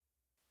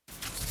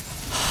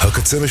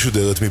הקצה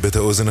משודרת מבית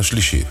האוזן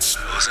השלישית.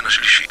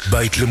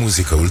 בית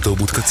למוזיקה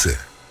ולתרבות קצה.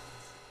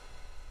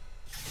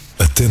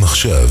 אתם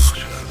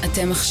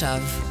עכשיו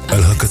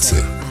על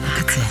הקצה.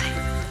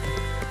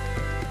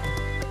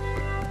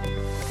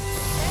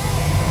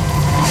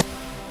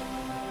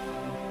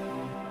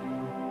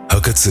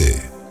 הקצה,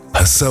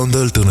 הסאונד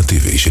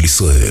האלטרנטיבי של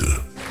ישראל.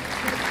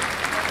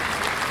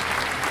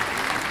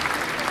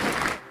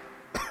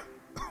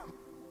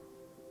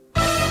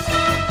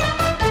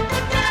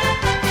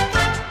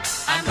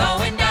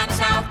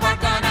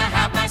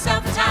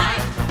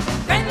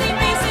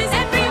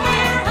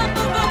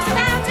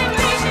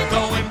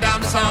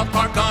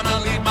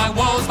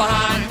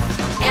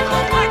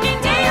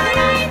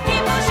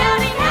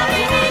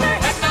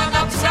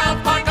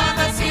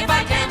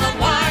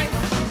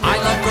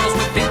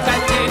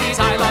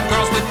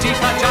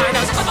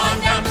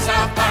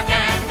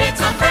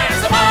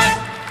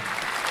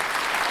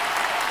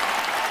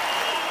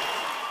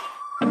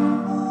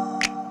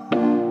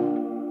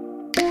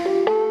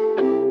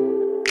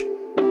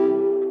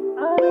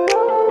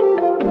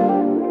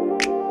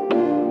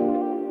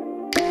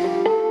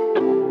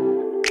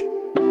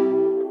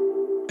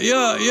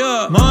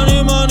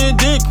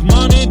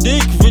 Money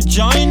dick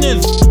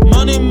vaginas.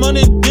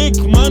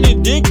 Money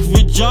dick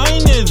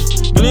vaginas.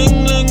 Bling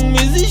bling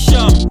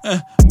musician.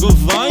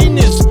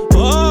 Govines.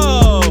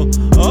 Wow,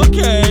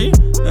 okay.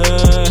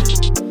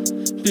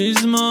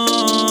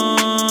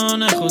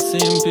 פזמון, איך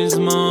עושים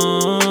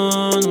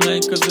פזמון? אולי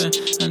כזה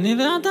אני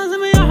ואתה זה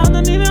ביחד,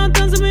 אני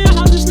ואתה זה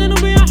ביחד, זה שנינו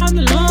ביחד.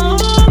 לא,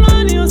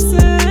 מה אני עושה?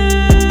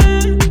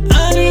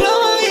 אני לא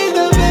מרגיש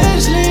דבר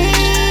שלי.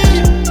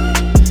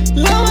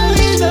 לא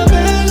מרגיש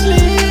דבר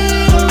שלי.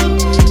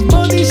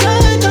 בוא תשאר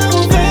את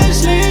הרופא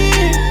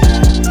שלי.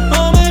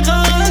 אומר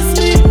חרס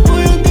לי, הוא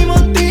יודעים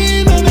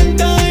אותי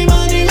ובינתיים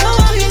אני לא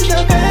מרגיש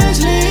דבר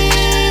שלי.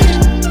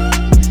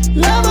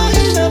 לא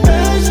מרגיש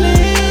דבר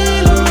שלי.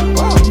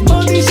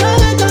 בוא תשאר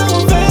את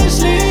הרופא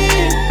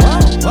שלי.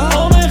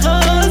 אומר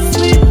חרס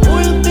לי, הוא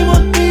יודעים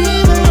אותי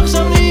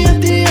ועכשיו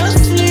נהייתי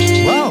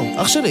אצלי.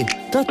 וואו, אח שלי,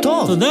 אתה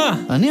טוב. תודה.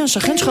 אני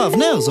השכן שלך,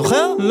 אבנר,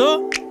 זוכר? לא.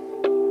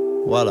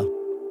 וואלה.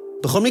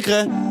 בכל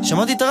מקרה,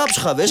 שמעתי את הראפ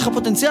שלך ויש לך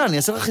פוטנציאל, אני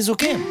אעשה לך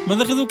חיזוקים. מה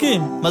זה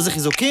חיזוקים? מה זה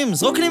חיזוקים?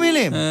 זרוק לי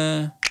מילים.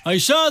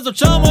 האישה הזאת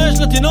שמה יש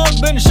לה תינוק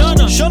בן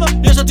שנה.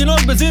 יש לה תינוק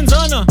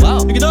בזינזנה.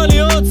 וואו. יגדל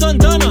להיות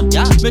סנטנה.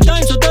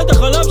 בינתיים שותה את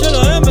החלב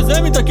שלהם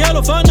וזה מתעכל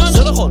לו פננה.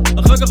 זה נכון.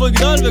 אחר כך הוא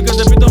יגדל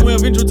וכזה פתאום הוא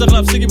יבין שהוא צריך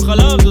להפסיק עם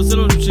חלב. זה עושה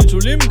לו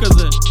שלשולים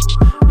כזה.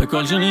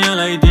 וכל שני על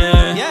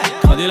הידיעה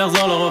התחלתי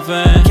לחזור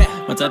לרופא.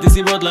 מצאתי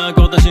סיבות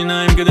לעקור את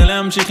השיניים כדי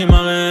להמשיך עם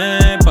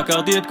הראפ.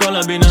 פקרתי את כל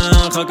הבינה,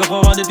 אחר כך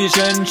הורדתי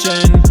שן.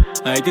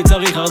 הייתי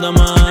צריך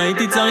הרדמה.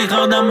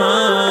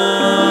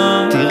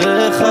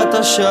 תראה איך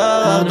אתה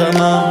שר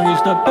הרדמה, מרגיש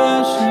את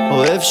הפה שלי,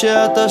 אוהב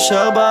שאתה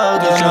שר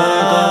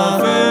בהרדמה.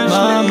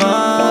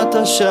 מה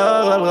אתה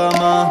שר על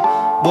רמה,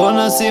 בוא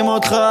נשים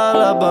אותך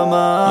על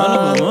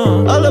הבמה.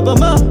 על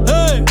הבמה.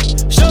 היי,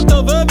 שמת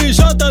ובי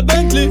שת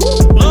בנטלי,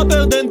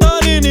 ראפר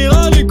דנטלי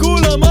נראה לי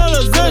כולם על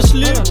הזה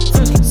שלי.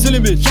 סילי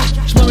ביץ',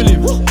 שמע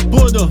מילים,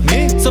 ברודו,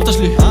 סבתא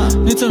שלי,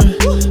 ניצמי,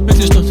 בית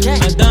לשתות.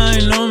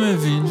 עדיין לא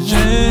מבין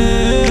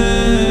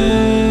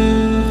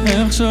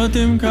איך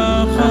שותים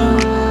ככה,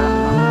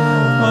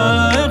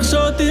 וואלה איך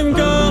שותים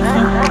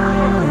ככה.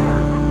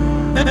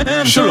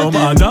 שלום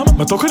האדם,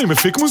 מתוק אני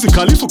מפיק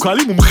מוזיקלי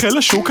פוקלי מומחה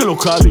לשוק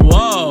הלוקלי.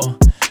 וואו,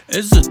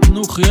 איזה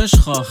תנוך יש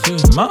לך אחי.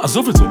 מה?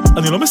 עזוב את זה,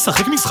 אני לא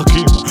משחק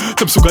משחקים.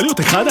 אתה מסוגל להיות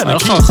אחד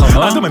הענקים?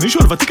 אדם, אני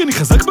שואל ותיק, אני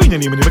חזק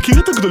בעניינים, אני מכיר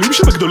את הגדולים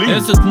שבגדולים.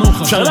 איזה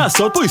תנוך. אפשר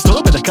לעשות פה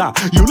היסטוריה בדקה.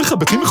 יהיו לך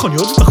בתים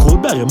מכוניות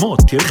ובחרות בערימות,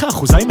 תהיה לך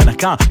אחוזיים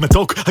מנקה.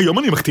 מתוק, היום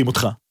אני מחתים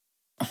אותך.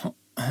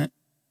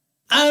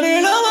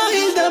 אני לא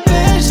מרגיש את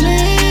הפה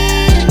שלי.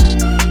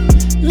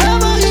 לא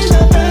מרגיש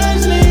את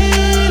הפה שלי.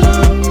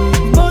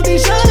 בוא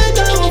תשאר את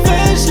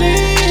הרופא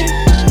שלי.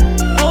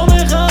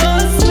 אומר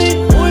חרס לי,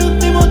 הוא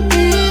יודעים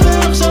אותי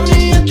ועכשיו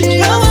נהייתי.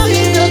 לא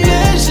מרגיש את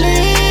הפה שלי.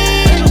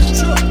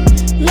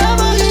 לא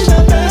מרגיש את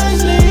הפה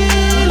שלי.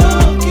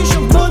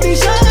 בוא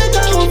תשאר את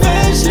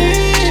הרופא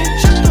שלי.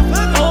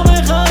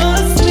 אומר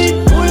חרס לי,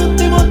 הוא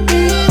יודעים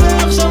אותי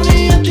ועכשיו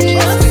נהייתי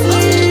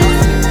אצלי.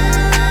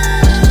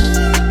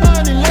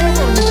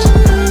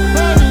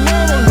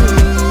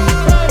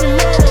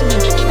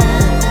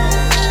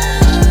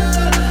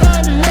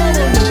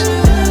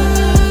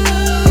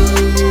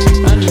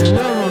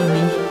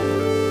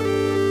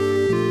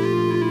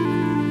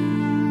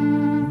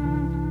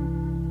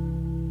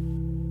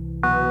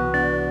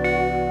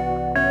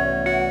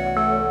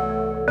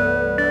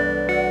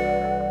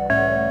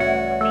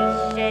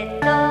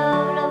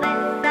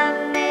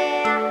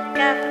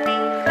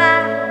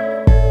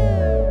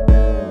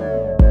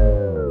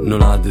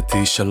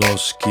 נולדתי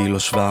 3 קילו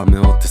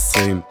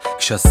 720,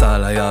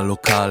 כשהסל היה לא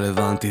קל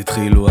הבנתי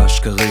התחילו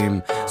השקרים.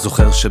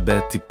 זוכר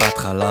שבטיפת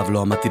חלב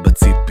לא עמדתי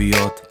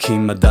בציפיות, כי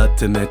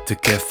מדדתם את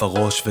היקף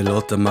הראש ולא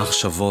את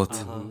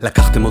המחשבות.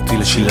 לקחתם אותי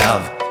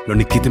לשילב, לא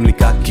ניקיתם לי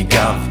קקי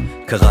גב,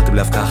 קראתם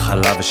לאבקה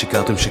חלב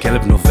ושיקרתם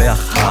שכלב נובח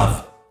חב.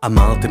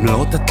 אמרתם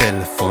לא את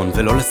הטלפון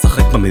ולא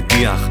לשחק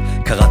במדיח,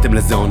 קראתם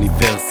לזה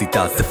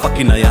אוניברסיטה, זה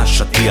פאקינג היה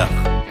שטיח.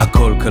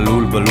 הכל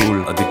כלול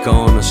בלול,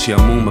 הדיכאון,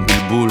 השעמום,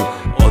 הבלבול.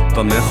 עוד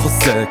פעם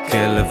מחוסה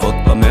כלב, עוד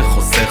פעם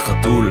מחוסה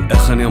חתול.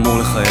 איך אני אמור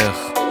לחייך?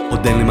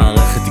 עוד אין לי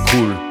מערכת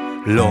עיכול.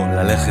 לא,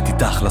 ללכת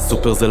איתך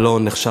לסופר זה לא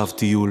נחשב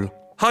טיול.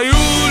 היו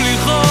לי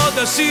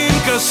חודשים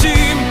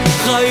קשים,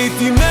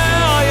 חייתי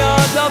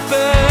מהיד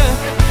לפה,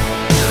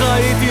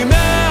 חייתי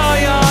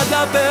מהיד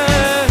לפה,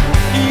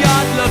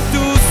 יד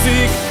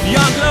לטוסיק,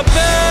 יד לפה.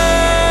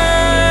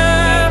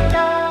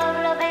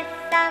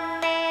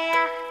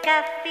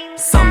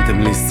 שמתם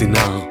לי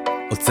סינר,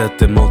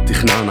 הוצאתם עוד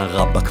תכנן,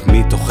 הרבק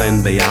מי טוחן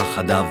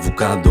ביחד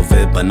אבוקדו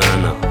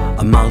ובננה.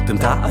 אמרתם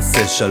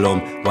תעשה שלום,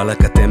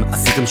 וואלק אתם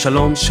עשיתם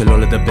שלום, שלא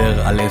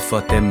לדבר על איפה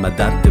אתם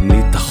מדדתם לי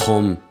את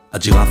החום.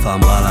 הג'ירפה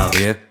אמרה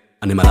לאריה,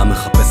 אני מלא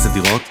מחפשת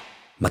דירות.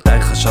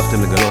 מתי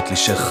חשבתם לגלות לי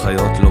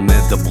שחיות לא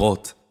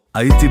מדברות?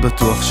 הייתי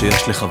בטוח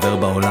שיש לי חבר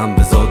בעולם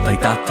וזאת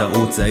הייתה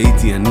טעות. זה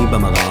הייתי אני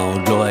במראה,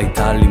 עוד לא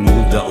הייתה לי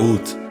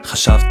מודעות.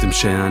 חשבתם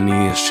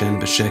שאני ישן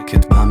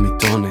בשקט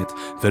במיטונת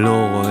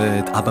ולא רואה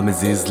את אבא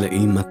מזיז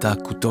לאמא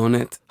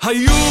הכותונת.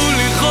 היו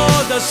לי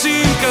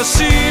חודשים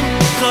קשים,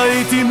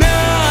 חייתי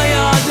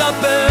מהיד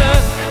לפה,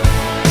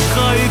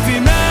 חייתי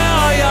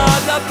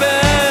מהיד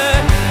לפה,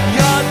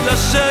 יד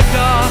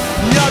לשקע,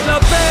 יד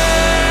לפה.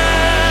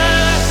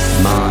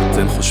 מה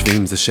אתם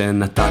חושבים זה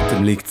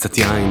שנתתם לי קצת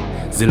יין?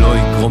 זה לא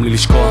יגרום לי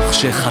לשכוח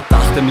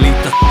שחתכתם לי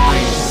את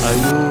העין.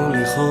 היו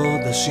לי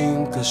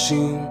חודשים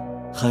קשים,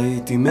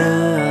 חייתי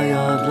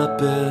מהיד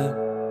לפה,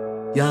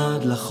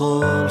 יד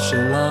לחול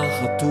של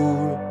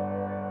החתול,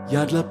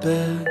 יד לפה.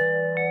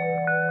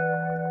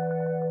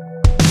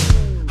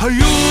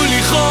 היו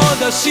לי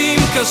חודשים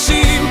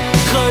קשים,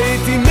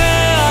 חייתי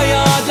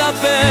מהיד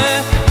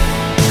לפה,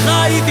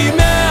 חייתי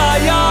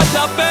מהיד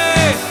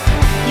לפה,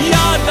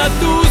 יד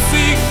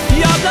לטוסיק,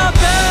 יד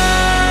לפה.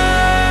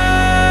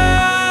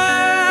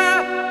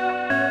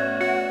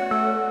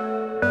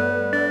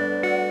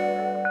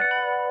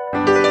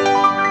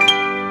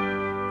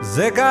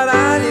 זה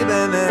קרה לי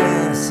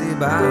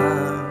במסיבה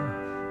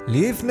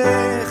לפני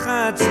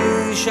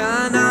חצי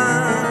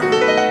שנה.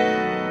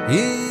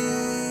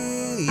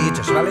 היא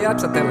התיישבה ליד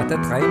פסנתר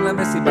לתת חיים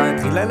למסיבה,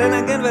 התחילה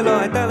לנגן ולא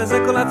הייתה לזה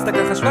כל הצדקה.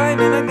 חשבה היא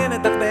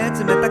מנגנת אך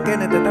בעצם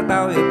מתקנת את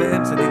הטעויות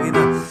באמצע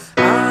נגינה.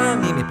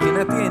 אני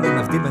מבחינתי איני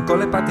מבדיל בין כל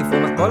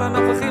לפטיפון, אך כל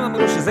הנוכחים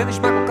אמרו שזה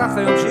נשמע כל כך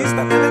היום שהיא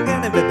סתם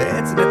מנגנת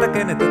ובעצם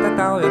מתקנת את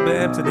הטעויות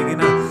באמצע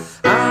נגינה.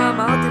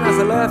 אמרתי לה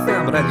זה לא יפה,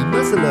 אמרה לי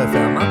מה זה לא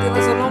יפה? אמרתי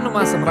לה זה לא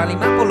נומס, אמרה לי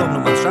מה פה לא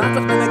נומס? שאת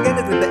לך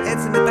מנגנת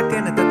ובעצם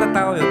מתקנת את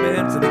הטעויות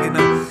באמצע נגינה.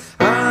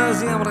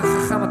 אז היא אמרה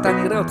חכם אתה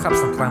נראה אותך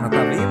פסנתרן אתה,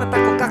 ואם אתה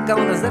כל כך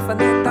גאון אז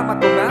לפני את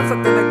המקום ואז אתה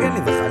תנגן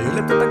לי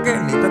וחלילה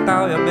תתקן לי את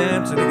הטעויות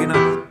באמצע נגינה.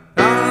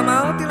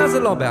 אמרתי לה זה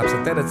לא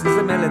באפסנתר אצלי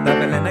זה מלדה,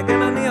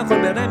 ולנגן אני יכול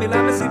ברמי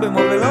מילה וסי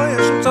במול, ולא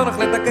יש שום צורך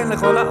לתקן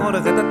לכל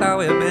האורך את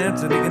הטעויות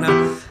באמצע נגינה.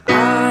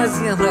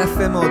 אז היא אמרה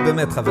יפה מאוד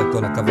באמת חבר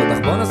כל הכבוד, אך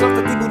בוא נעזוב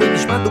את הטיבולים,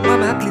 נשמע דוגמה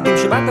מהקלידים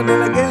שבאת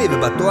מנגן לי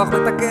ובטוח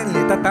מתקן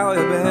לי את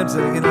הטעויות באמצע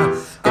נגינה.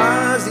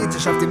 אז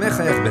התיישבתי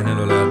מחייך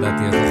בינינו, לא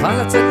ידעתי איך אוכל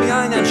לצאת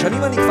מהעניין,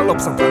 שנים אני כבר לא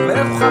פסנתרן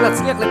ואיך אוכל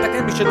להצליח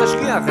לתקן בי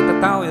שתשכיח את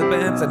הטעויות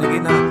באמצע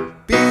נגינה.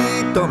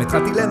 פתאום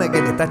התחלתי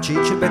לנגן את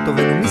הצ'יט של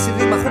בטהובן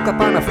ומסביבי מחאו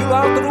כפיים אפילו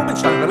ארתור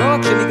רובינשטיין, ולא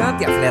רק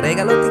שניגנתי אף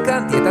לרגע לא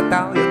תיקנתי את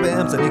הטעויות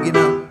באמצע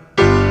נגינה.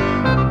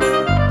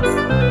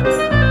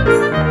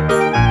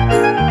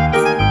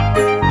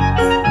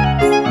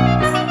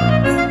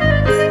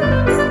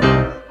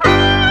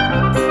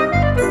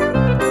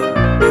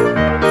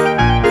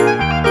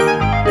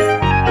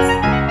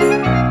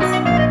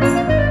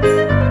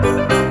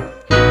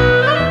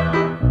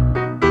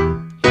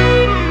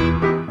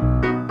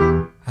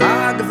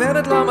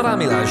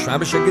 מילה ישבה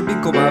בשקט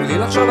במקומה בלי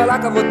לחשוב על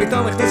הכבוד,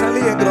 פתאום הכניסה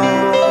לי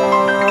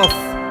אגרוף,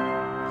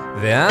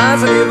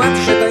 ואז אני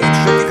הבנתי שטעיתי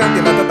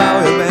שתיקנתי לה את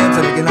הטעויות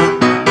באמצע נגינה.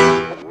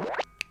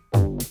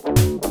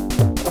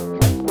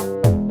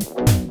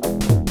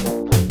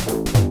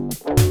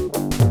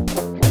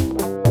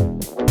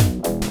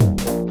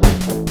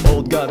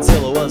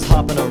 Godzilla was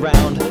hopping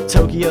around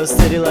Tokyo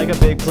City like a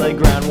big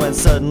playground, when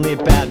suddenly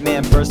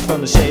Batman burst from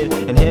the shade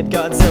and hit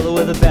Godzilla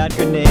with a bat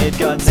grenade.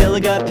 Godzilla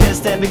got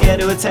pissed and began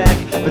to attack,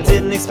 but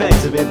didn't expect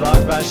to be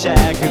blocked by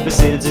Shaq, who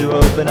proceeded to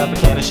open up a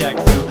can of Shaq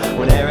Fu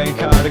when Aaron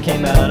Carter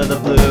came out of the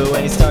blue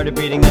and he started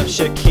beating up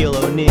Shaquille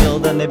O'Neal.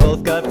 Then they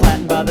both got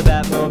flattened by the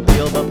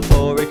Batmobile, but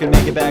before he could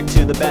make it back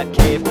to the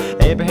Batcave,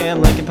 Abraham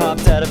Lincoln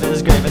popped out of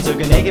his grave and took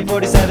an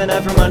AK-47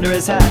 out from under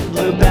his hat and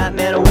blew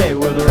Batman away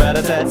with a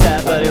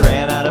rat-a-tat-tat. But he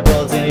ran out of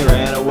bullets and he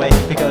ran away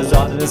because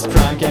Optimus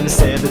Prime came to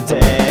save the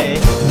day.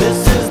 This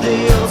is the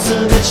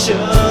ultimate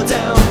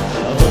showdown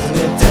of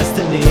ultimate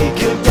destiny.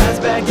 Good guys,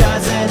 bad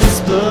guys, and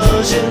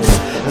explosions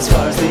as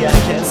far as the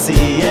eye can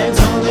see, and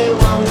only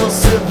one will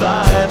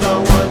survive. I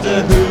wonder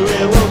who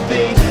it will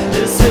be.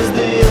 This is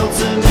the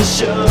ultimate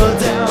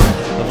showdown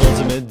of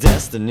ultimate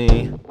destiny.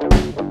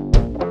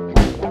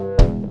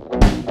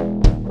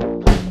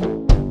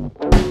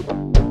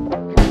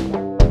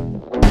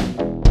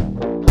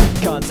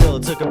 Godzilla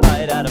took a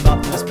bite out of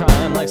Optimus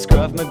Prime like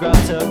Scruff McGruff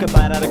took a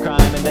bite out of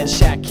crime, and then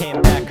Shaq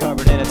came back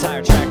covered in a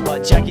tire track, but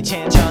Jackie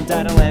Chan jumped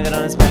out and landed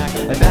on his back.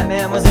 And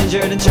Batman was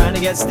injured and trying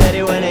to get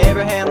steady when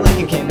Abraham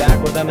Lincoln came back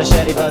with a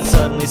machete. But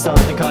suddenly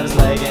something caught his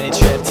leg and he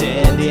tripped.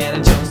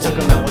 Indiana Jones took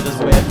him out with his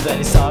whip. Then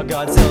he saw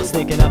Godzilla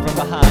sneaking up from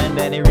behind,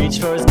 and he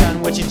reached for his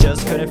gun, which he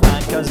just couldn't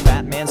find, cause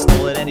Batman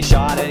stole it and he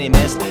shot and he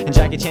missed, and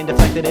Jackie Chan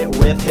deflected it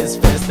with his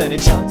fist. Then he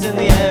jumped in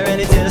the air and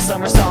he did a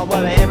somersault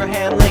while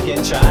Abraham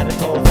Lincoln tried to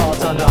pull a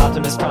vault onto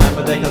Optimus Prime,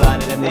 but they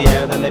collided in the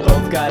air. Then they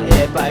both got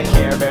hit by a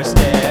Care Bear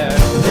stare.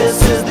 This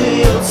is the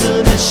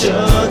ultimate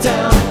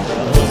showdown,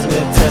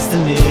 ultimate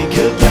destiny.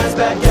 Good guys,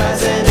 bad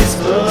guys, and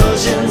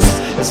explosions,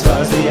 as far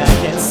as the eye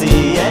can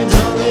see, and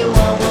only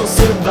one will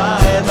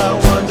survive. I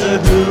wonder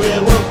who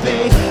it will be.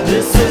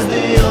 This is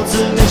the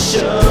ultimate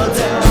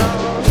showdown.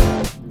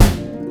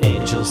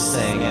 Angels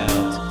sang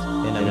out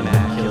in an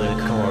immaculate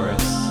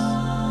chorus.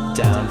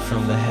 Down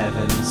from the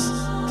heavens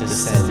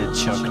descended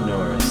Chuck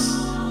Norris,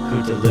 who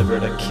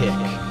delivered a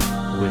kick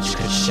which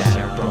could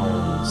shatter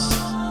bones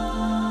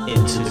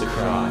into the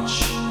crotch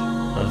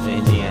of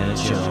Indiana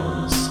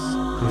Jones,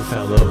 who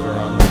fell over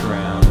on the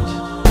ground,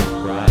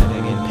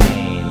 writhing in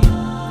pain,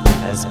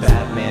 as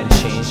Batman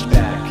changed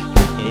back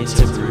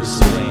into Bruce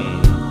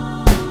Wayne.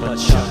 But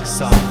Chuck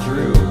saw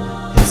through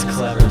his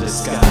clever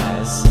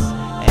disguise,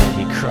 and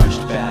he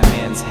crushed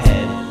Batman's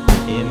head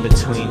in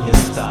between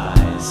his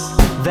thighs.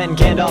 Then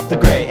Gandalf the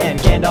Grey and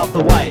Gandalf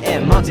the White,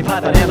 and Monty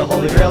Python and the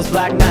Holy Grail's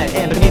Black Knight,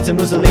 and Benito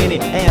Mussolini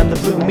and the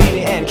Blue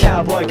Meanie, and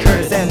Cowboy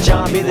Curtis and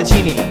John B. the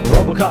Genie,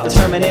 Robocop the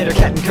Terminator,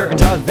 Captain Kirk and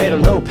Darth Vader,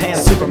 Lopan,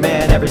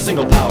 Superman, every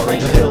single Power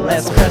Ranger, Bill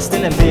S.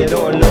 Preston and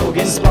Theodore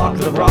Logan, Spock,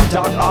 the Rock,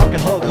 Doc Ock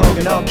and Hulk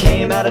Hogan all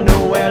came out of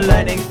nowhere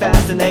lightning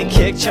fast, and they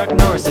kicked Chuck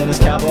Norris in his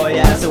cowboy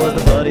ass. It was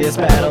the bloodiest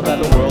battle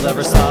that the world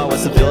ever saw, with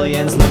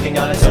civilians looking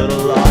on a total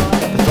loss.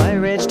 The fight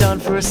raged on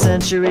for a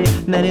century,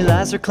 many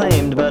lives were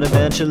claimed, but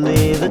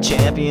eventually the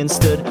champion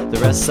stood. The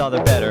rest saw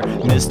their better,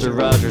 Mr.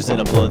 Rogers in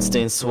a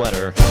bloodstained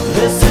sweater.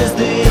 This is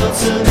the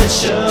ultimate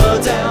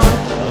showdown,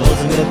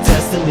 ultimate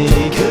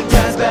destiny. Good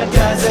guys, bad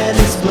guys, and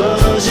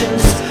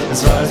explosions,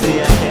 as far as the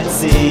eye can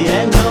see,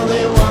 and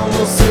only one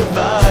will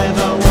survive.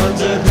 I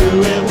wonder who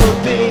it will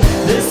be.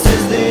 This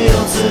is the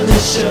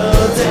ultimate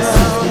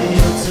showdown.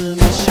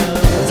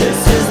 This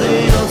is the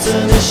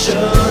ultimate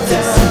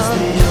showdown.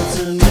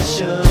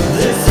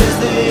 This is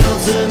the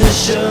ultimate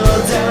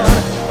showdown,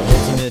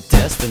 ultimate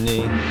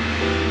destiny.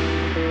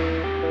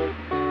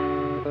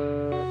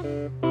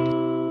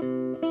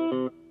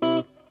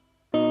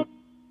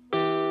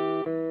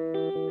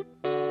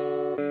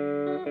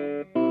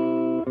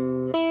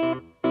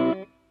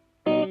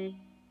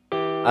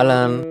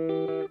 אהלן,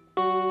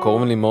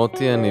 קוראים לי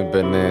מוטי, אני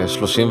בן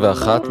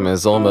 31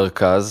 מאזור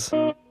מרכז.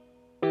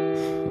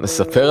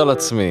 נספר על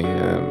עצמי,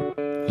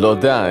 לא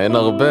יודע, אין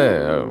הרבה,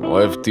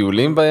 אוהב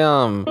טיולים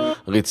בים,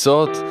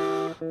 ריצות,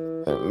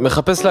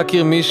 מחפש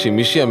להכיר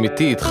מישהי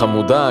אמיתית,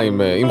 חמודה,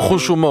 עם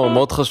חוש הומור,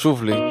 מאוד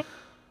חשוב לי.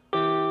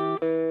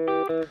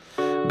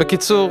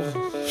 בקיצור,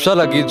 אפשר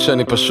להגיד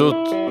שאני פשוט...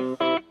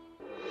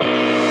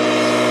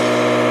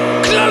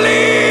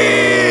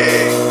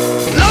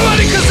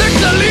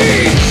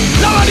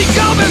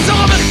 גר באזור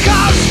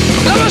המרכז,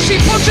 למה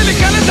השאיפות שלי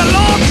כאלה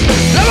דלות?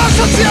 למה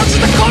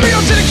האסוציאציות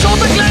הקומיות שלי קשורות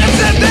בכלי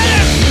זה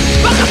דרך?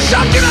 מה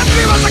חשבתי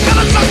לעצמי מהזקן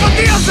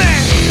הצרפתי הזה?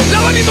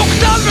 למה אני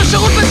מוקדן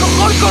בשירות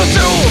לקוחות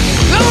כלשהו?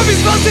 למה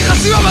בזבזתי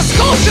חצי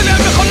מהמשכורת שלי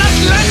על מכונת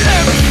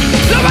לחם?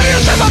 למה אני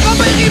יושב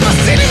בבאברים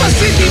הסינים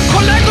עשיתי עם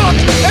קולגות?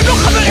 הם לא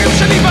חברים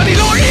שלי ואני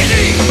לא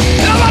אירי?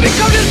 למה אני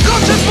קם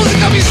לרקוד שיש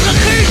מוזיקה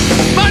מזרחית?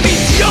 מה אני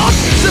אידיוט?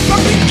 זה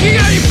פאקינג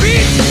גיאה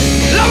איבית?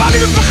 למה אני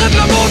מפחד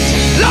למות?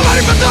 למה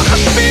אני בטוח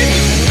השמין?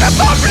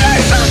 איפה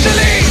הבלייזר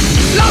שלי?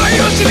 למה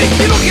אמא שלי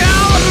כאילו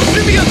גאה אבל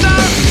נופלים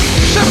ביותר?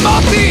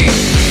 שמותי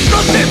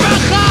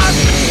 31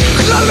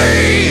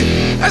 כללי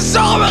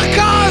אזור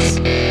המרכז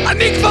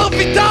אני כבר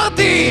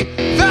ויתרתי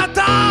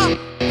ואתה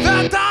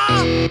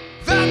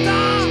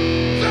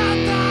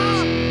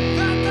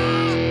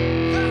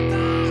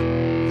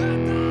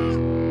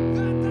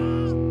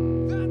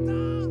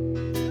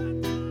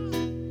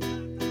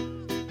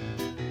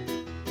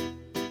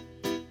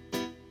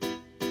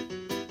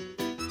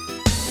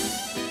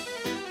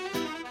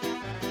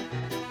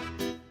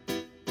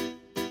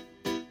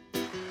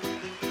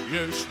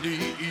יש לי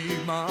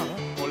אמא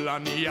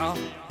פולניה,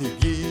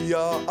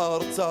 הגיעה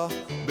ארצה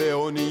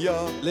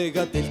באונייה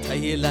לגדל את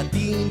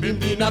הילדים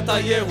במדינת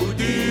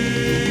היהודים.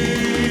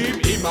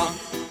 אמא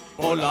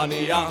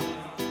פולניה,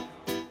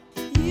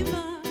 אמא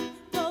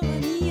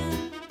פולניה,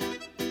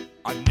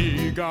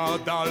 אני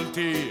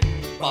גדלתי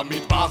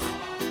במטבח,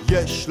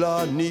 יש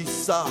לה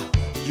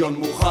ניסיון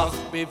מוכח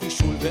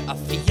בבישול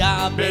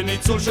ואפייה,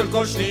 בניצול של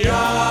כל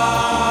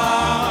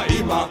שנייה.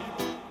 אמא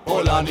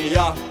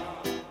פולניה,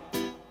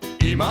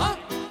 אמא?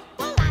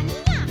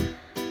 פולניה.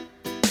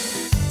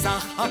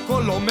 סך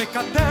הכל לא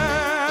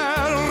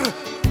מקטר,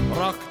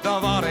 רק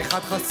דבר אחד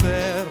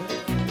חסר,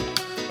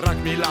 רק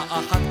מילה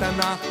אחת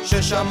קטנה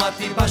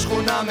ששמעתי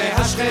בשכונה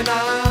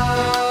מהשכנה.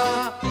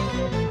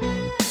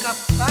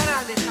 כפרה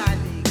עליך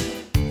אני,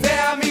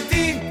 זה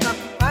אמיתי,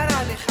 כפרה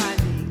עליך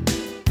אני,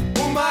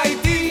 ומה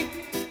איתי?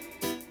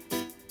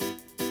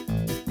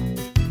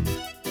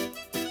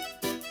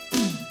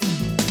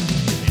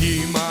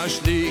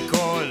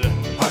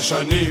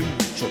 השנים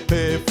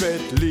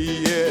שוטפת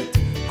לי את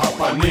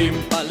הפנים,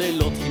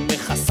 בלילות היא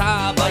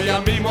מכסה,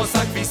 בימים עושה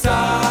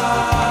כביסה.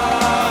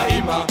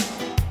 אמא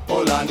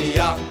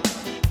פולניה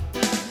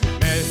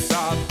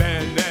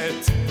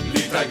מסבנת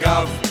לי את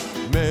הגב,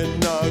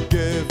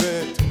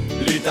 מנגבת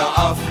לי את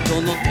האף,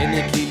 לא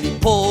נותנת לי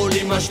ליפול,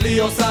 אמא שלי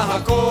עושה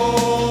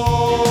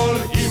הכל.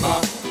 אמא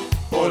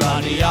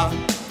פולניה,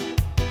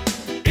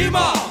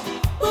 אמא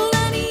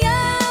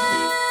פולניה,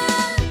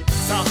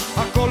 סך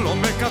הכל לא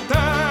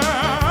מקטר,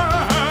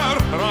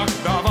 רק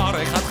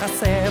דבר אחד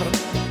חסר,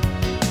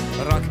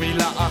 רק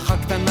מילה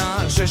אחת קטנה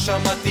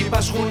ששמעתי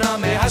בשכונה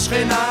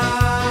מהשכנה.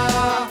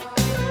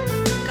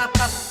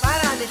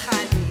 כפרה לך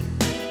אני,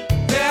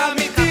 זה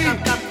אמיתי,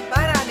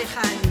 כפרה לך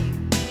אני,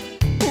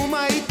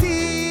 ומה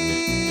איתי?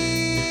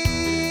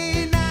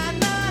 נה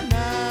נה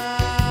נה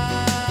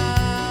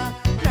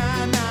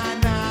נה נה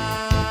נה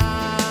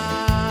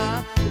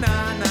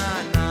נה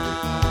נה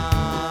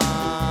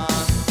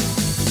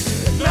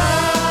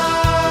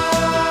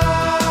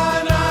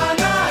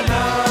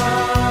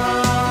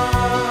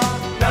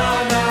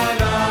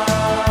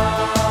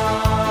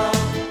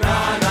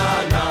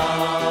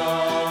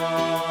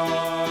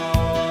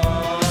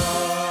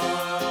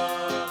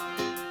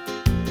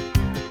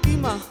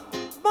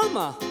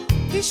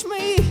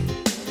תשמעי,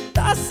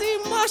 תעשי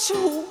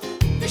משהו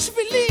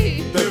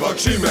בשבילי.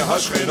 תבקשי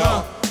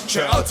מהשכנה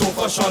שעד סוף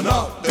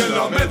השנה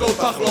תלמד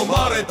אותך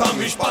לומר את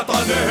המשפט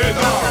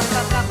הנהדר.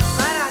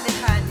 כפרה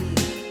לך אני,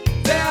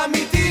 זה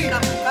אמיתי,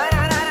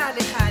 כפרה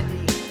לך אני,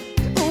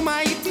 ומה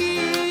איתי?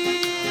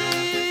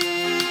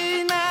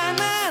 נה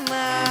נה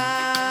נה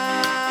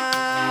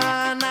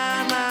נה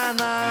נה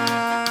נה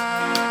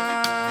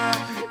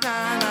נה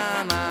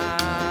נה נה.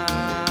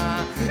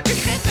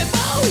 איכן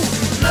ובואו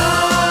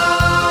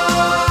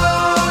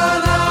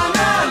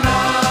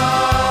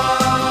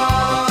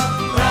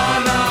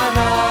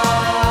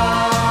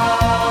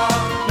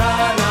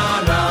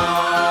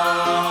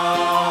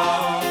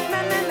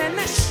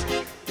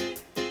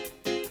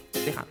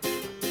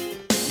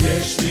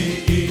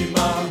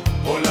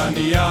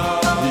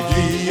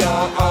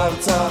הגיעה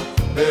ארצה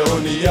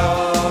באונייה.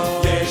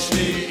 יש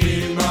לי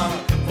אמא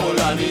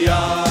פולניה,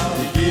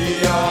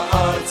 הגיעה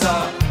ארצה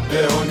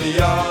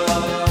באונייה.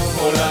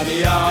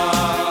 פולניה,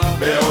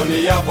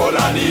 באונייה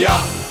פולניה.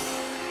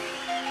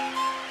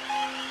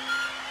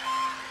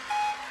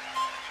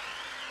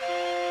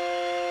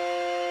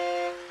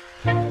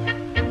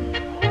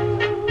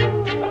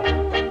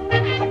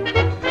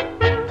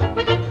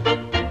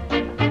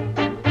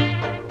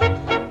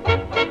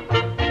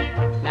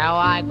 Now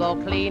I go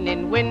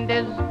cleaning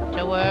windows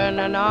to earn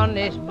an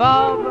honest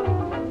bob.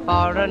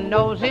 For a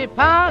nosy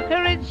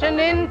Parker, it's an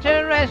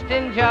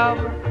interesting job.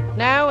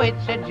 Now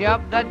it's a job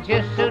that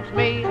just suits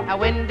me. A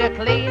window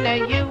cleaner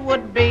you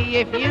would be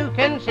if you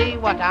can see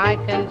what I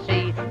can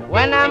see.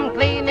 When I'm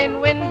cleaning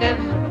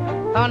windows,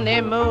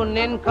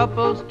 honeymooning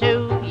couples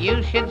too, you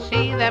should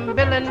see them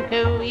bill and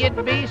coo. You'd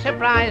be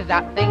surprised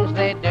at things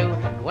they do.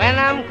 When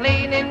I'm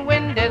cleaning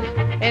windows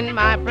in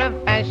my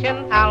profession,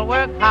 I'll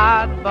work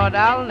hard, but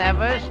I'll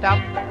never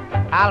stop.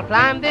 I'll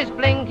climb this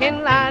blinking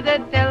ladder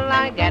till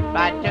I get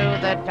right to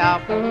the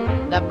top.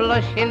 The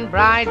blushing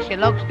bride, she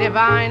looks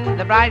divine.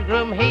 The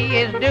bridegroom, he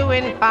is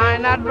doing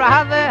fine. I'd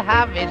rather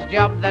have his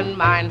job than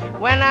mine.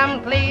 When I'm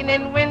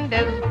cleaning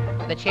windows,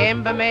 the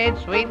chambermaid,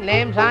 sweet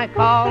names I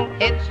call.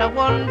 It's a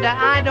wonder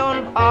I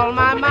don't fall.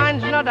 My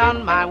mind's not on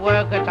my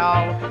work at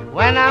all.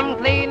 When I'm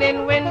cleaning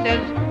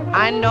windows,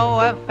 I know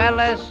a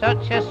fella's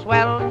such a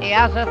swell. He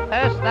has a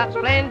thirst that's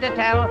plain to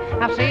tell.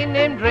 I've seen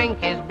him drink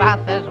his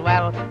bath as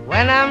well.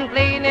 When I'm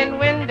cleaning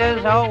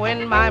windows, oh, in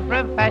my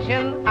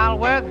profession, I'll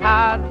work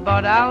hard,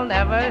 but I'll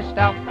never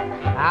stop.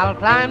 I'll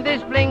climb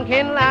this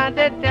blinking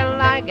ladder till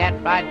I get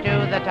right to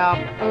the top.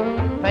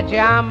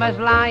 Pajamas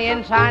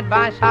lying side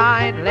by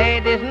side,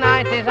 ladies'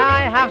 nighties I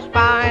have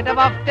spied.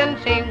 I've often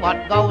seen what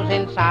goes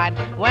inside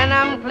when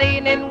I'm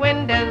cleaning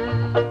windows.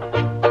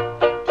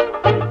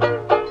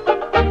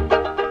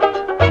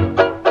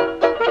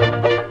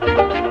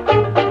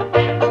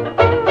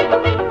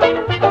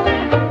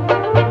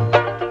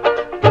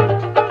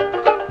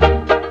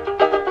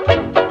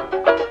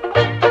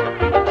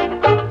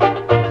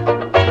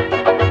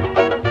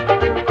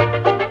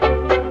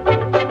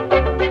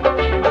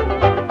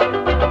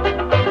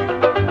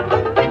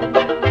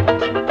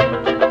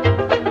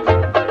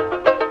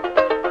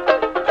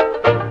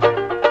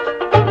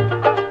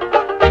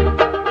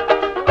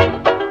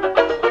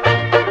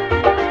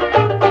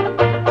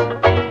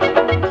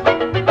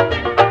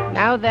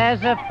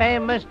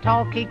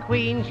 Talky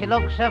queen, she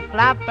looks a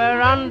flapper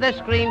on the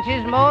screen.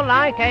 She's more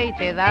like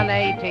 80 than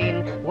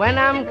 18. When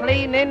I'm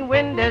cleaning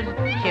windows,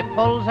 she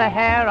pulls her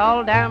hair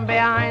all down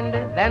behind,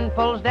 then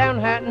pulls down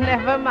her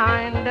never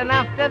mind, and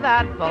after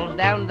that pulls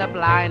down the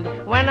blind.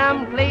 When I'm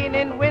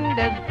cleaning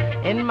windows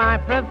in my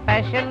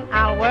profession,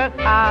 I'll work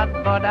hard,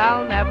 but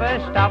I'll never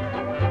stop.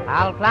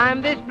 I'll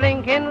climb this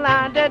blinking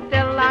ladder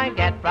till I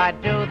get right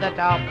to the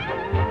top.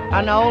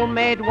 An old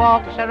maid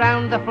walks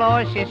around the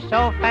floor, she's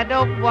so fed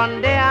up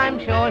one day I'm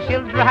sure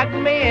she'll drag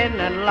me in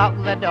and lock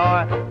the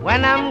door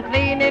when I'm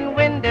cleaning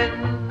windows.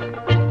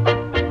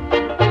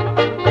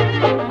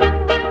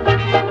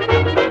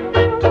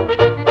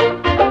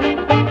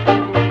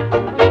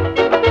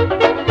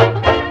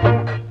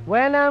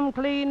 When I'm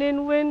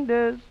cleaning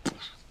windows.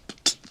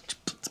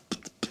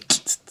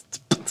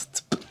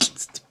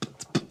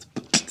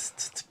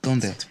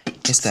 ¿Dónde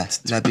está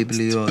la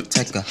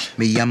biblioteca?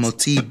 Me llamo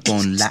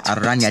T-Bone, la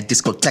araña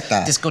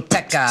discoteca.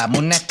 Discoteca,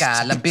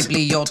 muñeca, la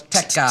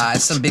biblioteca.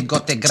 Es un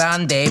bigote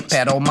grande,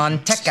 pero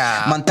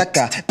manteca.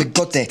 Manteca,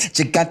 bigote,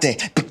 gigante,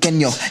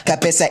 pequeño.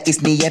 Cabeza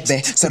es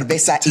nieve,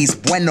 cerveza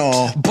es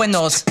bueno.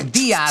 Buenos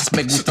días,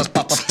 me gustas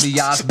papas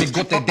frías.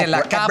 Bigote de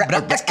la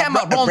cabra, es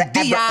Cameron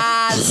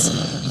Díaz.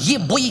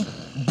 Yeah, boy.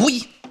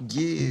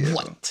 Yeah.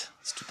 What?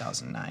 It's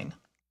 2009.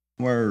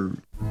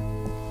 Word.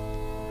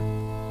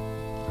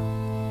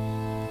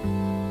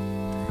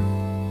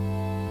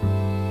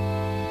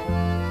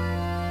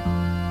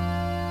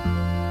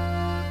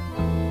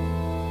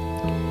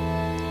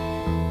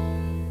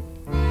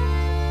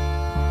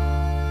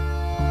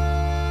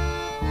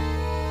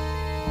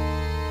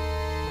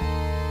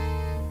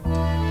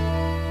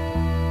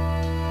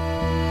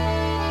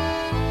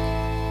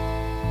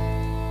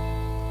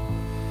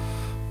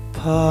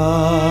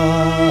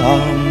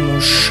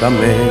 פעם שמן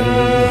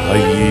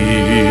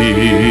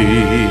הייתי,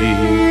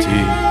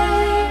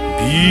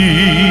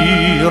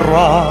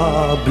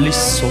 בירה בלי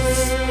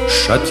סוף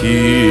שתיתי,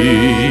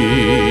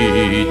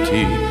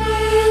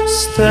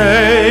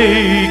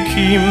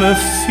 סטייקים,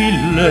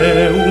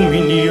 פילה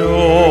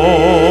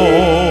ומיניון,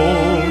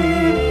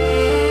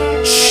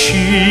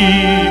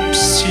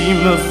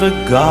 צ'יפסים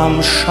וגם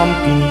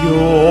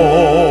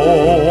שמפיניון,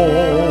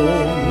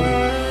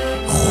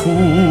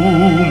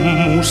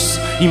 חומוס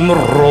עם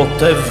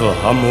רוטב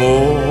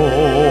המון,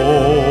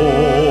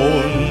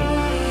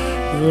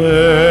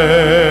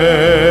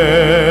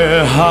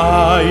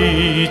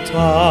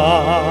 והייתה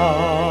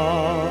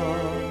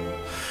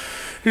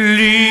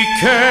לי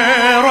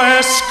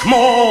קרס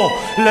כמו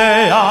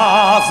לאבטיח,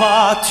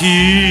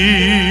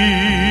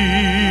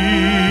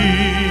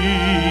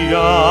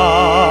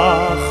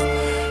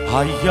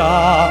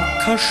 היה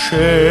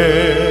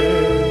קשה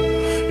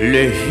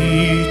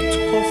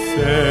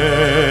להתכופף,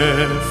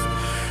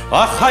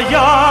 אך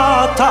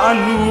היה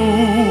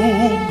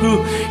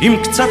תענוג עם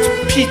קצת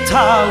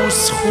פיתה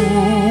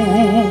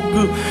וסחוג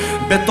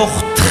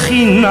בתוך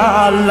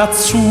תחינה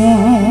לצוף.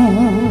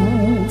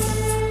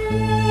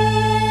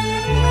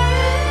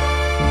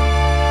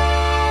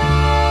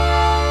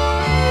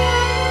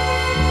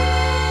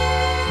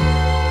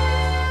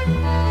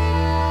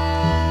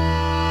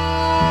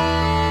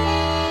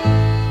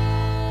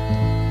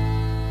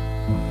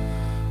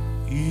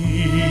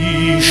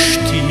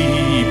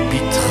 אשתי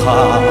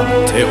פיתחה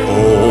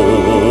תיאוריה,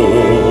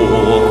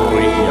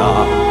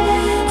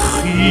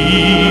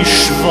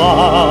 חישבה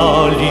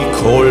לי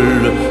כל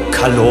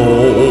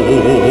קלוריה,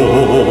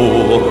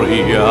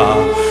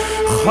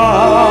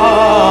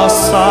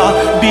 חסה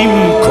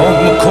במקום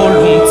כל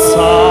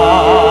הומצא,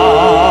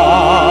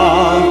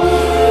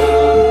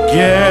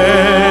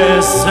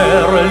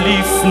 גזר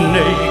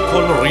לפני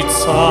כל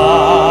ריצה,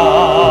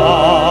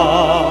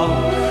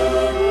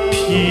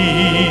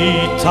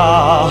 פיתה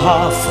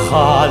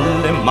הפכה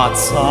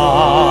למצה,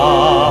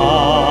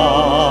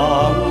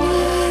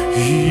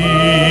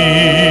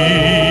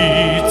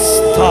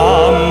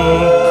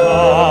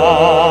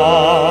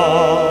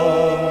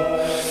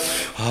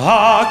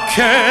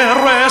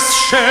 הקרס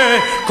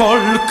שכל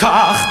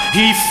כך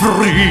הפריע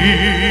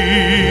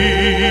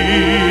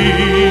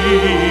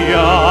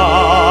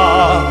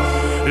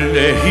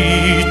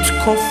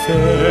להתכופף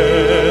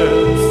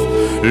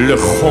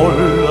לכל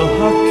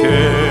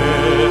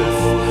הכיף,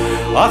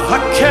 אך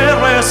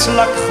הקרס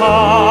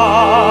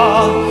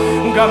לקחה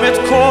גם את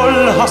כל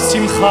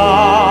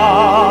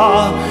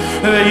השמחה,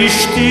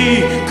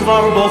 ואשתי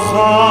כבר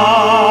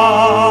בוכה.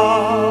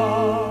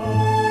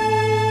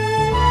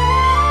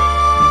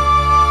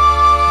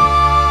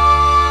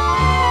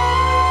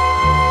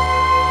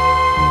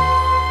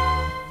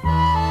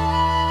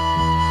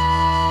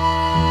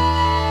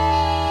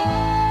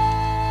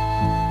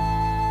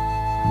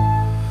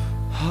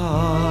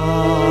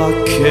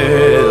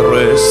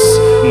 הקרס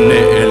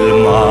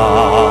נעלמה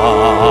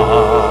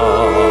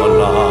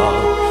לה,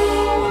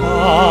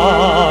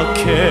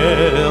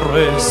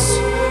 הקרס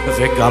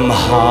וגם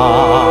הלאה,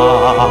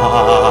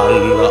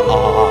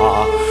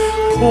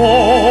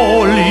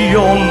 כל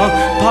יום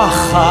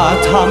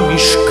פחת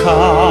המשקל,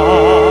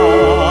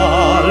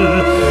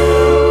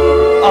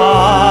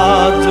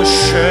 עד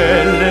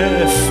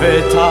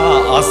שלפתע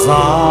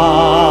אזל,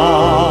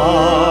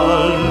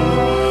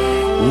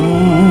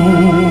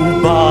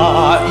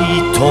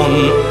 בעיתון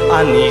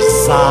אני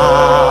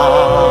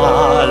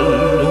זל,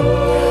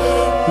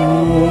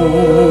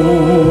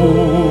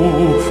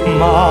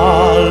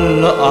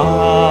 ומלאך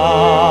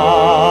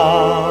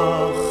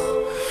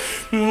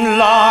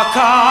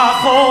לקח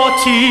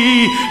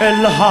אותי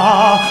אל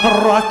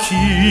הרקיע,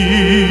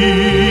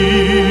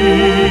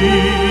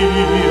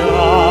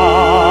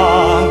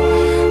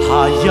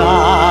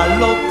 היה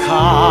לו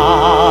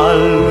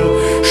קל,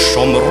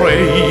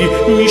 שומרי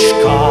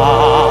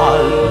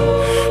משקל,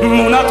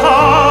 הוא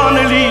נתן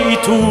לי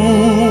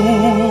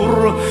עיטור,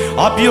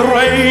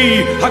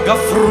 אבירי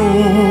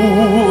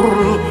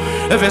הגפרור,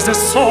 וזה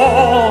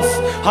סוף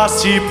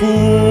הסיפור.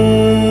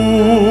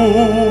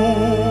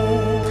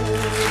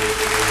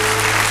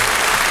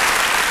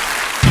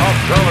 I'm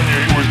telling you,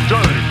 he was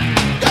dirty.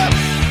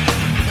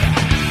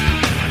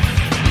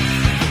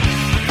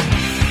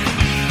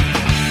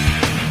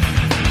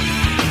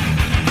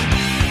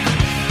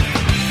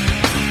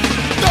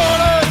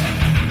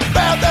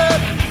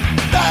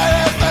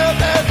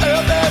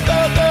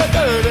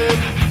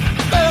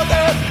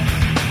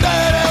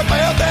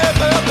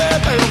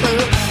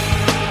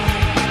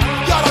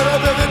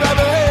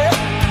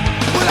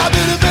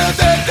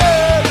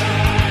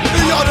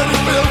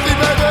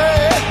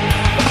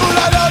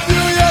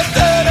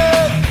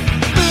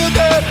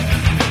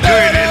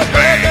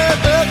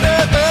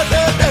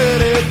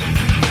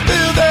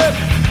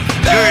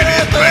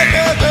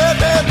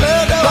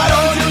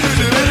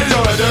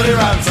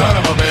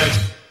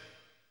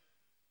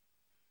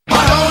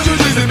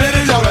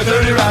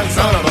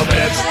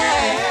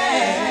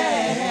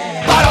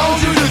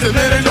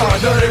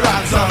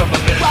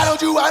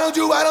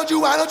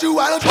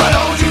 Why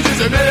don't you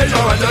just admit it,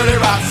 you're a dirty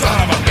rock son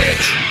of a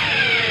bitch?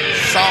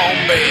 Son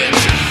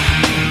bitch.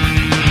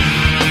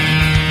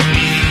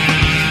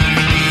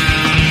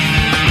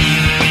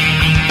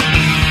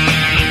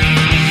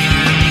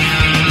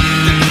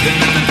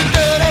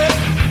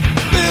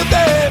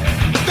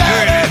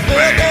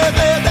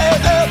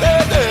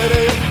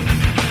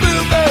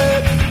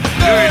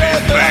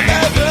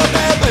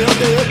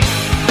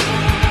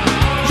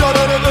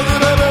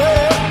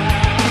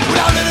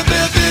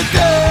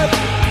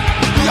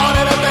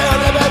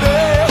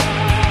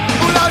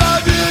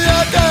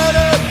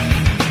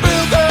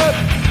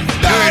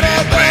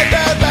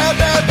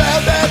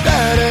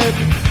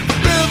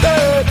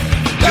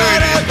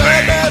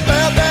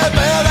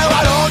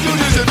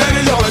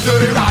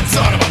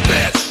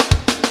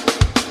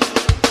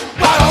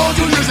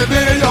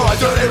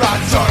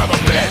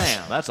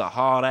 That's a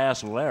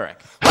hard-ass lyric.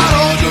 Why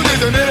don't you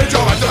just admit it,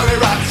 you're a dirty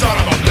rotten son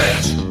of a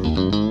bitch?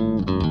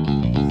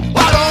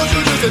 Why don't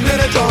you just admit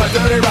it, you're a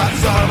dirty rotten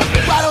son of a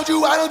bitch? Why don't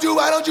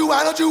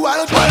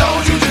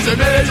you just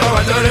admit it, you're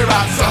a dirty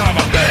rotten son of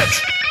a bitch?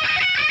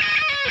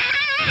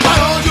 Why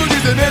don't you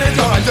just admit it,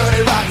 you're a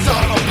dirty rotten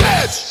son of a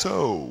bitch? So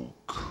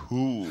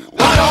cool.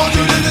 Why don't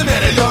you just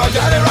admit it, you're a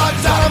dirty rotten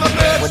son of a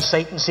bitch? When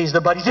Satan sees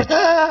the buddy, just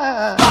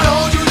Why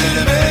don't you just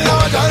admit it, you're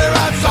a dirty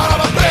rotten son of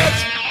a bitch?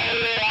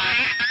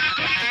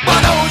 Why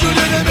don't you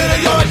just admit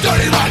it, you're a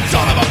dirty rotten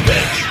son of a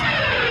bitch?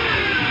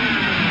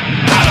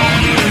 Why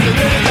don't you just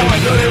admit it, you're a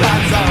dirty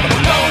rotten son of a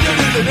bitch? Don't you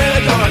just admit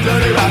it, you're a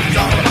dirty rotten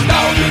son of a bitch?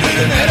 Don't you just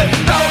admit it,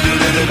 don't you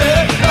just admit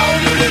it,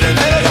 don't you just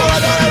admit it, you're a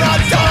dirty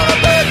rotten son of a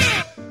bitch?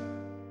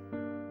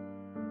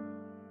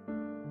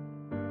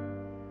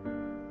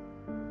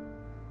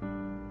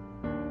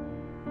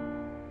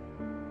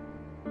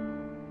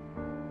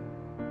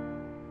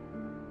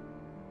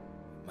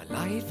 My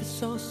life is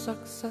so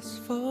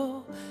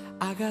successful,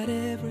 I got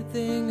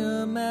everything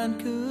a man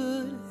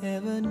could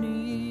ever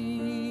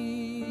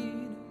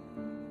need.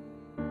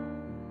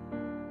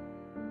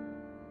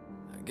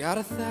 I got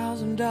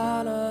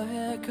 $1,000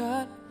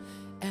 haircut,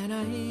 and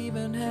I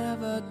even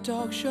have a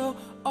talk show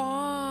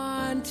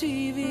on TV.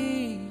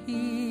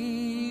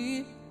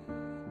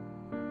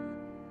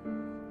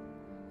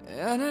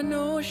 And I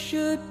know I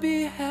should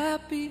be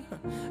happy,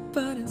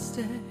 but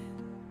instead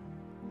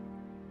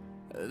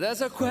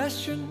there's a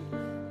question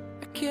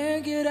I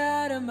can't get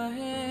out of my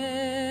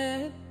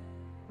head.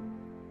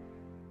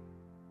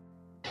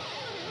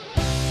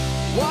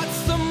 What's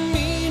the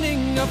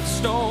meaning of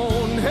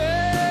Stonehenge?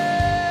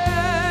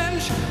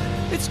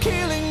 It's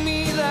killing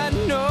me that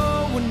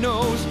no one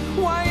knows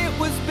why it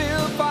was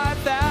built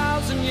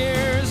 5,000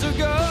 years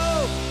ago.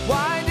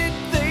 Why did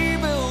they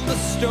build the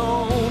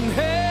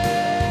Stonehenge?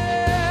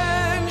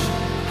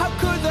 How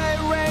could they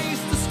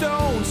raise the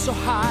stone so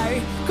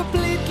high,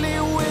 completely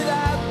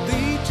without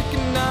the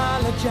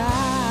technology?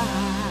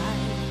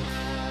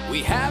 We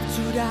have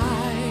to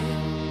die.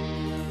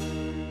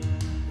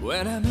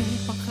 When I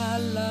meet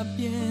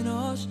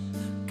Jalapenos,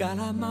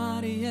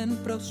 calamari and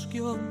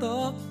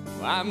prosciutto,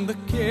 I'm the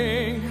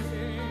king.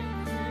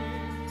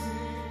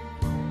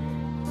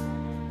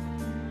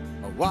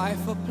 My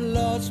wife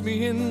applauds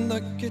me in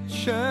the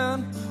kitchen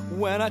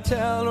when I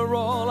tell her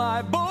all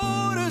I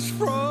bought is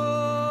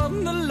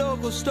from the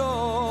local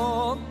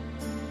store.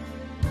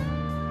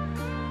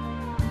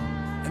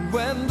 And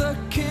when the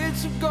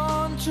kids have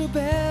gone to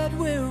bed,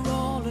 we're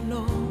all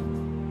alone.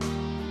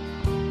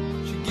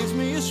 She gives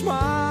me a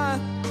smile,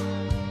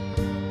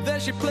 then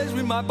she plays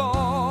with my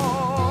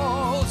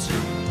balls.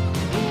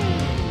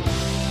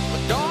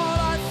 But all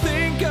I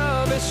think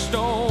of is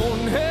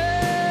Stonehenge.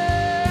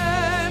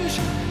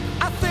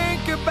 I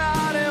think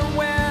about it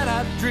when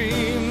I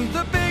dream,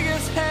 the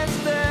biggest heads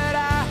that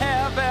I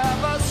have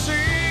ever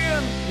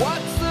seen.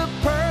 What's the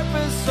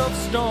purpose of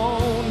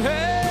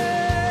Stonehenge?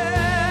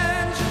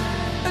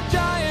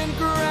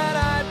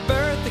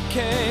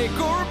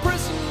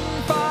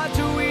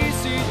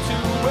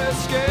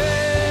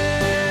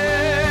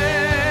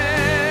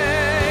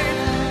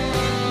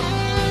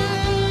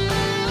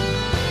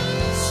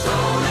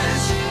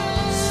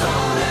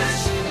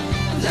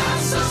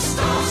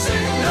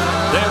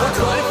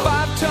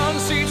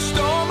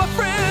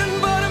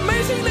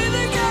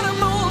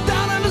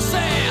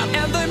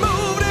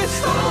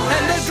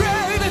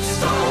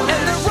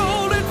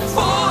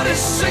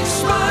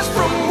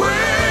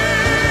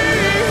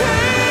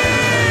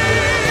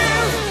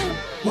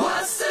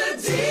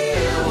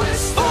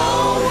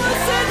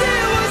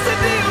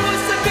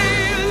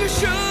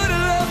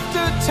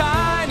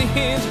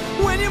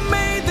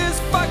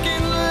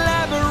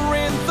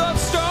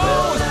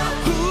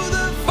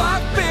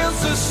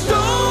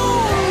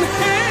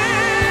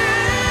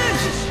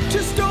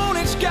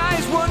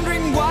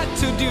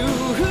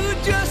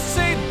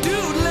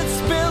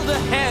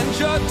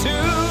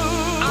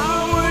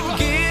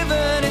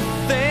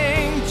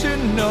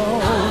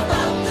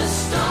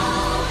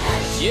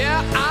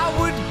 Yeah, I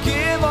would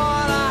give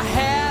all I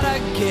had to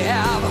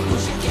give.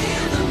 Would you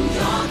give them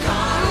your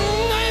car?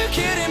 Are you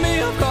kidding me?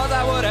 Of course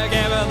I would have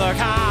given the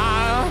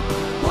car.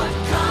 What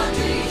car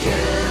do you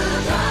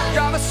drive?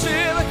 Drive a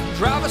Civic,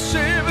 drive a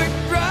Civic,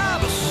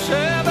 drive a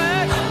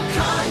Civic. A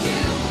car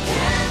you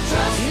can't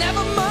trust.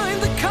 Never mind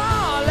the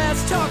car,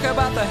 let's talk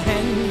about the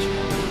henge.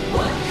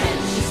 What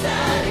henge is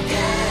that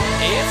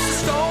again? It's the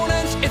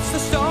Stonehenge, it's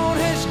the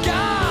Stonehenge.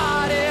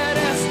 God, it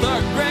is the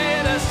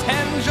greatest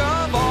henge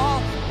of all.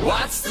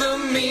 What's the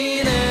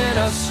meaning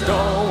of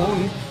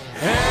Stonehenge?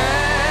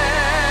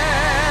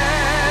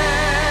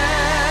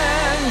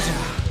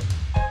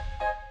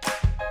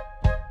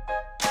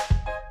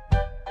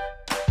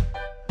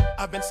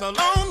 I've been so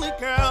lonely,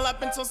 girl, I've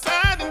been so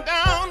sad and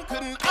down.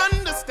 Couldn't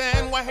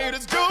understand why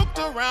haters joked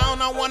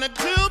around. I wanted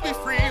to be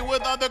free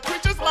with other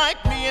creatures like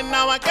me, and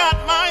now I got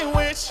my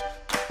wish.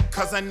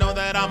 Cause I know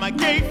that I'm a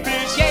gay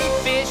fish. Gay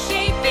fish,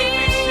 gay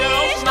fish,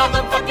 yo.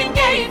 motherfucking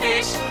gay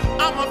fish.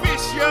 I'm a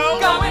fish, yo.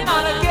 Going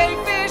on a gay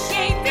fish,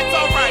 gay fish. It's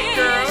alright,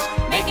 girl.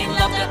 Making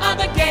love to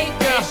other gay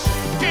fish.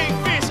 Gay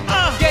fish,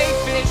 Gay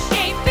fish,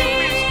 gay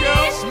fish, yo.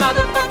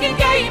 Motherfucking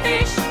gay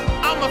fish.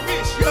 I'm a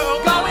fish, yo.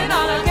 Going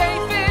on a gay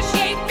fish,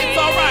 gay fish. It's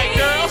alright,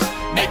 girls.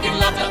 Making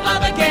love to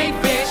other gay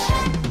fish.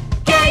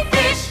 Gay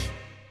fish.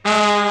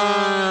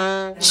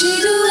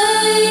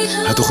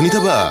 התוכנית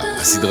הבאה,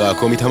 הסדרה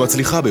הקומית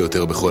המצליחה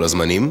ביותר בכל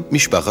הזמנים,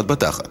 משפחת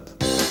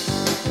בתחת.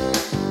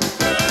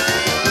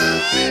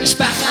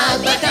 משפחת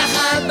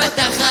בתחת,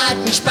 בתחת,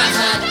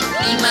 משפחת,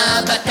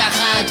 אמא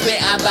בתחת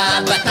ואבא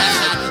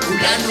בתחת,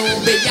 כולנו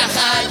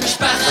ביחד,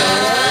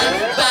 משפחת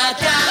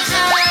בתחת.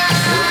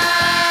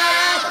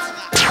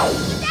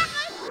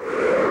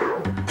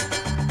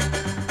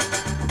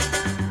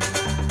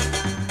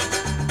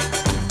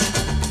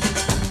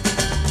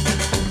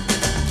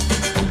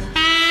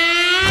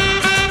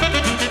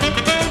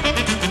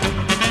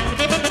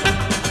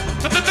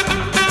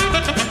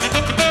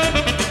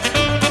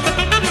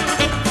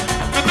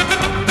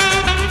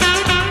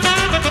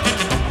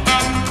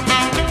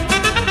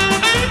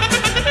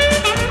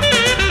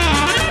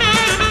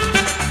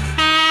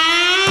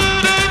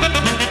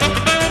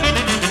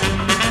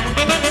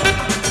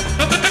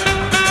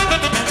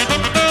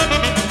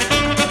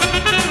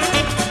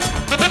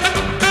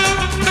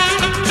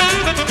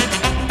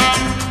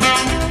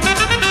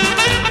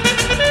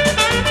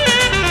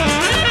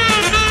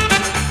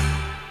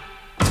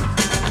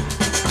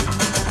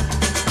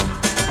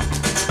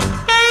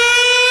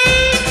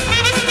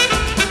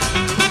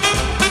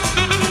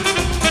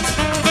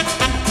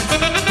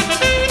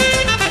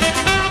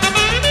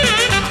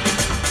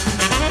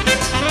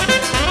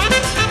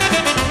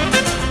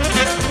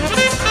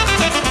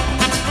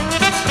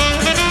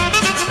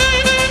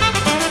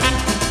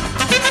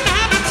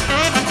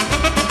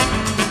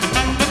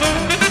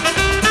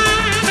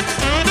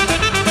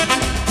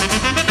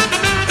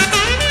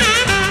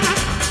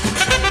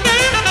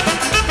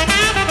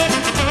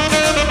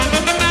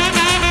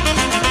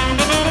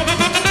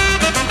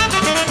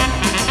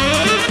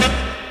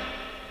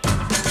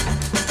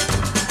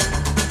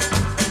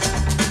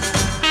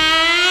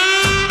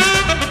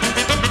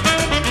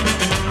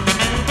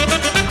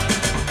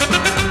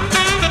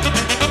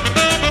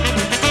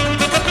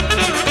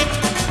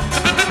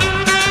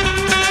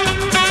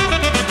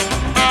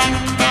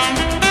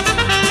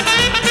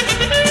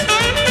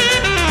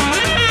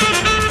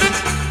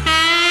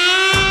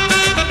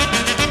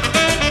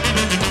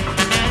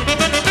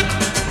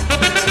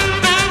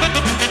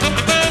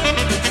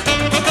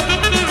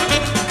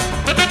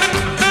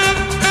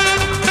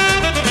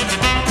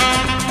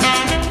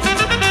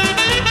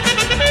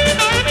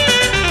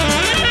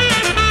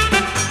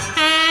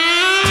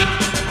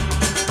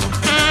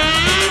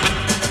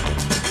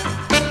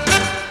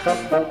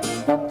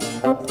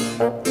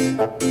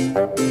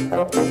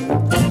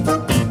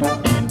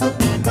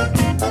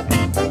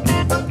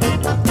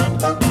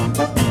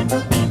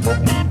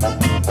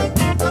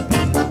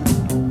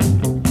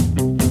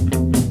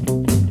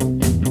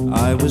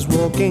 I was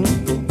walking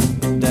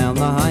down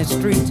the high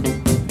street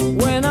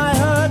when I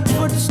heard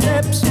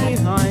footsteps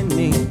behind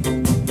me,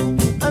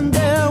 and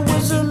there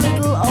was a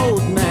little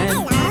old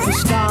man,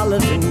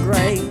 scarlet and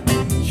grey,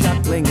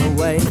 chuckling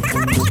away.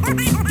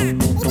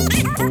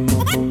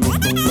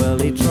 Well,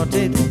 he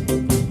trotted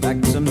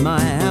back to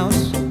my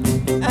house,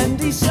 and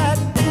he sat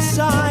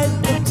beside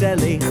the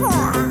telly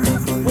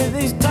with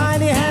his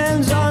tiny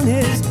hands on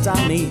his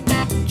tummy,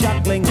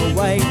 chuckling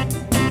away,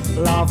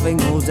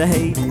 laughing all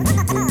day.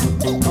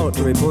 Oh,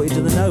 to report you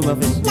to the Gnome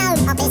Office.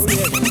 Gnome Office.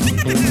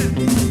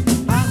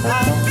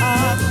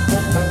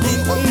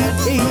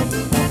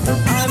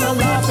 I'm a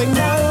laughing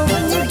gnome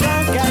and you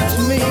can't catch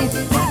me.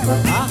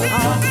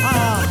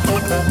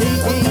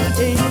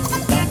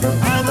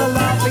 I'm a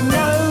laughing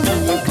gnome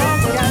and you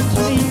can't catch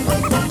me,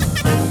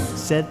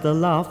 said the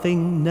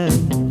laughing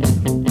gnome.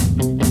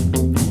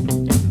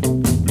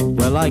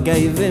 Well, I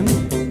gave him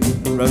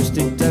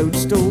roasted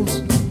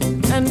toadstools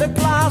and a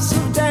glass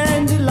of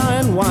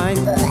dandelion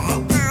wine.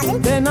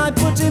 Then I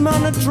put him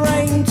on a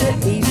train to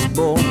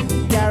Eastbourne,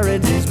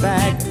 carried his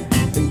bag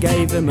and gave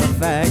gave him a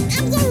fag.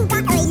 You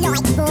got a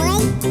light, boy.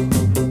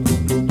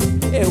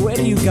 Hey, where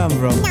do you come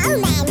from? No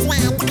man's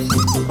land.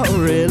 Oh,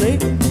 really?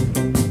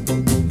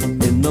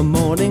 In the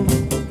morning,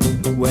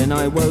 when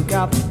I woke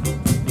up,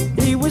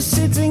 he was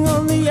sitting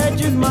on the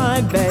edge of my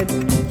bed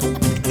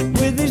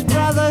with his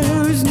brother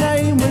whose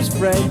name was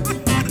Fred.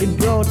 He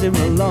brought him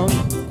along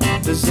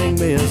to sing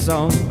me a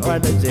song.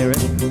 Alright, let's hear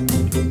it.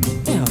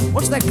 Yeah,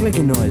 what's that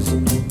clicking noise?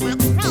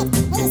 That's Fred.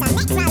 He's a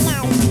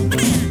metronome.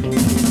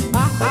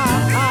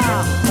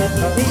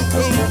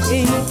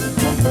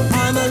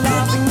 I'm a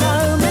laughing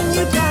gnome and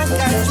you can't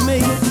catch me.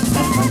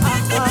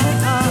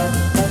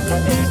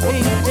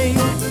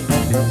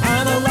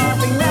 I'm a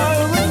laughing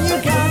gnome and you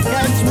can't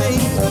catch me.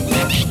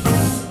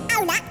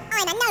 Hola,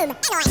 I'm a gnome.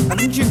 Anyway.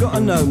 Haven't you got a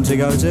gnome to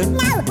go to?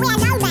 No, we're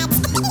nomads.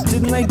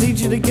 Didn't they teach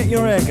you to get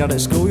your hair cut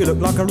at school? You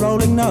look like a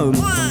rolling gnome.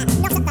 Yeah,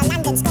 not at the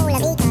London School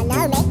of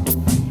Economics.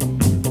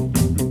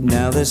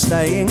 Now they're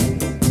staying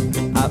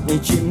up the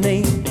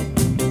chimney,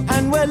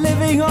 and we're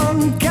living on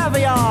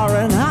caviar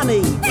and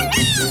honey.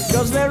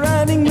 Cause they're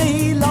earning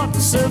me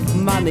lots of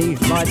money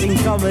fighting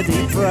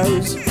comedy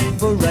pros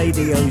for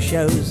radio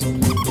shows.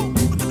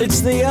 It's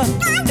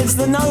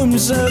the gnome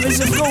service,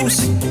 of course.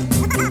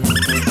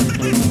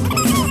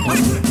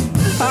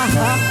 Ha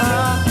ha ha,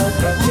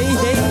 hee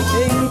hee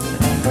hee,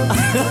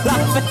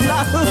 laughing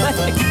gnome.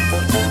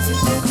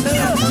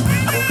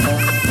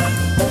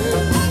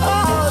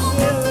 Oh,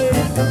 really?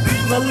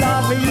 The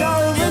laughing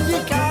gnome and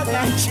you can't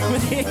catch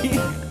me.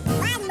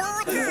 One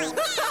more time.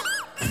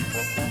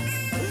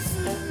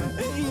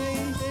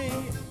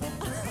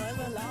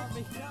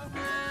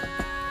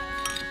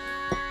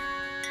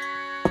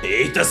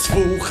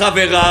 התאספו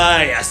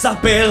חבריי,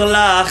 אספר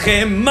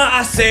לכם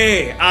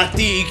מעשה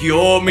עתיק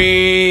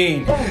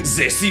יומין.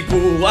 זה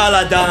סיפור על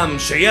אדם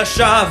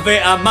שישב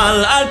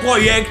ועמל על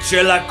פרויקט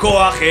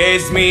שלקוח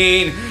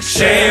הזמין,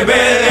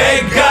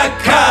 שברגע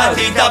קט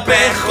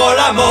התהפך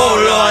עולמו,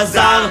 לא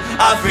עזר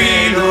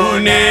אפילו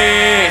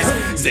נס.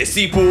 זה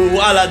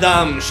סיפור על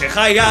אדם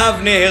שחייו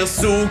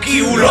נהרסו כי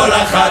הוא לא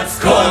לחץ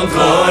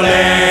קונטרול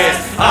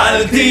S.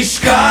 אל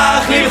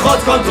תשכח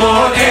ללחוץ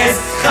קונטרול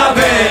S,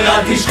 חבר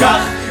אל תשכח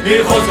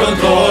ללחוץ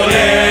קונטרול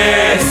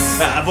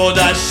S.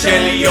 העבודה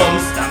של יום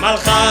סתם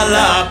הלכה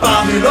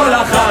לפח, לא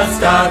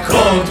לחצת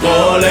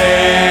קונטרול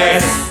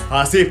S.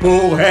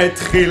 הסיפור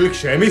התחיל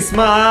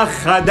כשמסמך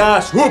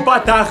חדש הוא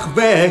פתח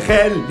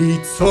והחל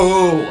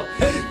ליצור.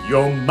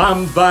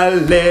 יומם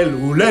וליל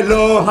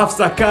וללא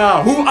הפסקה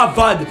הוא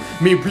עבד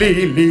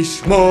מבלי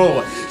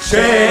לשמור,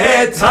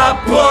 שאת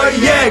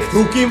הפרויקט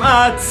הוא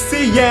כמעט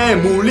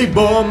סיים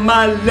וליבו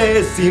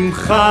מלא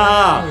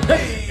שמחה.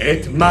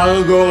 את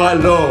מר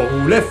גורלו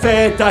הוא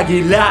לפתע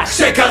גילה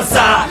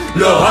שקרסה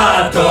לו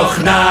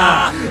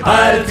התוכנה.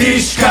 אל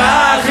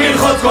תשכח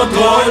ללחוץ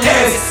קונטרול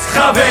S,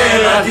 חבר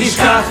אל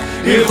תשכח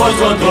ללחוץ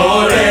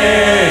קונטרול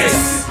S.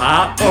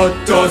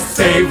 האוטו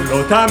סייב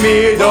לא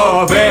תמיד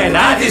עובד,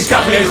 אל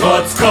תשכח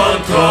ללחוץ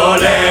קונטרול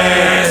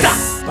S.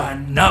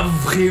 פניו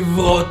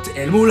חברות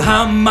אל מול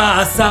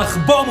המסך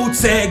בו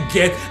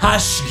מוצגת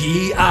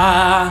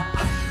השגיאה.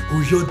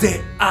 הוא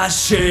יודע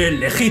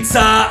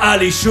שלחיצה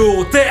על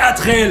אישור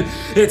תאתחל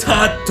את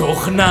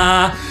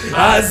התוכנה,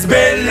 אז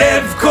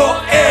בלב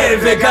כואב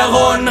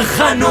וגרון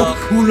חנוק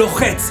הוא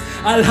לוחץ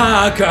על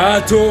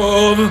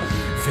הכתוב,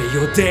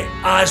 ויודע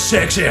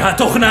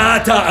שכשהתוכנה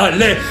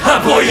תעלה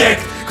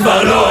הפרויקט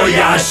כבר לא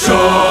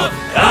ישוב.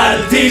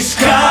 אל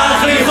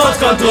תשכח ללחוץ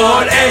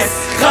קונטרול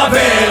S,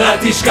 חבר אל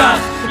תשכח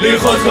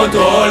ללחוץ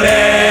קונטרול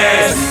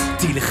S.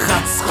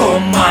 תלחץ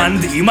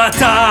קומנד אם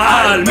אתה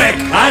על מק,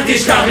 אל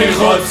תשכח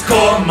ללחוץ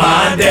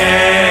קומנד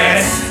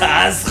S.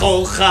 אז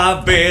זכור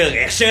חבר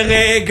איך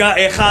שרגע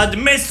אחד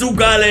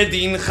מסוגל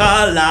לדינך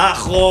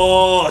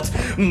לחרות.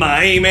 מה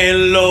אם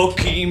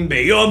אלוקים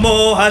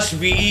ביומו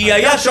השביעי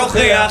היה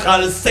שוכח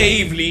על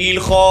סייב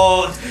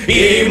ללחוץ?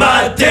 אם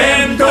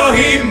אתם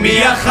תוהים מי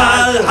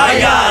יכל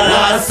היה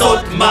לעשות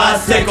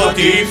מעשה כה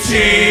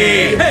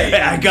טיפשי,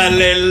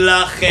 אגלה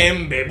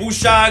לכם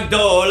בבושה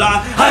גדולה,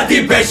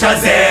 הטיפש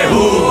הזה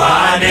הוא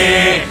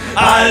אני.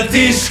 אל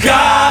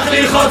תשכח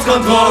ללחוץ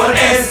קונטרול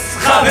S,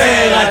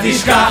 חבר אל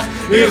תשכח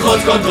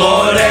ללחוץ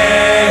קונטרול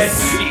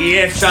S.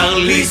 אי אפשר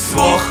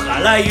לסמוך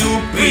על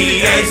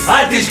ה-UPS,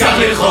 אל תשכח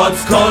ללחוץ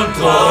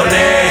קונטרול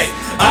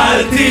S.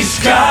 אל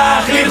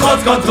תשכח ללחוץ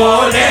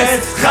קונטרול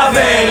S,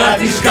 חבר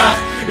אל תשכח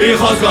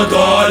ללחוץ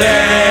קונטרול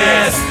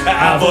S.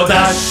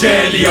 העבודה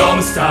של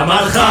יום סתם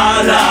הלכה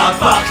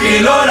לפח כי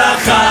לא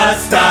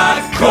לחצת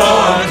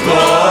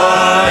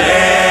קונטרול S.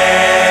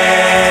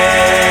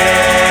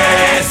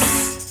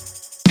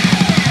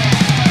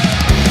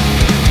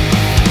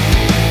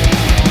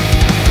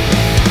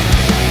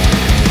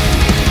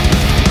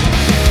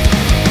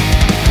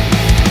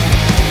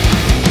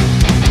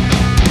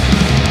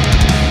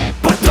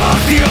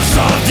 פתחתי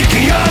עכשיו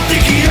תיקייה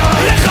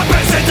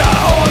לחפש את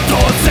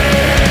האוטו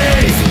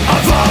סייף.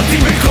 עברתי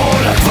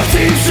בכל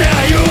הקבצים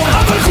שהיו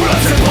אבל כולם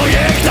של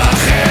פרויקט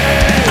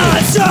אחר.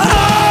 אז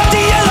שאלתי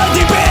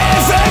ילדים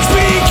ב-FXP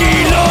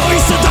כי לא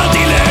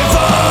הסתדרתי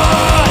לבד.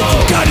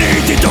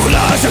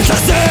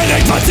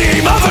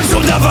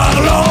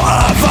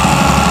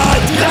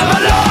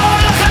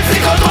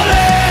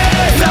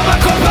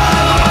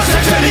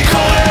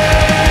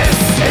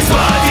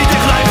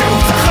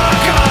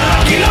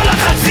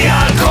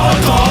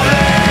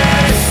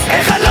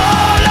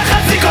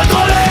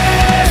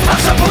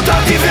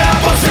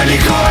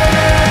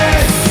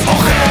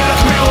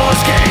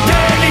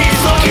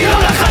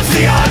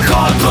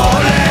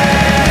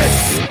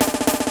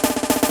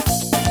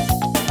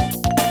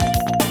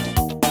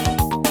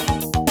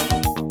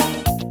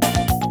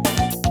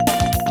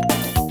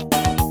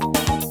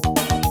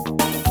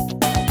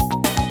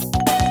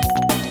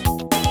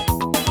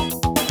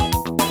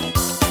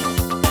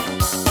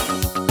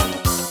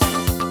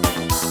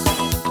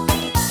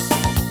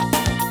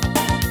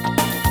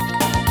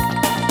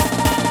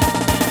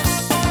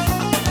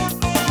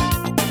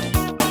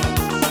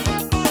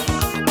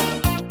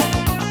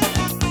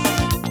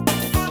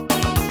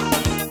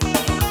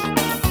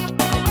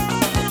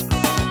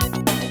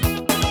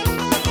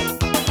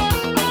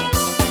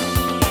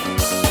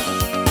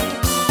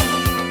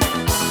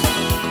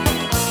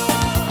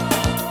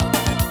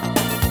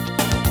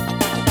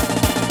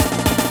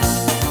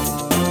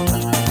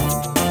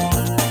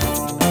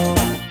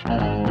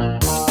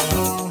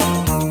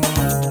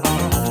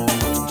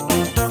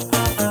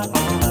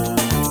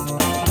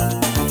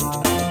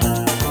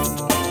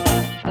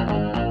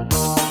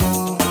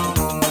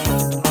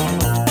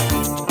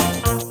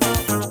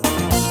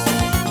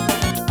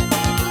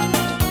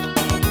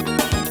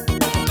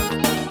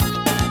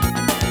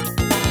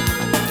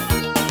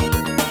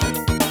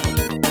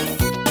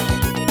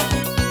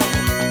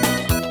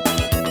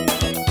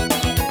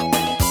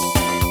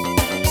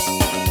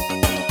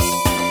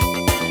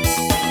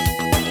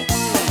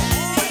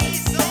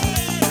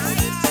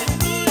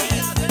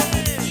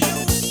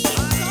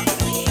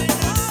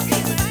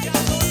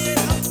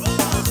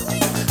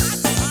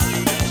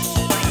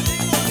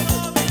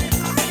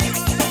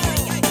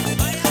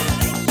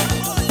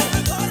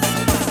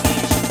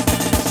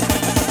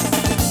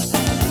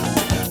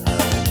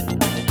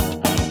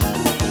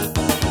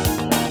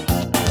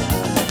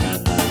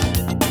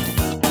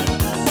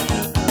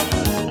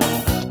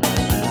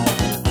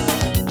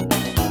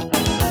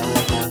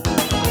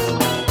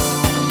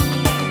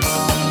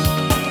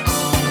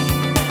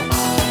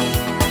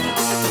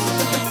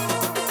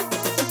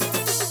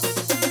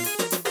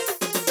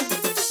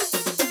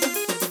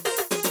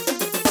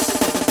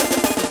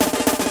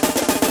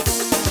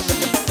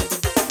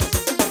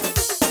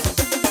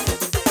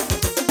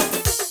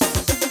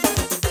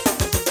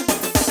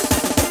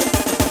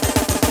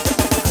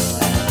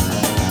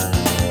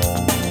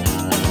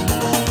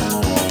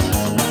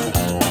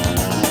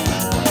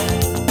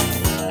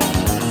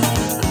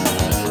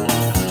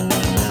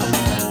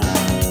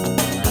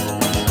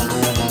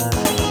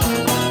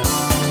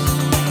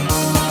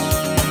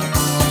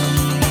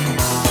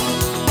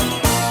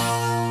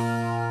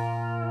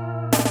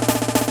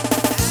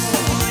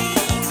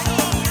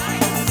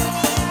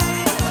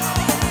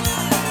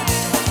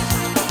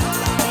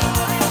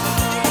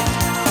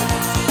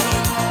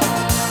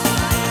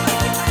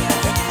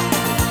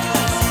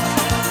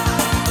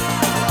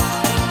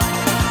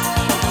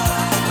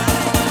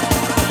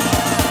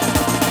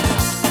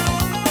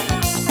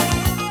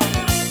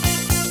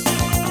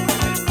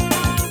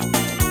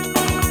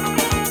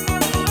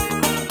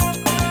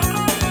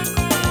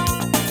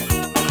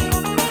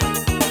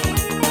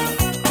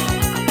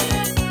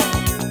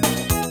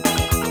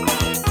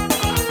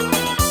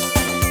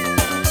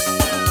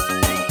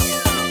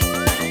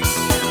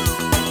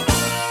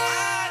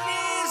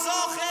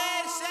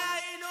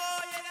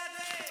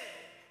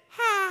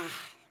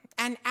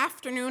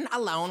 afternoon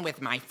alone with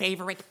my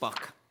favorite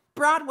book,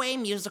 Broadway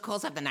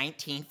musicals of the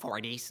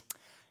 1940s.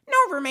 No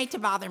roommate to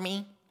bother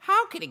me.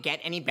 How could it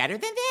get any better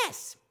than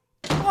this?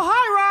 Oh,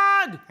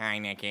 hi, Rod! Hi,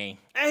 Nicky.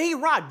 Hey,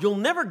 Rod, you'll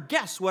never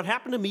guess what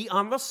happened to me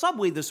on the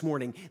subway this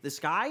morning. This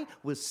guy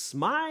was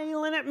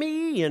smiling at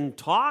me and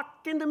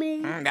talking to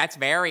me. That's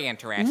very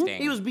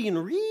interesting. He was being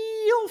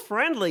real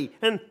friendly,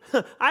 and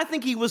I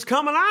think he was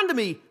coming on to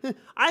me.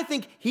 I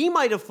think he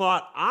might have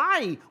thought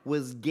I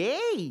was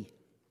gay.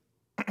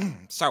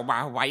 So why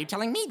are you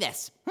telling me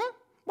this?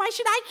 Why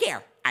should I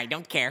care? I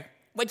don't care.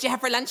 What'd you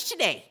have for lunch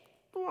today?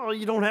 Well,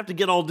 you don't have to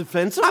get all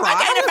defensive, I'm Rod.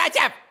 not getting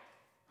defensive!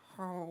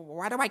 Oh,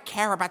 why do I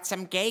care about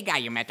some gay guy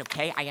you met,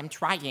 okay? I am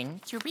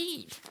trying to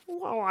read.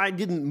 Well, I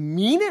didn't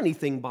mean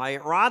anything by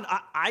it, Rod.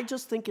 I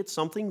just think it's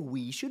something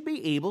we should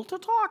be able to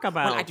talk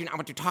about. Well, I do not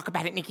want to talk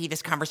about it, Nicky.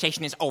 This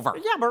conversation is over.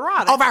 Yeah, but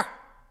Rod... Over!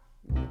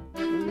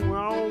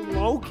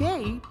 Well,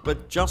 okay,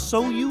 but just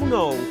so you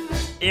know,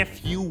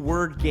 if you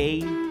were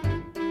gay,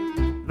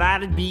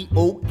 that'd be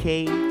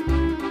okay.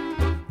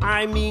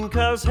 I mean,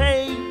 'cause,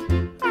 hey,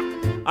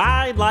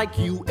 I'd like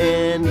you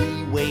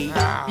anyway,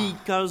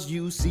 because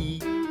you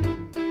see...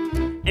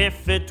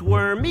 If it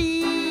were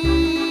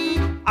me,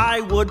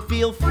 I would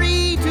feel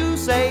free to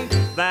say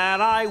that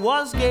I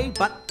was gay,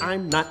 but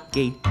I'm not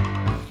gay.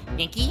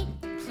 Nicky,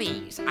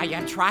 please, I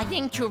am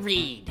trying to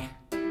read.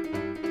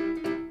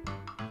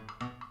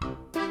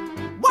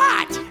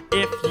 What?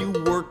 If you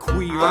were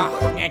queer,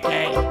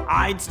 Nicky,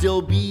 I'd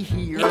still be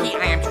here. Nicky,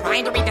 I am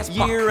trying to read this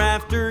book. Year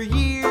after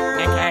year.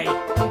 Nicky.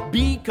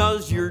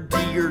 Because you're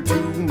dear to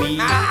me.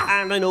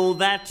 And I know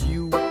that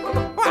you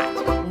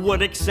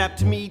would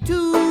accept me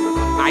too.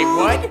 I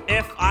would?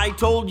 If I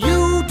told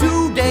you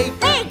today,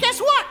 hey, guess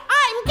what?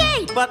 I'm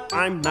gay! But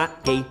I'm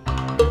not gay.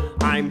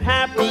 I'm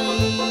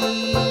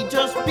happy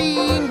just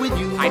being with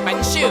you. I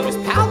button shoes,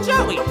 pal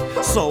Joey.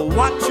 So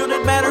what should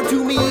it matter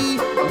to me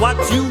what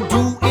you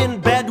do in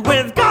bed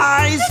with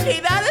guys?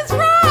 Nicky, that is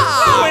wrong!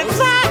 No, it's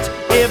not!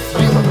 If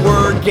you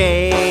were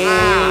gay,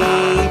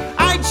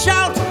 I'd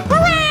shout,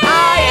 hooray!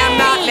 I am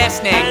not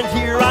listening. And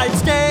here I'd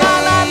stay. La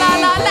la la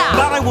la la.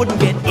 But I wouldn't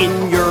get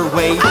in your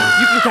way. You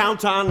can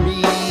count on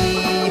me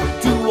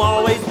to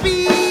always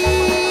be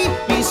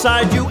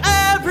beside you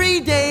every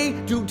day,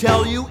 to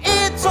tell you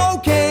it's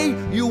okay.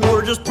 You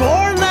were just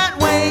born that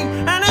way,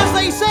 and as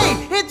they say,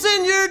 it's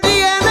in your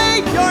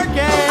DNA. You're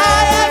gay.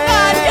 I am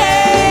not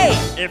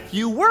gay. If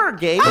you were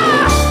gay,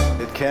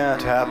 it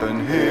can't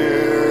happen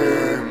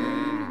here.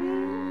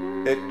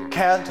 It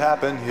can't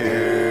happen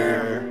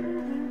here.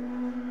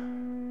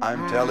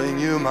 I'm telling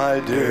you, my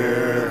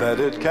dear, that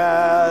it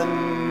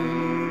can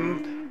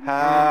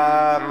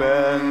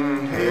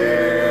happen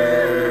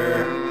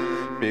here,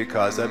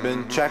 because I've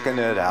been checking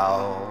it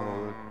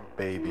out,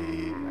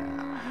 baby.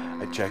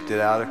 I checked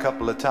it out a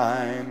couple of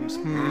times,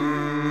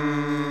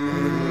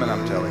 and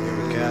I'm telling you,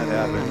 it can't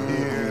happen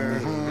here.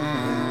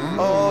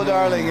 Oh,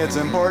 darling, it's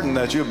important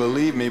that you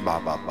believe me,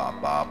 bop, bop, bop,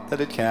 bop,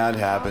 that it can't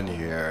happen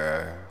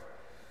here.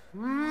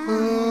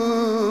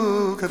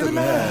 Who could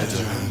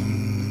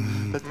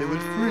imagine that they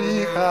would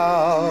freak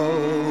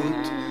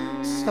out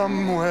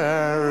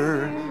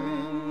somewhere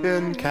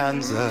in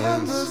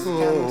Kansas?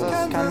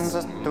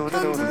 Kansas.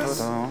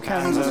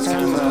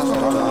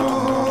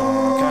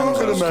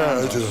 Could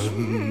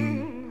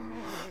imagine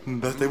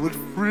that they would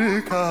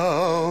freak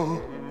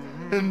out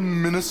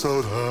in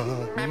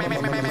Minnesota.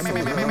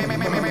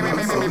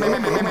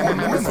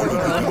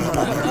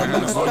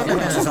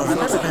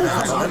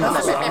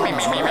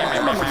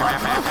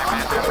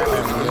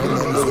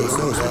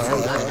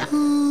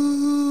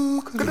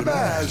 Who could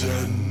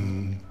imagine?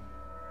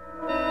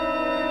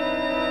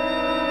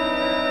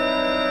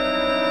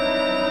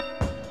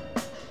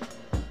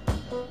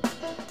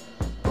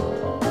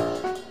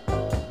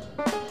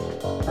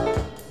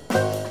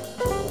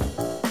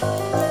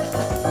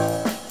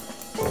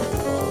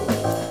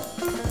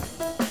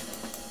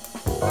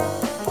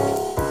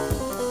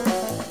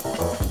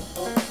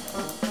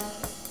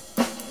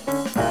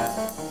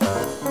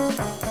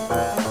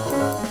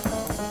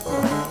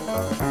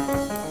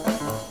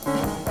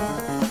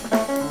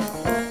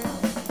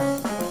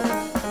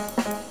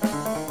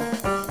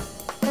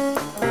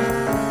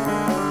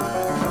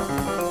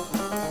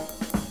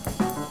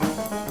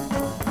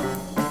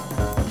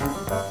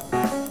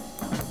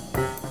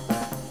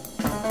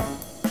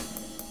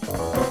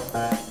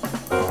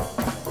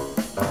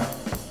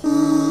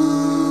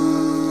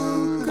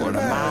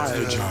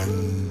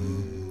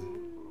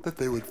 That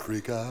they would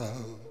freak out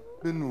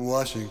in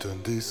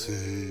Washington, D.C.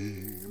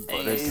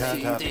 But it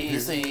can't happen here.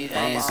 It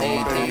can't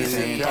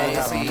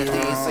happen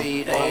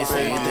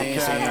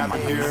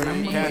here.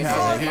 Can't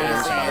happen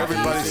here.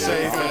 Everybody's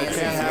safe and it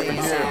can't happen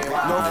here.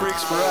 No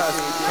freaks for us.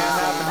 It can't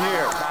happen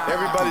here.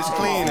 Everybody's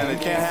clean and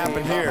it can't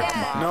happen here.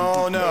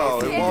 No,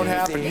 it won't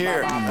happen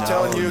here. I'm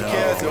telling you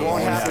kids, it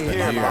won't happen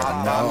here.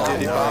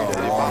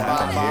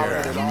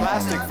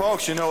 Plastic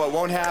folks, you know it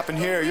won't happen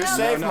here. You're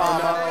safe,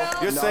 mama.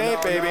 You're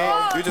safe, baby.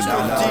 You just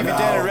put the TV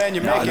dinner and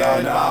you make it.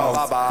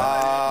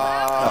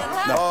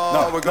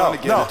 Oh, we're gonna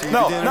get a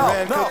TV dinner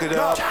and cook it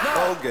up.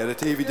 Oh, get a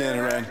TV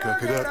dinner and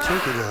cook it up,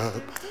 cook it up.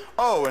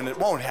 Oh, and it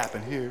won't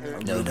happen here.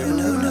 No,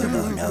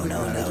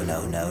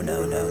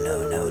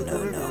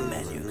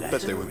 man, you guys.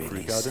 Bet they would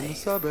freak out in the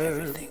suburbs.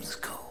 Everything's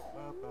cool.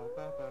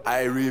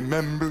 I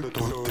remember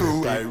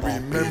Tutu, I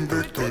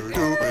remember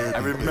Tutu, I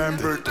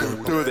remember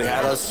Tutu, they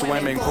had a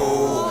swimming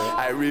pool.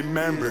 I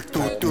remember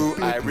Tutu,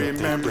 I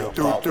remember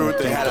Tutu,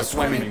 they had a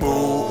swimming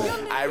pool.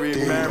 I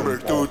remember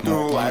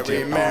Tutu, I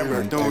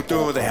remember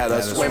Tutu, they had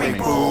a swimming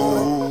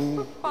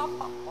pool.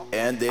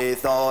 And they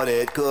thought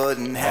it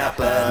couldn't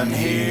happen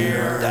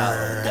here.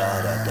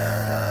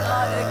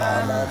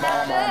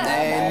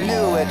 They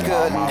knew it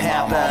couldn't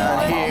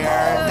happen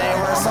here. They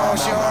were so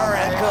sure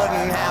it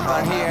couldn't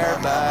happen here,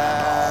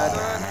 but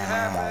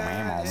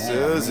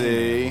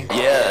Susie.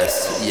 Yes.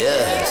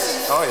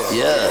 Oh yeah.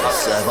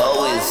 Yes, I've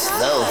always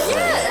felt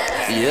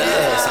that.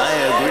 Yes, I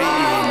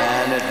agree,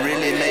 man. It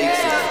really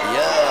makes it.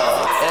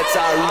 Yeah, it's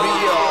a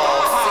real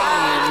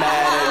scene,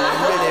 man. It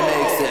really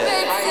makes it.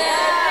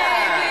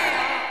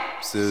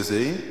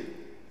 Susie,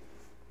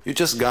 you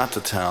just got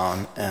to town,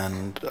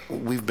 and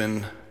we've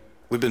been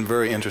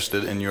very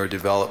interested in your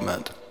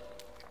development.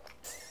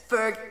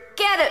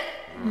 Forget it.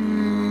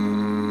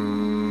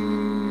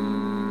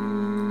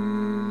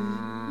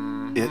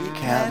 It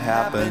can't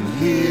happen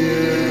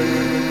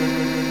here.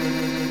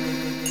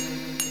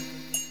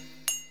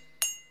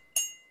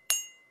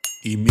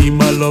 אם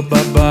אמא לא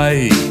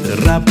בבית,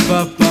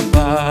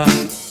 רפפפה,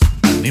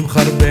 אני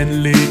מחרבן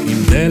לי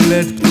עם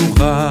דלת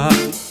פתוחה.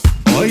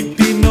 אוי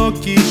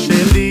תינוקי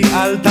שלי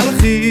אל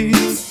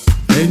תלחיץ,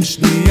 בין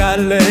שנייה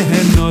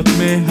ליהנות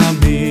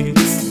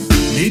מהמיץ.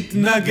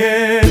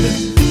 מתנגד,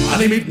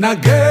 אני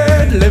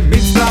מתנגד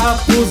למיץ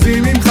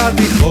תפוזים עם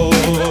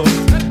חתיכות.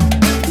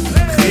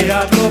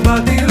 חייאת לא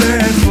באתי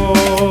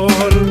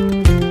לאכול,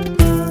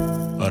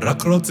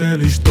 רק רוצה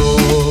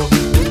לשתות.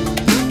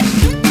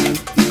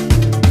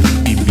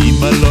 אם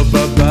אמא לא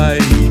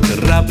בבית,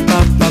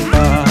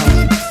 רפפפה,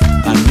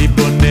 אני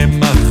בונה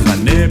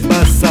מחנה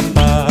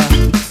בספה.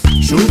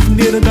 שוב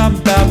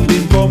נרדמת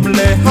במקום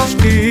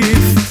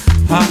להשקיף,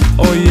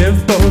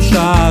 האויב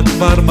פושע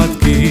כבר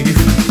מתקיף.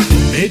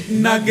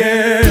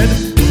 מתנגד,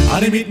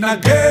 אני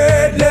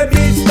מתנגד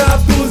למיץ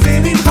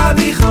תפוזים עם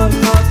חתיכות.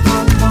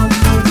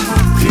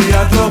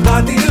 חייאת לא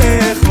באתי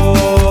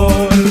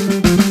לאכול,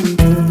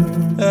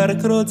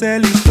 רק רוצה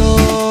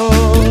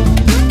לשתות.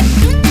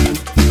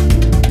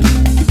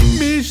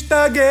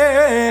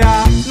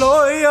 משתגע,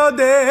 לא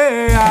יודע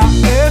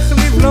איך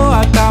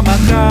לבלוע את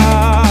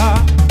המכה.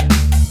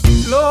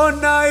 לא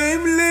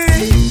נעים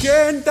לי,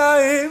 כן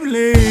טעים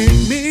לי,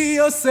 מי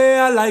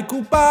עושה עליי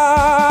קופה?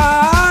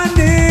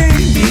 אני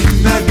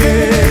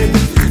מתנגד,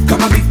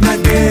 כמה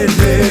מתנגד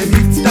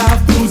למיץ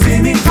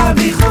תפוזים עם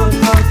חתיכות.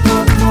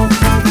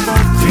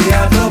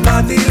 חייאת לא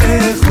באתי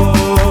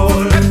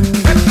לאכול,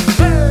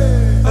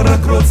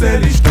 רק רוצה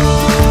לשתות.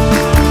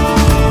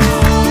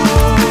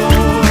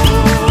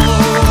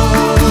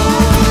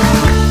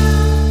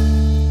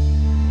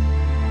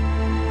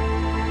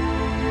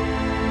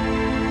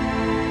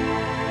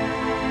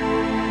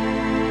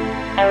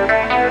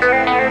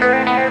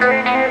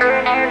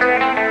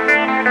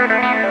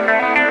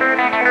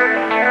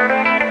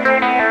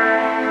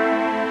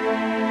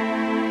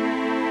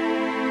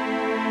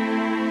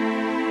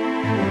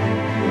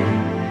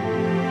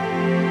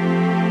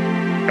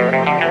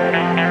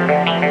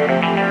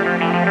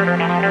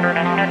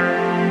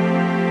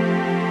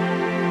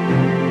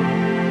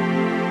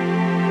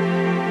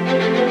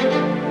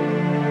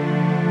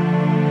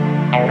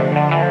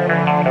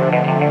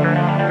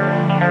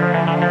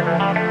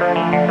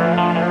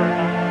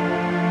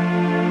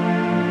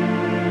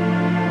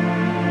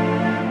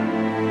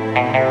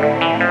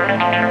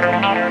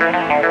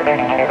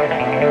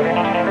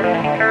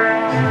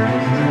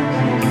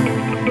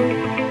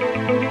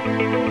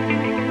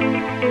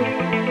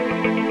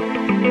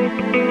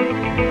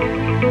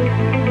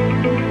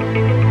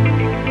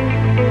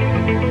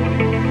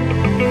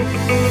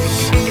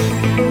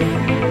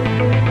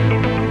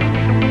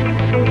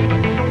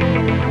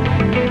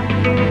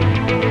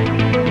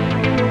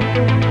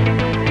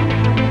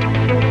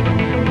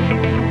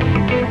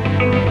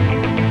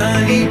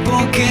 אני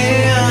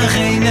פוקח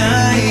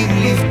עיניים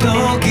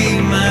לבדוק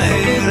אם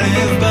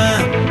הערב בא,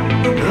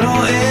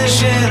 רואה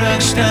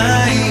שרק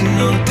 2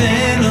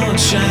 נותן עוד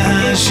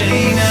שעה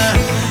שינה,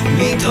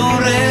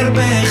 מתעורר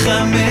ב5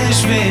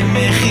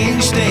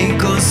 ומכין 2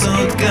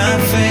 כוסות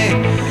קפה,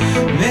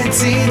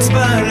 מציץ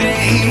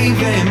בראי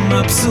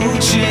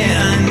ומבסוט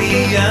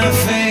שאני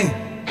יפה.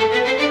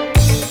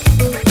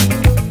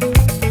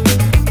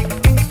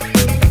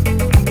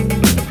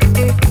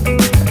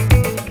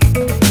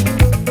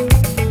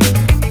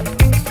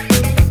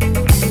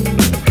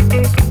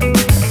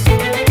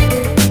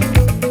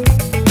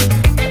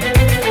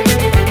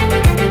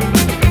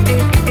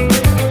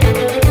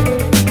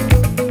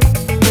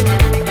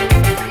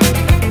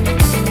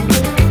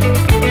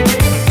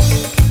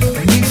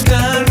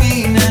 נפטר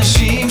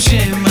מנשים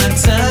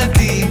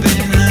שמצאתי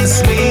בין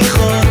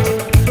הסמיכות,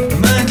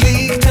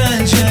 מדליק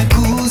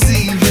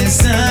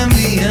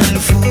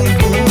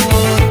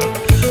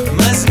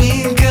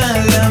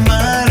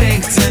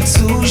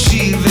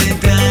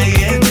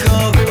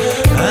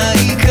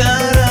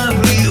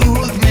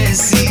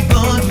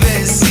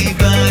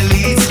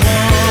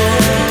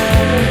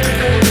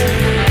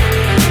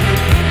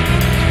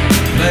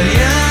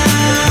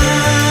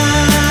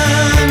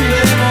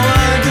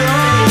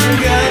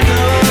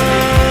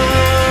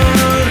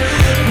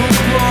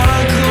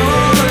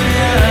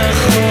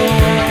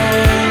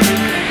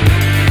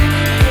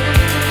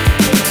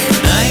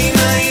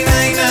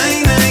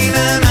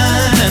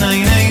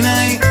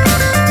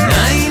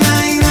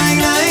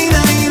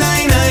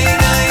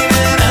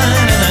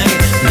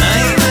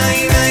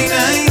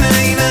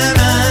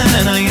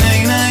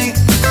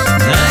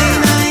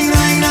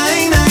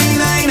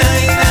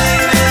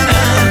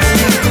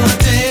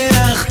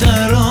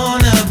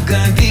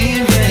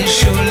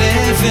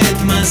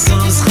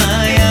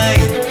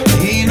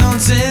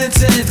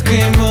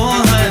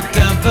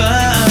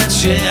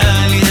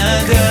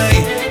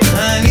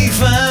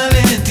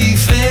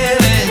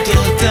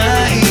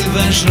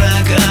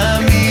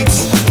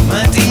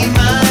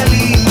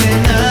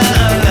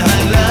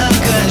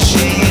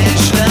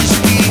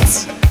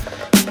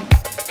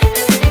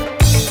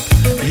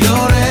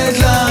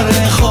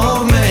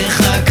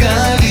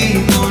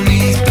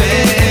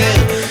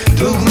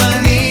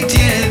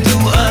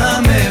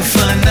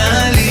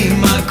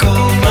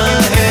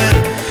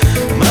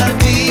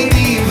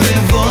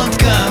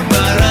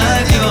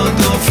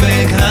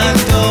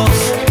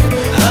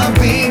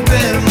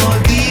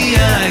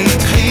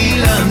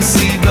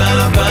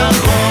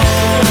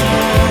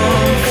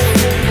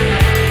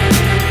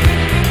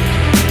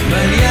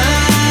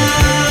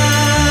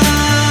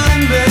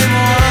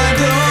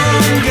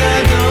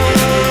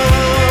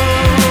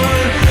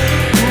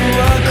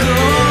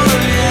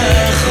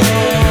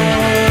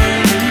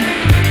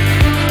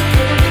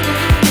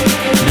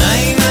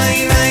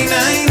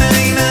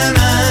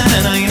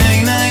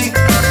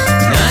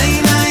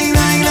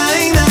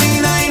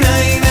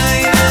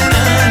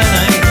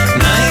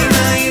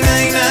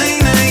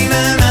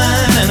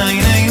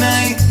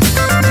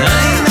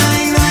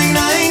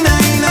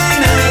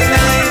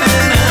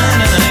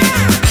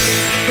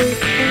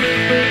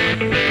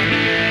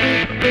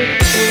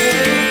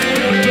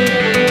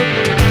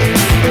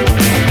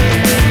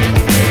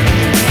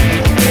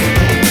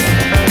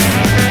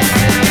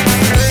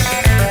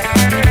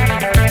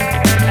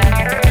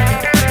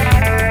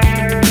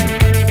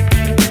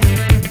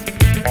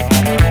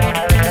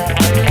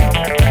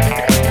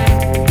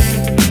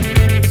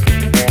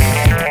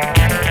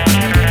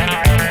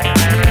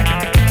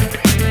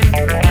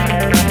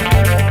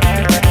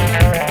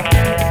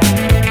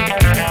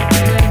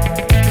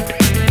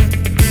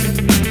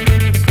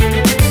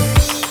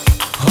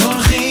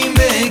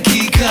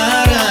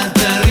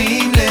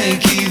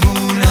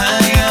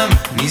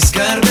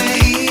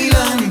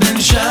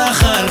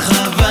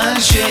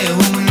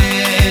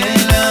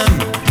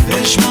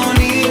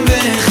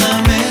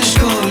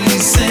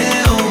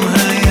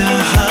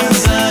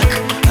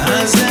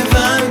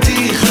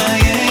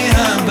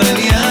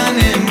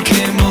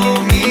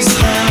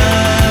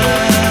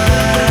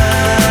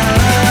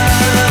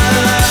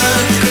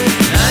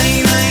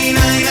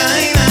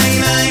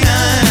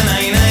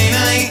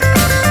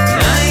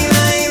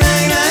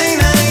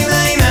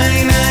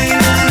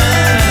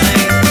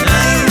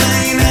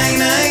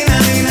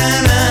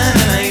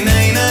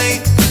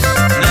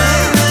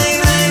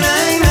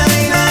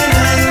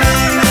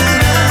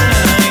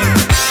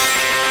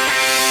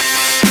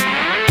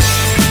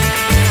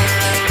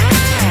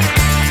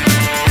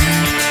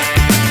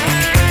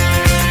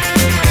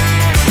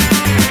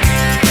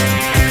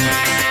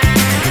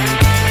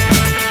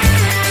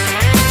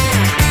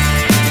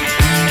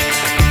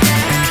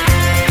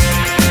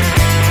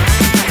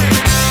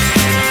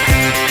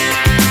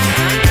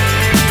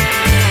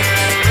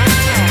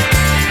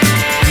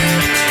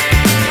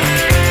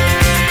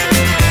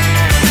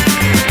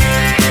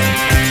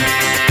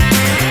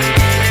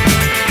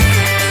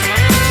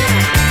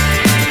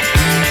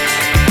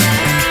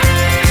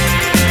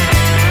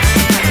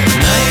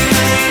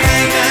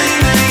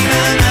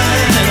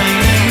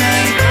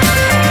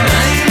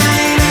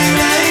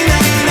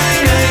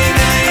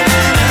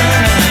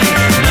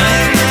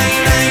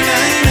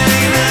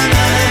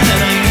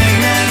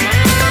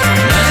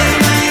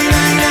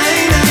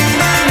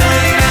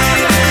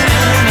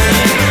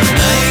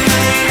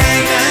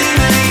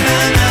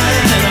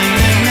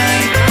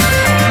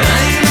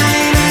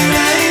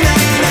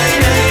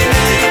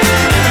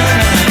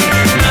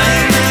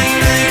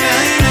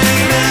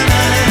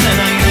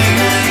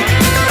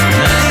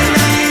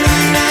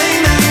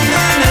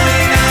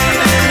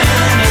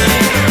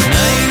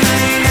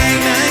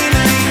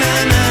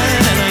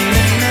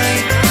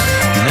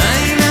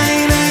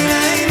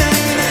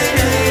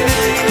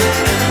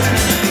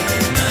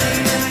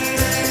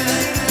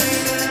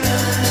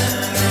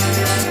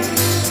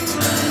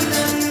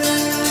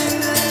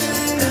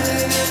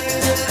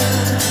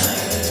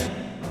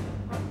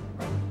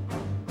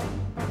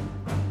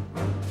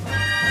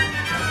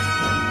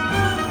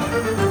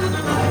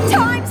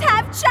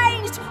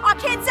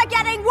are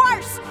getting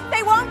worse.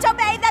 They won't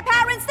obey their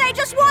parents, they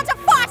just want to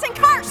fight and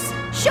curse.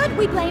 Should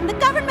we blame the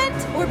government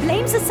or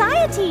blame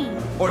society?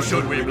 Or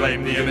should we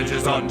blame the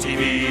images on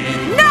TV?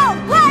 No,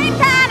 blame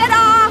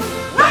Canada!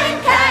 Blame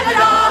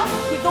Canada!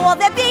 With all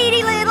their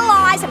beady little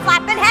eyes and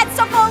flapping heads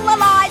so full of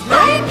lies.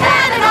 Blame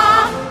Canada!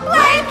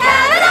 Blame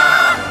Canada!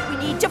 We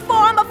need to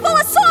form a full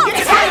assault.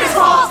 It's Canada's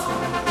fault!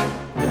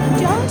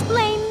 Don't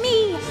blame me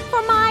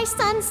for my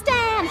son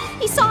Stan.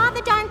 He saw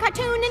the darn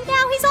cartoon and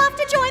now he's off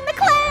to join the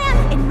Klan.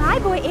 And my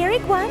boy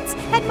Eric once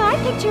had my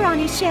picture on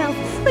his shelf,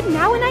 but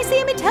now when I see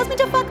him it tells me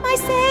to fuck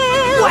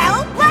myself. Well,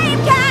 blame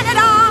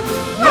Canada!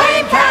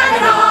 Blame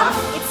Canada!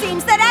 It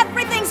seems that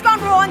everything's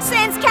gone wrong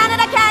since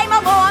Canada came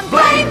along.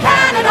 Blame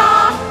Canada!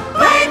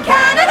 Blame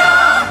Canada!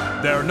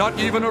 They're not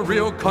even a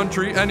real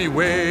country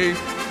anyway.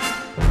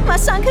 My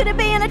son could have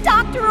been a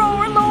doctor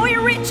or a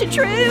lawyer, rich and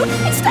true.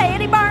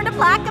 Instead he burned up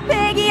like a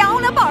piggy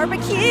on a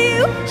barbecue.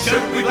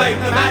 Should we blame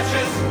the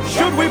matches?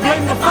 Should we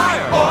blame the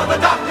fire? Or the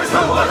doctors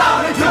who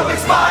allowed it to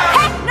expire?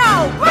 Heck no!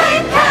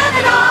 Blame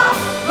Canada!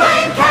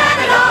 Blame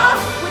Canada!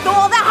 With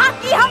all the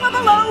hockey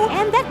hullabaloo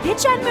and that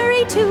bitch on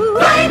Murray too.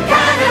 Blame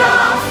Canada!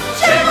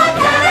 Shame on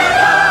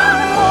Canada!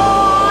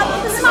 Oh,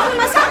 the smoke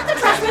must cut, the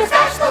trash must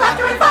dash, the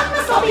laughter and fun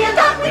must all be a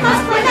duck. We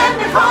must blame them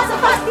and cause a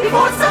fuss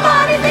before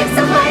somebody thinks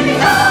of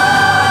blaming us.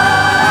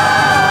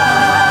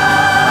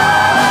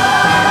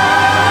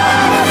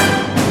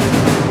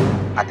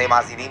 אתם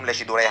מאזינים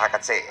לשידורי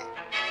הקצה,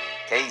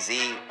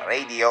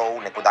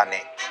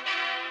 kzradio.net.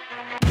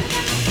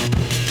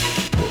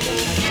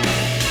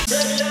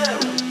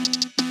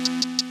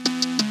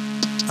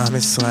 עם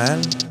ישראל?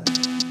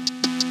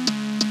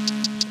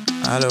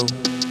 הלו,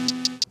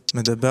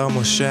 מדבר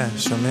משה,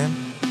 שומעים?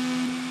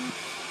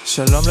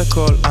 שלום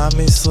לכל עם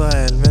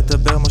ישראל,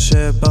 מדבר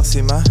משה בר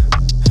סימן.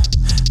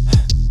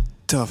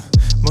 טוב,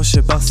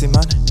 משה בר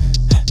סימן.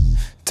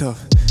 טוב,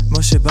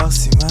 משה בר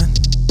סימן.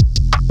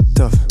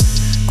 טוב,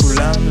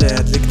 כולם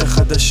להדליק את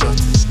החדשות,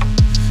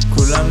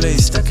 כולם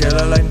להסתכל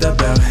עליי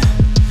מדבר,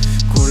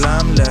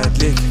 כולם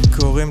להדליק,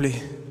 קוראים לי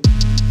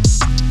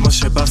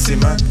משה בר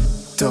סימן.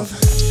 טוב,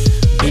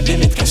 ביבי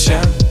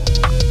מתקשר,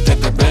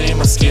 תדבר עם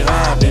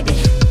מזכירה ביבי.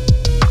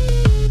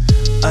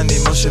 אני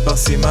משה בר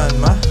סימן,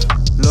 מה?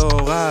 לא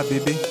רע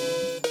ביבי.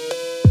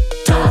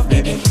 טוב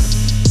ביבי,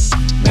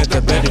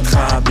 מדבר איתך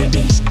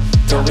ביבי,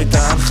 תוריד את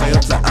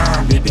ההנחיות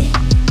לעם ביבי.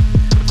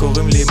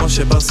 קוראים לי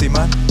משה בר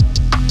סימן.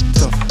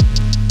 טוב,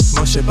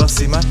 משה בר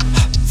סימן.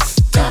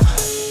 טוב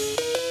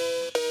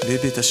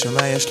ביבי, אתה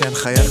שומע? יש לי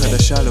הנחיה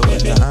חדשה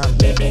להוריד העם.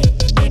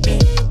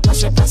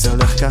 זה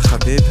הולך ככה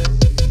ביב,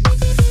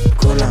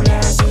 כולם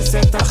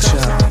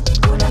עכשיו.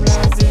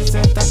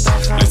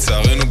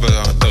 לצערנו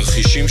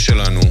בתרחישים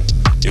שלנו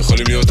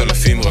יכולים להיות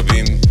אלפים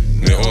רבים,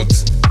 מאות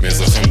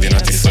מאזרחי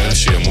מדינת ישראל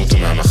שימותו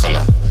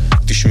מהמחלה.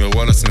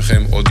 תשמרו על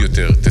עצמכם עוד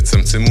יותר,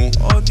 תצמצמו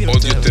עוד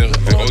יותר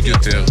ועוד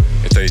יותר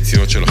את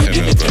היציאות שלכם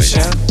מהבית.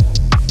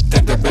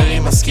 תדבר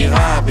עם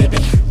מזכירה ביבי,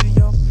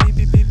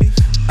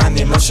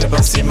 אני משה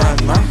בר סימן,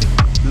 מה?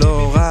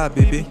 לא רע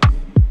ביבי.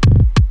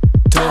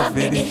 טוב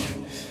ביבי,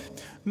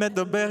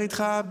 מדבר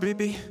איתך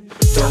ביבי,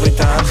 תוריד את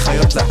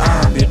ההנחיות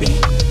לעם ביבי.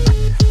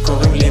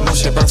 קוראים לי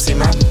משה בר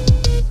סימן.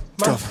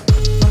 טוב,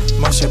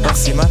 משה בר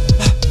סימן.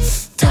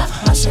 טוב,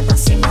 משה בר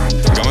סימן.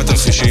 גם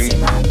התרחישים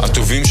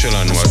הטובים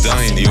שלנו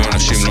עדיין יהיו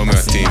אנשים לא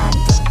מעטים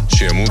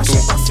שימותו,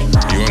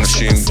 יהיו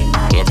אנשים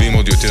רבים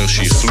עוד יותר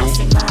שיחלו,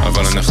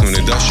 אבל אנחנו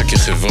נדע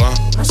שכחברה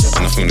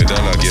אנחנו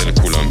נדע להגיע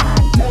לכולם.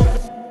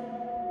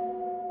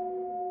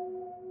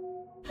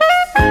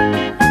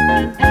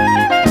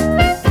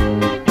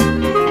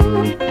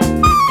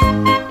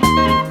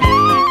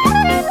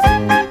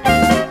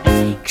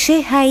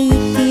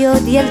 כשהייתי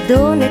עוד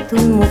ילדונת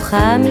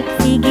ונמוכה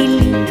מכפי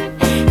גילי,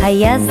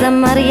 היה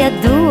זמר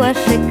ידוע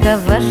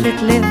שכבש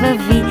את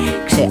לבבי.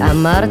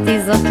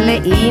 כשאמרתי זאת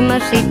לאמא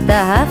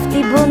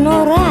שהתאהבתי בו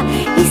נורא,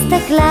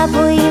 הסתכלה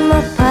בו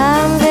אמא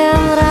פעם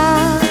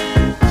ואמרה,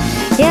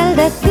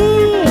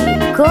 ילדתי,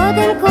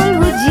 קודם כל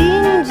הוא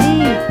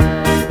ג'ינג'י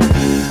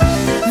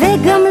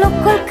וגם לא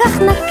כל כך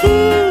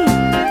נקי.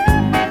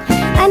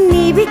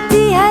 אני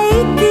ביתי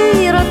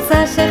הייתי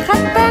רוצה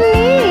שחתני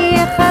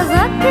יהיה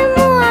חזק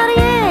כמו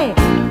אריה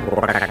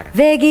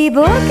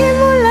וגיבור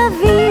כמו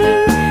לוי,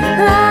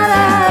 לה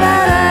לה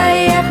לה לה,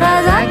 יהיה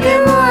חזק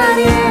כמו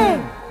אריה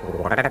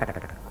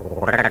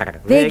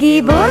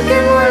וגיבור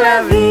כמו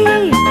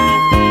לוי.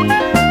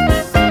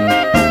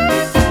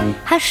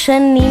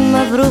 השנים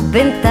עברו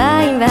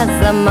בינתיים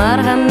והזמר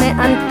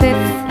המענפף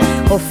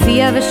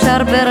הופיע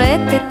ושר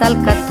ברטט על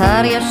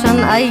קטר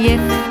ישן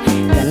עייף.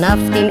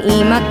 גנבתי עם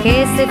אמא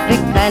כסף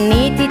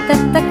וקניתי את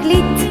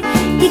התקליט,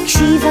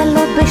 הקשיבה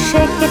לו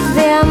בשקט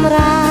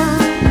ואמרה,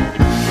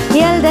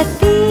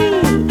 ילדתי,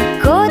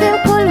 קודם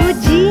כל הוא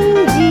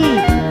ג'ינג'י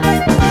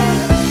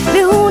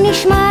והוא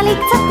נשמע לי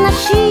קצת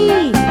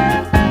נשי.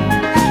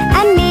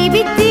 אני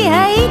ביתי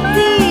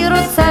הייתי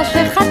רוצה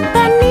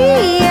שחתני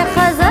יהיה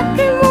חזק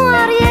כמו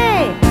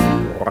אריה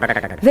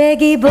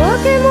וגיבור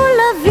כמו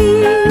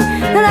לוי,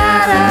 לה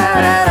לה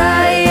לה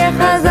לה, יהיה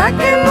חזק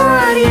כמו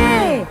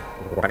אריה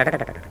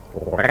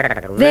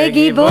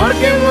וגיבור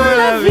כמו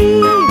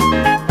לוי.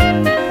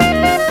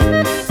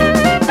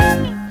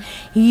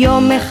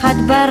 יום אחד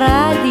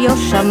ברדיו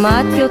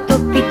שמעתי אותו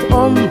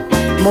פתאום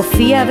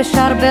מופיע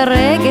ושר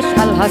ברגש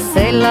על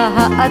הסלע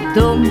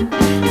האדום.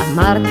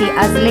 אמרתי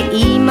אז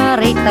לאמא,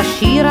 ראית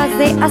השיר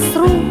הזה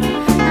אסרו.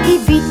 היא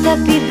ביטה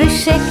בי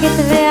בשקט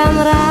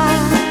ואמרה,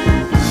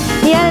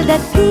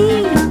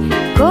 ילדתי,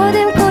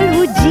 קודם כל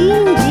הוא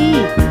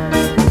ג'ינג'י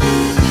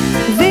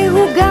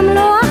והוא גם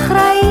לא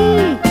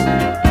אחראי.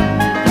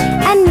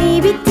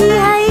 אני ביתי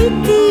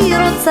הייתי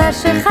רוצה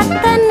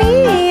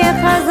שחתני יהיה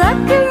חזק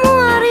כמו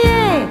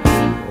אריה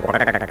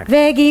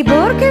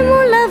וגיבור כמו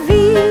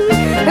לוי.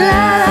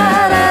 לה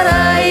לה לה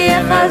לה,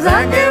 יהיה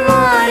חזק כמו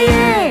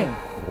אריה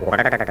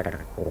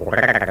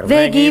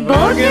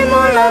וגיבור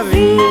כמו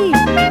לוי.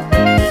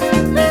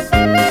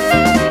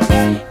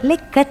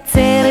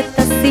 לקצר את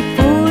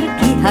הסיפור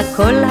כי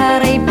הכל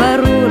הרי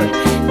ברור,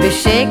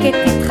 בשקט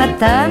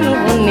התחתנו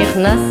הוא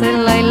נכנס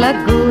אליי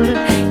לגור.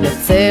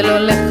 יוצא לו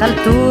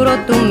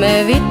לחלטורות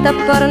ומביא את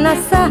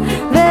הפרנסה,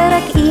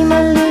 ורק אמא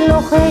לי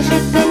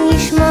לוחשת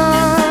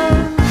ונשמע,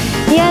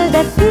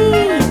 ילדתי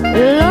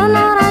לא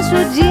נורא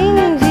שהוא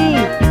ג'ינג'י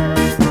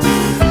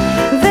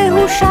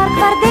והוא שר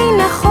כבר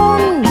די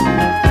נכון.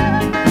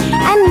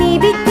 אני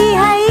ביתי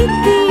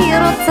הייתי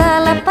רוצה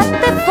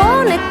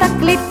לפטפון את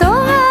תקליטו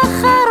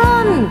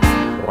האחרון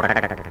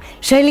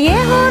של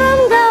יהורם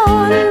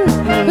גאון.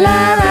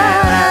 לה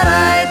לה לה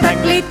לה, את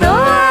תקליטו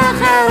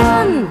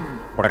האחרון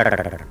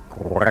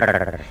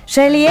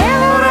של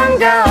יהורם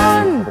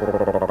גאון.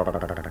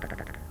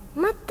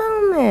 מה אתה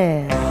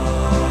אומר?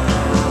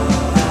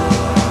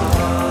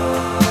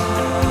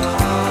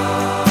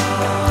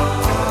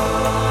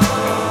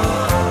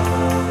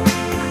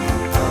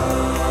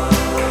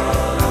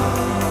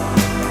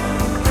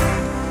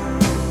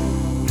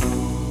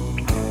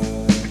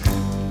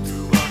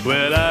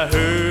 Well, I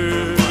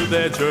heard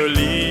that you're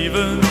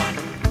leaving,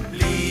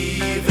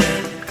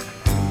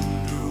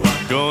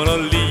 gonna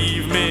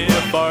leave me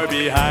far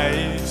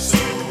behind,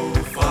 so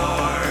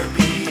far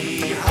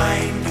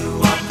behind.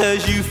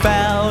 'Cause you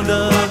found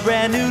a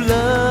brand new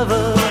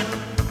lover,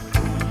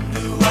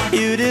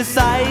 you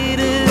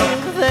decided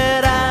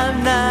that I'm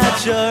not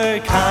your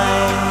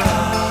kind.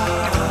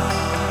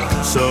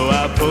 So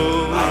I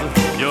pulled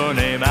your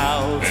name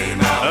out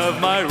of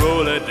my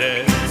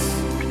Rolodex,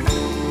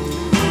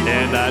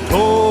 and I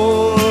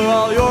tore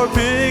all your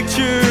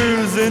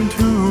pictures in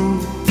two,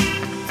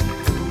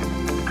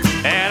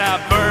 and I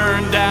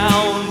burned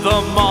down the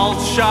malt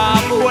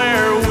shop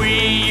where we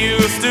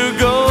used to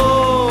go,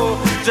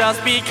 just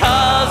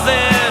because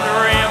it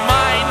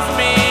reminds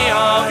me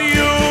of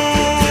you.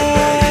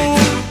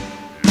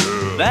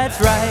 That's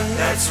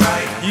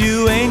right, you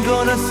ain't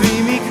gonna see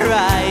me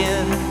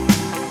crying.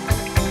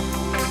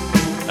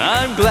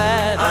 I'm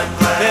glad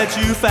that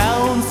you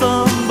found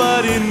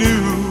somebody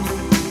new,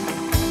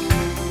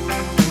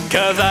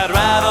 'cause I'd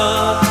rather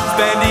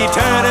spend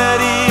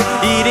eternity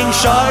eating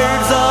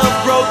shards of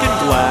broken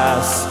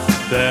glass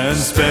than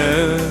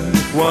spend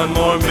one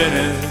more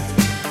minute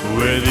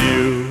with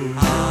you.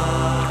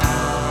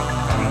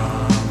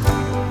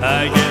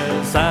 I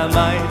guess I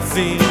might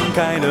seem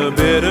kinda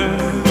bitter,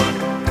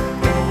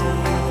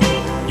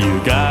 you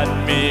got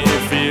me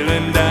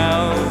feeling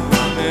down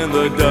in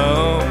the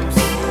dumps,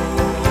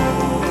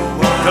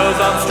 'cause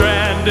I'm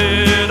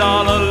stranded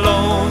all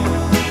alone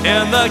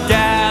in the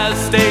gas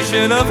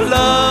station of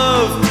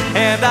love,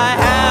 and I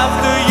have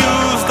to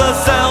use the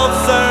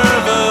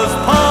self-service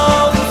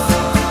pumps.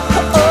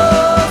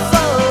 Oh,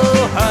 so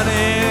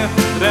honey,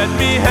 let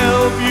me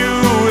help you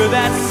with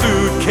that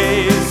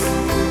suitcase.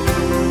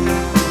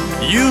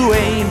 You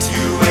ain't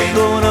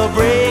gonna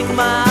break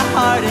my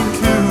heart in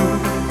two,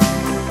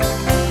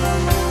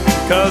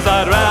 'cause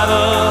I'd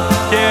rather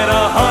get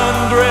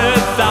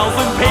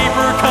 100,000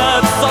 paper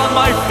cuts on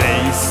my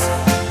face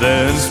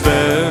than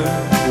spend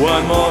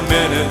one more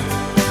minute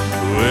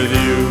with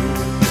you.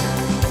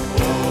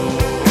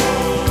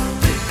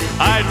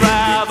 I'd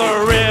rather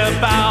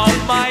rip out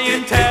my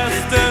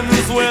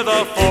intestines with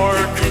a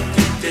fork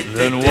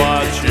than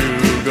watch you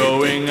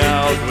going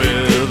out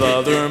with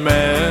other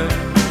men.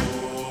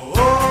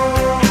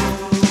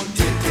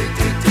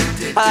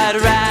 I'd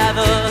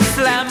rather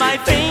slam my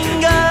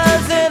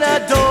fingers in a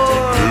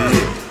door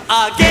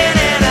again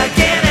and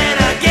again and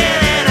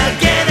again and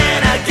again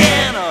and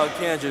again. Oh,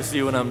 can't you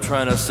see what I'm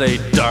trying to say,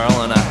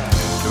 darling?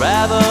 I'd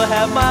rather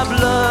have my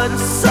blood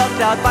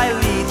sucked out by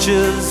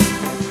leeches,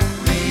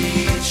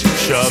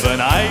 shove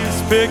an ice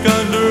pick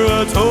under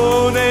a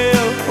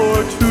toenail or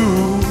two.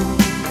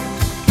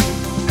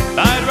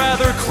 I'd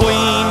rather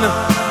clean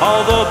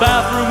all the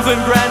bathrooms in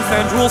Grand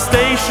Central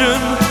Station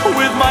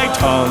with my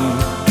tongue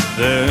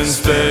than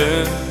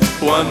spend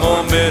one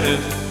more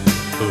minute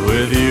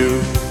with you.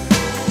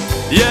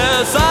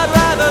 Yes, I'd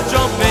rather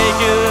jump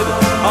naked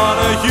on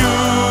a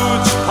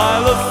huge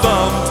pile of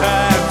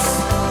thumbtacks,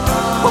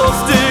 or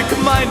stick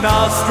my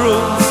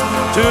nostrils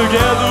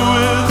together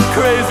with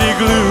crazy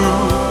glue.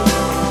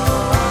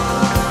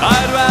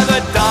 I'd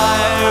rather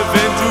dive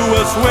into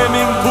a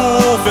swimming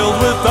pool filled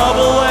with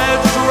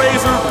double-edged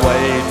razor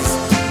blades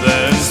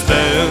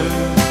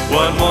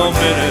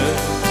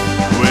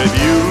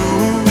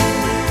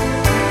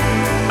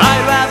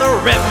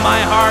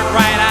heart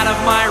right out of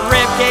my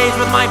rib cage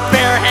with my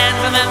bare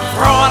hands and then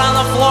throw it on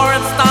the floor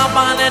and stomp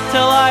on it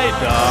till I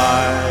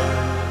die.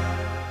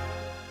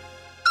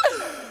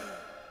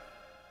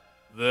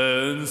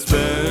 Then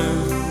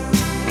spend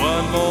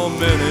one more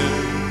minute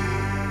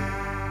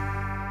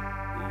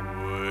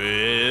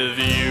with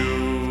you.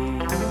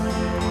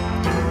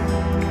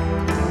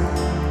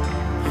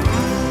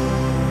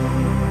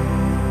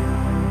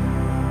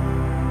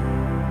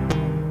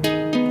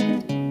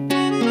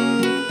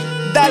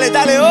 Dale,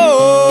 dale,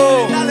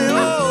 oh!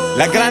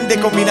 La grande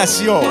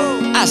combinación,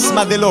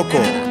 Asma de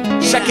Loco,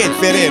 Shaquet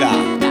Ferreira,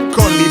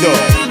 con Lido,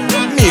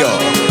 mio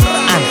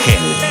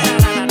Ángel.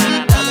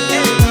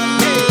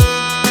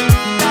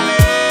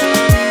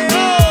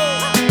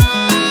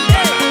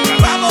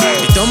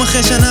 פתאום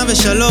אחרי שנה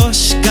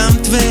ושלוש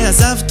קמת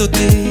ועזבת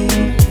אותי,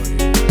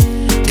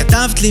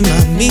 כתבת לי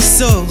מאמי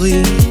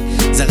סורי,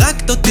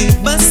 זרקת אותי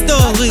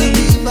בסטורי,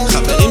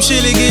 חברים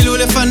שלי גילו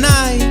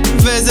לפניי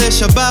וזה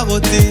שבר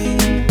אותי,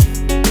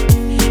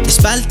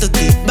 השפלת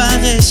אותי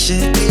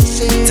ברשת,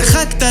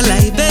 צחקת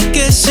עליי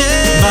בקשר.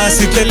 מה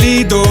עשית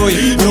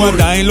לידוי? הוא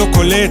עדיין לא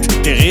קולט,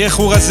 תראי איך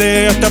הוא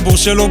רזה, הטבור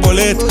שלו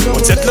בולט,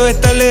 הוצאת לו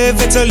את הלב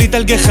וצלית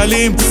על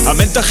גחלים,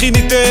 אמן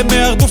תכיניתם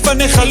מהרדוף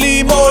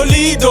הנחלים. או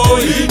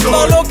לידוי,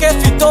 כבר לא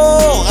כיף איתו,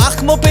 רך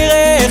כמו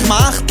פרח,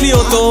 מעכת לי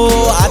אותו,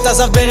 את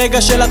עזב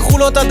ברגע שלקחו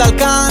לו את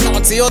הדלקן,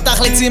 הוציא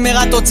אותך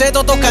לצימר, את הוצאת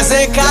אותו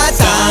כזה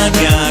קטן.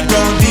 טניה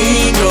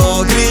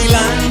קונטיגו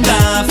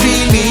גרילנדה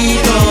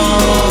פיליטו,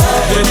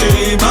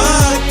 ותראי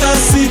מה את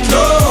עשית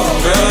לו,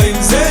 והאם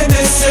זה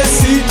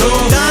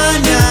נססיטו.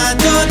 טניה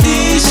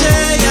דודי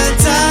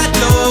שיצאת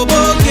לו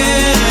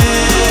בוקרת,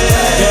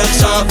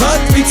 ועכשיו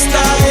את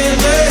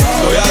מצטערת,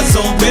 לא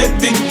יעזור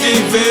בדין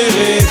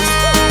גברת.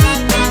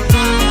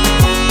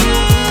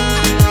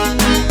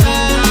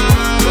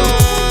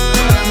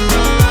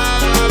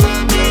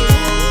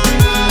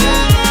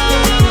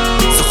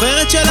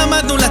 זוכרת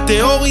שלמדנו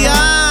לתיאוריה,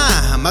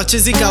 אמרת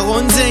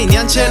שזיכרון זה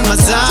עניין של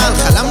מזל,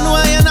 חלמנו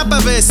היה נאפה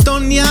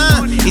ואסטוניה,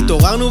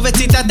 התעוררנו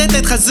וציטטת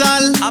את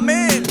חז"ל.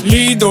 אמן.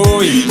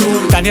 לידוי,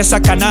 טניה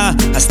סכנה,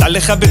 עשתה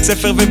לך בית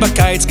ספר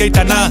ובקיץ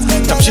קייטנה,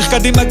 תמשיך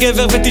קדימה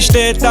גבר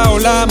ותשתה את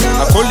העולם,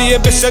 הכל יהיה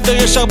בסדר,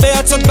 יש הרבה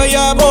עצות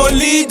בים. או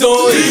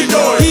לידוי,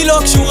 היא לא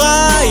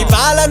קשורה, היא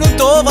באה לנו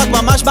טוב רק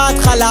ממש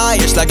בהתחלה,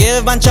 יש לה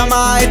גרב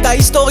בנשמה, את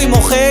ההיסטורי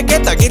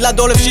מוחקת, תגיד לה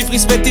דולף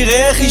שיפריס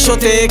ותראה איך היא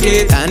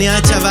שותקת. טניה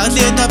את שברת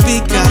לי את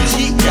הפיקה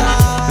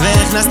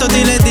והכנסת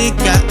אותי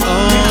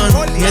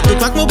לדיכאון,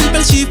 מתוקה כמו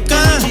בלבל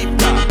שיפקה,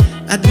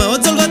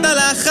 הדמעות זולגות על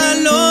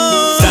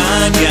החלום.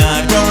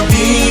 טניה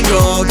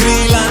קונטיגו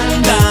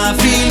גרילנדה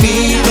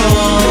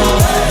פיליטו,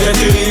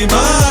 ותראי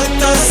מה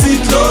את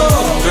עשית לו,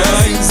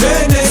 והאם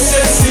זה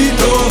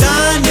נססיטו.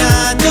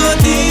 טניה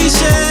דודי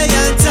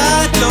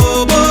שיצאת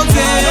לו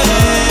בוקרת,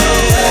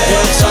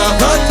 ועכשיו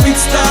את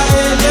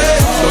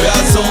מצטערת, לא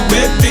יעזור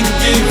בדין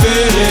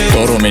גברת.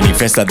 Toro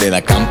manifesta de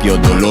da cambio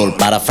dolor,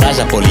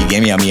 parafrasa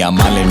poligamia mi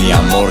amale mi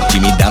amor,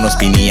 chimidano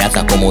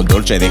spiniata como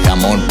dolce de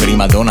jamón,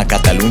 prima donna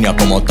Cataluña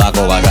como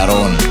taco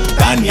vagarón.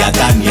 טניה,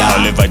 טניה,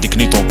 הלוואי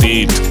תקני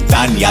טרופית,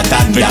 טניה,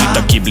 טניה,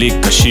 ותתקי בלי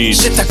קשיש,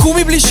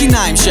 שתקומי בלי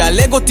שיניים,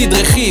 שהלגו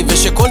תדרכי,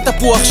 ושכל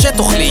תפוח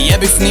שתאכלי יהיה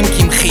בפנים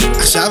קמחי.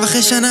 עכשיו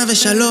אחרי שנה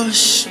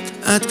ושלוש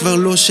את כבר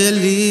לא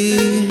שלי,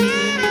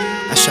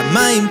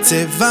 השמיים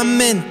צבע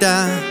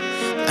מנטה,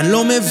 אני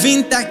לא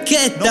מבין את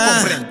הקטע,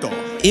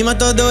 אם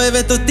את עוד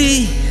אוהבת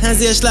אותי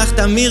אז יש לך את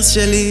המירס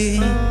שלי,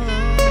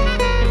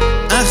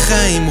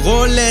 החיים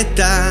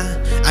רולטה,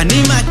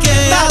 אני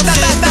מכה את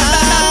חטא.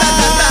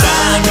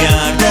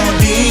 טניה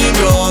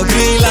קונטיגו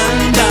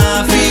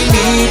גרילנדה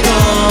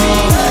פיליטו,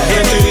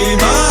 ותראי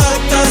מה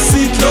את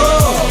עשית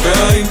לו,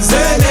 והאם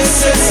זה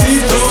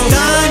נססיטו.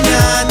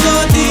 טניה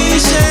דודי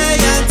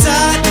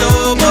שיצאת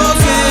לו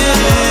בוקרת,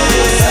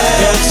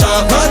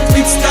 ועכשיו את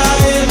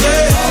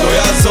מצטערת, לא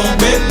יעזור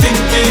בדין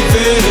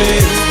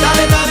גברת.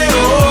 דלה דלה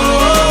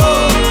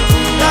או,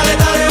 דלה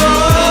דלה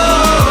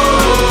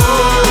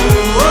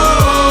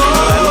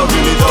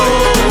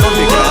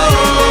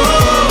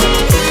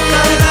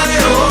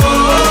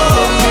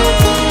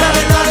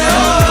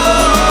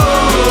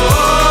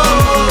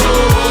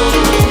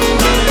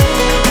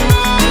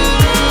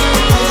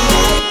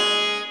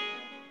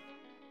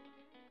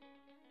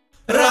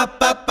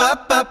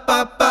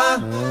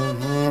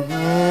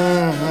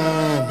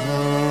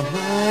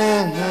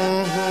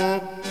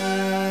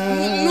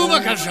נו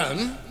בבקשה.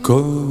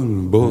 כל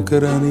בוקר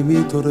אני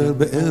מתעורר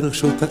בערך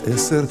שעות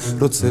 10,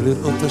 רוצה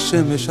לראות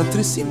השמש,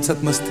 התריסים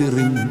קצת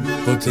מסתירים.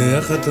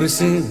 פותח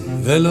התריסים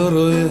ולא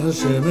רואה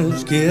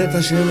השמש, כי את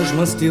השמש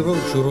מסתירות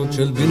שורות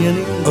של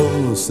בניינים.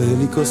 עושה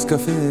לי כוס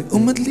קפה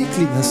ומדליק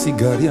לי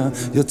הסיגריה,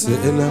 יוצא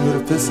אל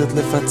המרפסת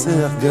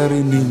לפצח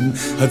גרעינים.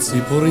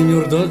 הציפורים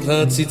יורדות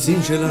לעציצים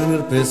של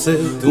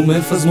המרפסת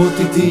ומפזמות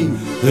איתי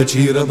את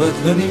שיר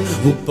הבטלנים.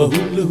 הופה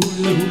הולה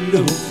הולה הולה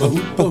הופה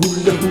הופה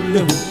הולה הולה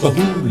הופה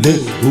הולה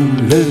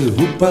הולה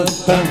הופה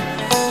pa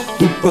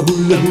hoopa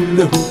hula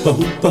hula hoopa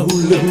hoopa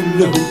hula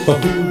hula hoopa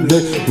hula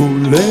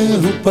hula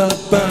hoopa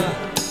pa.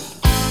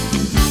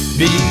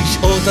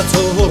 בשעות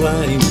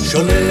הצהריים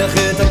שולח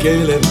את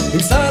הכלב עם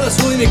שר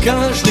עשוי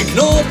מקש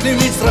לקנות לי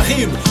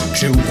מצרכים.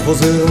 כשהוא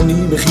חוזר אני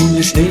מכין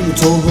לשנינו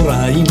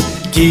צהריים,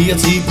 כי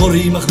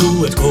הציפורים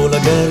אכלו את כל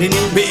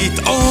הגרעינים.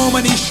 פתאום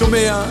אני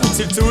שומע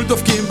צלצול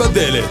דופקים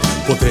בדלת,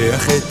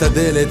 פותח את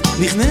הדלת,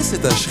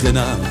 נכנסת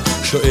השכנה,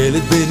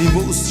 שואלת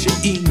בנימוס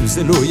שאם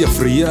זה לא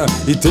יפריע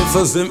היא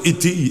תפזם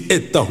איתי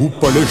את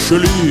ההופלה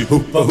שלי.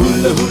 הופה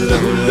הולה הולה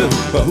הולה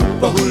הופה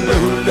הופה הולה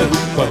הולה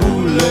הופה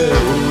הולה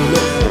הולה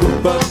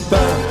הופה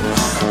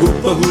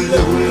הופה הולה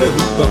הולה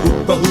הופה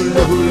הופה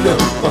הולה הולה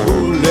הופה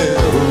הולה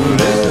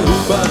הולה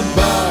הופה.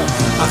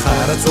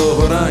 אחר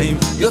הצהריים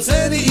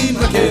יוצא לי עם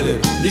הכלב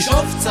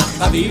לשאוף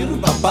קצת אוויר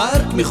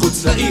בפארק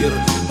מחוץ לעיר.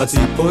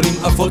 הציפורים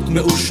עפות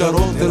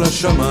מאושרות אל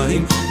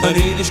השמיים,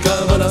 אני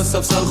נשכב על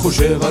הספסל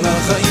חושב על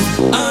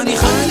החיים. אני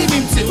חי לי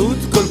במציאות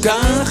כל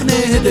כך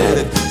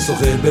נהדרת,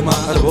 שוחה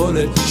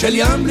במערבולת של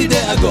ים בלי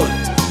דאגות.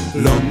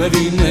 לא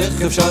מבין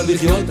איך אפשר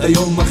לחיות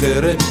היום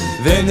אחרת,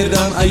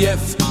 ונרדם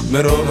עייף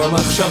מרוב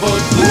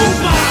המחשבות.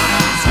 הופה!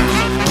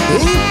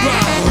 הופה!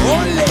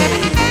 עולה!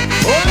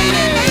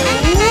 עולה!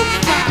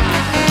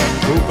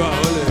 הופה,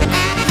 עולה,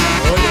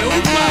 עולה,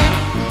 הופה.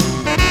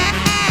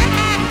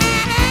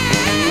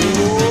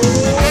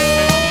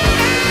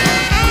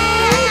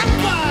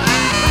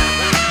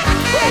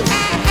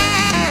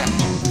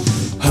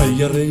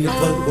 הירח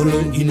כבר עולה,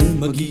 הנה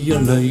מגיע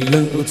לילה,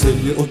 רוצה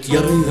לראות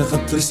ירח,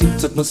 התריסים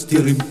קצת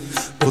מסתירים.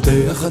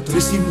 פותח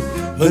התריסים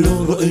ולא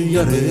רואה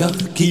ירח,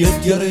 כי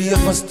את ירח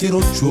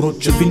מסתירות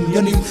שורות של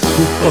בניינים.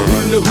 הופה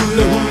הולה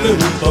הולה הולה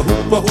הופה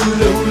הופה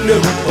הולה הולה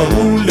הופה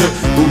הולה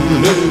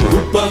הולה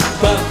הופה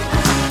הופה.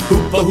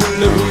 Hoopa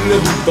hula hula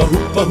hoopa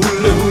hoopa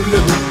hula hula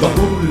hoopa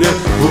hula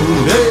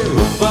hula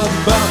hoopa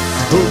ba.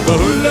 Hoopa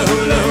hula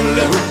hula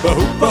hula hoopa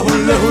hoopa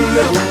hula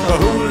hula hoopa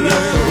hula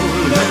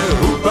hula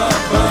hoopa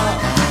ba.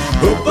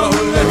 Hoopa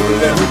hula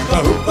hula hoopa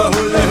hoopa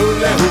hula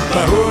hula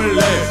hoopa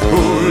hula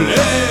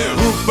hula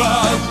hoopa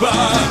ba.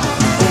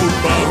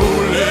 Hoopa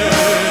hula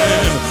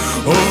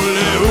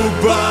hula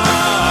hoopa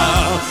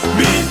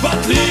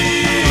מתבטלים.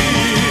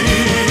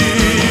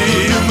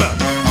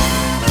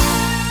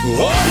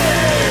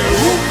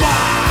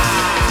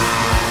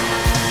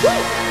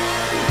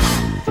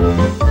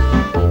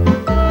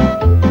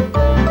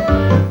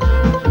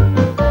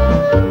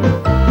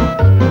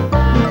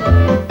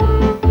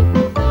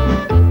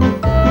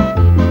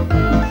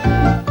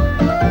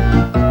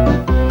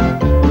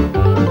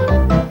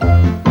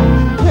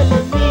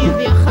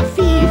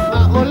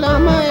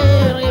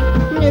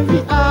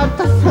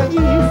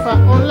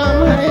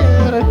 העולם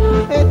הערב,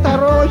 את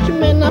הראש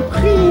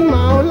מנפחים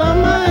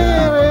העולם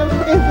הערב,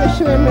 איזה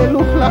שני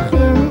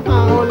מלוכלכים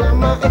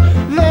העולם הערב,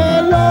 זה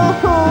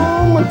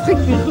לא מצחיק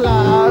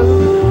בכלל,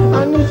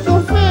 אני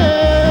צופה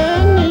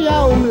נהיה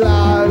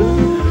אומלל,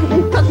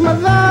 עם קצת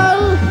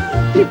מזל,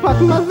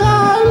 טיפת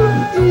מזל,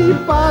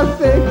 טיפת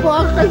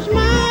כוח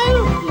חשמל,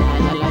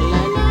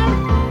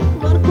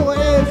 כבר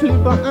כואב לי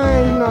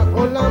בעין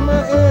העולם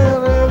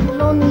הערב,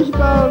 לא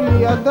נשבר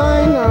לי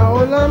עדיין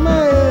העולם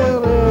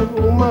הערב,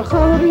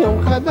 ומחר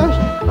יום חדש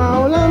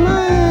העולם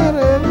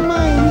הערב,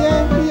 מה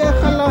יהיה? תהיה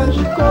חלש,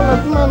 כל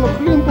הזמן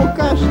אוכלים פה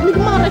קש,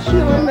 נגמר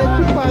השיר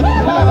המטופש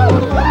של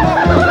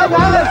העולם הערב.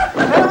 ארז!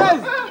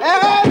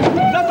 ארז!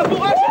 זה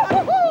תפורה שלנו!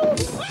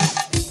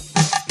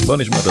 בוא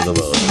נשמע את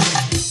הדבר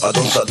הזה.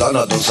 אדון סדן,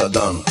 אדון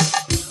סדן,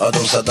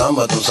 אדון סדן,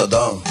 אדון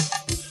סדן,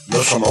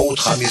 לא שמעו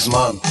אותך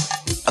מזמן,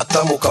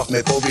 אתה מוקף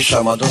מפה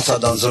ושם, אדון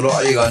סדן, זה לא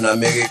איראן,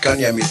 אמריקן,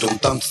 יא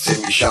מטומטם, תצא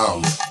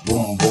משם,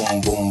 בום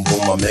בום בום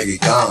בום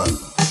אמריקן.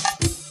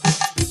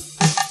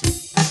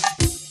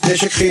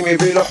 נשק כימי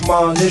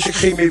בלוחמה, נשק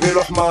כימי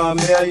בלוחמה,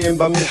 מאיים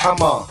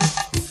במלחמה.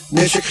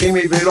 נשק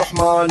כימי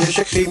בלוחמה,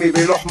 נשק כימי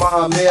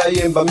בלוחמה,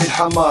 מאיים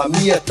במלחמה.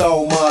 מי אתה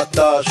ומה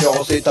אתה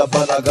שעושה את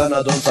הבלגן,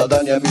 אדון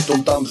סדן, יא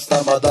מטומטם,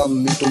 סתם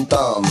אדם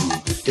מטומטם,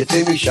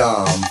 תצא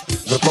משם,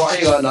 זאת לא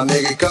איראן,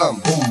 אמריקן,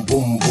 בום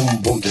בום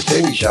בום בום,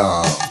 תצא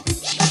משם.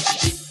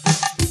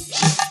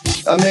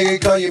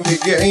 אמריקאים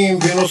מגיעים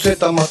ונושא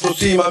את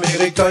המטוסים,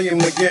 אמריקאים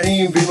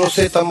מגיעים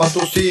ונושא את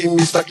המטוסים,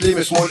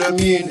 מסתכלים שמאל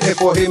ימין,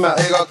 איפה הם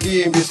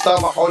העיראקים,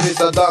 וסתם חולי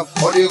סדאם,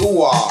 חולי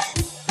רוח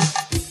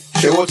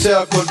שרוצה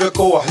הכל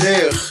בכוח,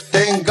 לך,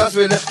 תן גז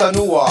ולך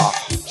תנוח,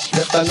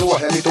 לך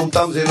תנוח, יא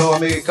מטומטם, זה לא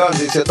אמריקן,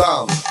 זה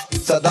סדאם,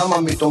 סדאם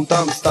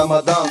המטומטם, סתם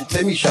אדם,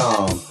 צא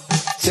משם,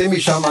 צא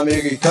משם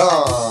אמריקן,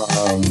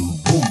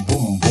 בום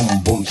בום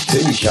בום בום,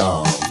 צא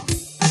משם.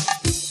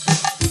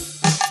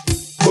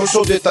 כל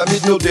שודד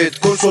תמיד נודד,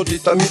 כל שודד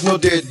תמיד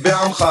נודד,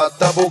 בעמך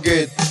אתה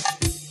בוגד.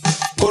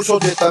 כל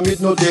שודד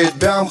תמיד נודד,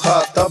 בעמך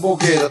אתה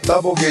בוגד,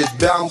 אתה בוגד,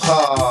 בעמך.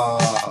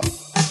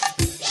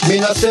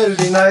 מנסה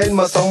לנהל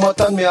משא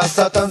ומתן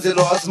מהשטן, זה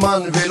לא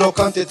הזמן ולא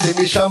כאן,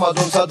 תצא משם,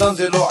 אדון סדן,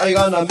 זה לא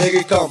איראן,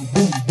 אמריקן,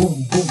 בום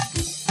בום בום,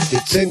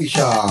 תצא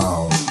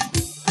משם.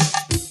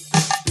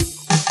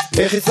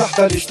 איך הצלחת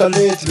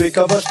להשתלט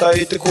וכבשת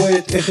את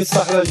כווית, איך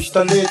הצלחת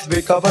להשתלט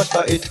וכבשת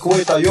את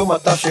כווית, היום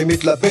אתה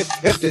שמתלבט,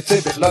 איך תצא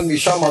בכלל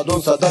משם,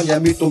 אדון סדן, יא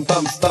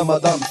מטומטם, סתם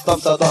אדם, סתם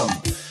סדאם,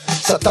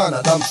 שטן,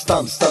 אדם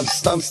סתם, סתם,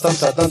 סתם, סתם,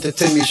 שטן,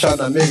 תצא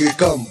משם,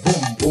 אמריקן,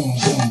 בום, בום,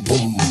 בום,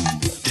 בום,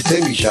 תצא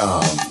משם,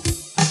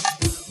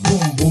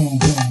 בום, בום,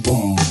 בום,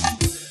 בום,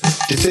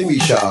 תצא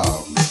משם.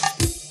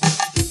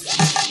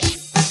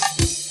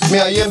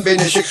 מאיים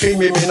בנשק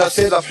כימי,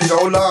 מנסה להפחיד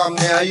עולם,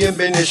 מאיים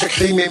בנשק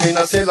כימי,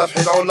 מנסה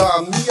להפחיד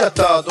עולם. מי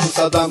אתה, אדון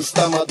סדאם,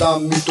 סתם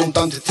אדם,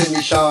 מטומטם, תצא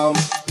משם.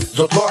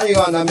 זאת לא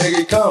איראן,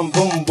 אמריקן,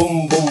 בום,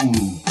 בום, בום.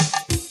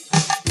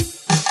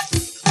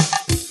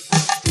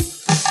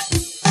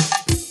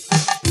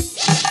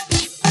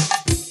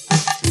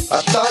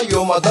 אתה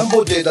היום אדם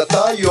בודד,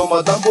 אתה היום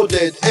אדם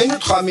בודד, אין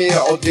אותך מי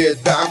עודד,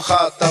 בעמך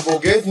אתה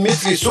בוגד,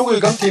 מצרי, סורי,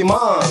 גם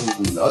תימן.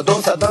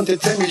 אדון סדאם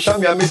תצא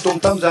משם, יא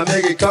מטומטם, זה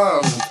אמריקן,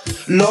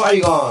 לא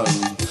איראן.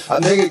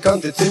 אמריקן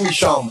תצא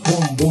משם,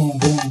 בום בום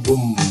בום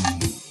בום.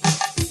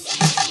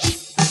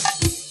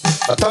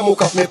 אתה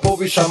מוקף מפה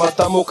ושם,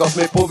 אתה מוקף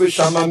מפה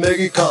ושם,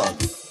 אמריקן.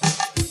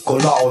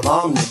 כל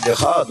העולם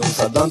נגדך, אדון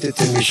סדאם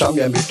תצא משם,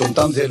 יא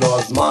מטומטם, זה לא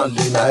הזמן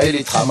לנהל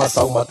איתך משא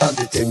ומתן,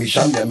 תצא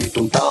משם, יא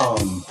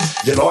מטומטם,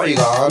 זה לא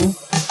איראן.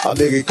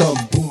 אמריקן,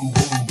 בום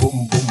בום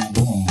בום בום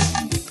בום,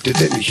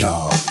 תצא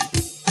משם,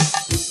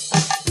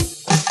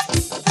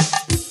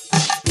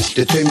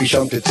 תצא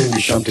משם, תצא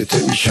משם, תצא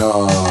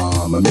משם,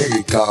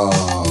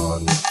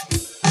 אמריקן.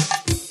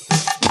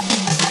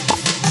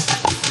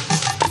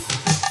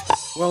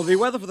 Well, the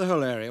weather for the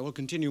whole area will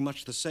continue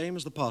much the same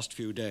as the past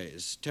few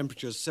days.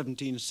 Temperatures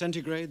 17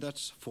 centigrade,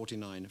 that's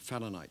 49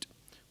 Fahrenheit.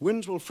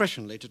 Winds will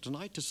freshen later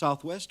tonight to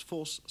southwest,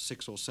 force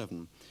 6 or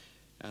 7.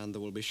 And there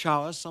will be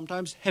showers,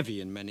 sometimes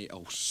heavy in many...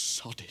 Oh,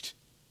 sod it.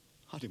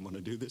 I didn't want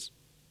to do this.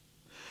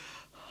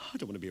 I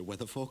don't want to be a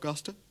weather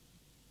forecaster.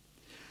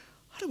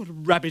 I don't want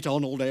to rabbit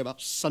on all day about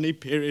sunny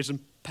periods and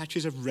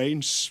patches of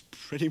rain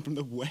spreading from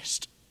the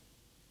west.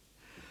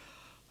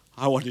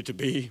 I want it to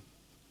be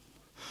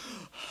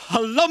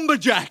a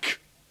lumberjack,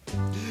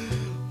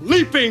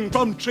 leaping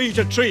from tree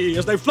to tree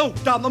as they float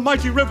down the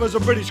mighty rivers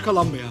of British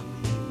Columbia.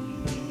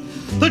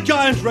 The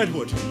giant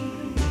redwood,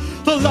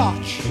 the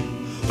larch,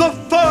 the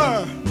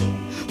fir,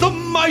 the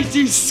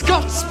mighty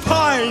Scots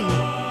pine,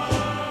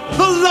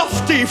 the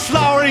lofty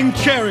flowering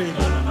cherry,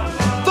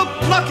 the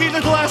plucky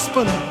little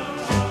aspen,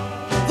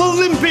 the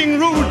limping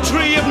rude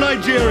tree of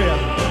Nigeria,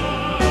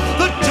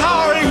 the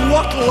towering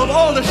wattle of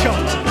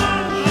Aldershot,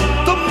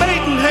 the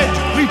maidenhead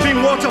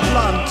creeping water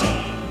plant,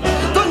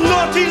 the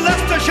naughty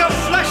Leicestershire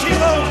flashing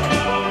oak,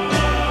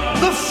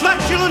 the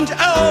flatulent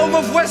elm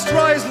of West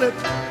Ruislip,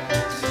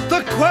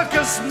 the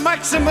Quercus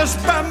maximus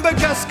bamba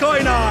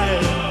gascoignei,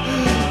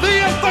 the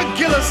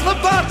Ephagilus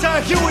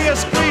labata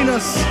huius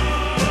greenus.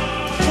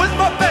 With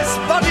my best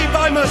buddy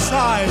by my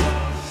side,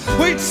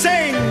 we'd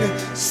sing,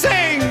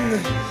 sing,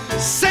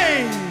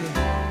 sing.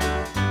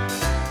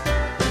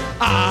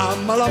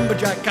 I'm a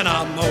lumberjack and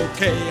I'm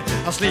okay.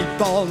 I sleep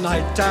all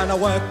night and I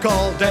work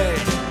all day.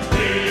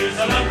 He's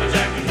a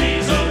lumberjack and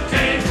he's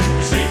okay.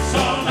 He sleeps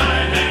all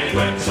night and he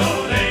works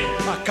all day.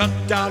 I cut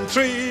down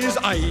trees,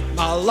 I eat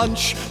my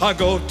lunch, I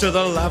go to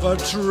the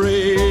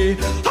lavatory.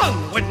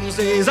 On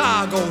Wednesdays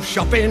I go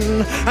shopping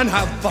and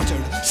have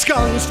buttered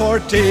scones for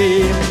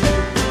tea.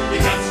 He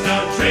cuts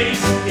down trees,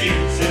 he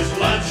eats his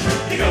lunch,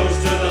 he goes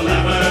to the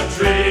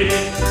lavatory.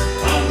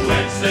 On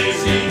Wednesdays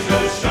he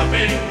goes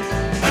shopping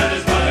and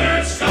his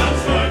buttered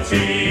scones for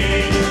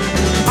tea.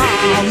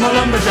 I'm a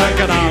lumberjack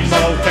and I'm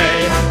okay.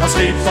 I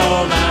sleep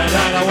all night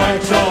and I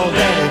work all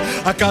day.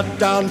 I cut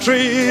down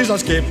trees, I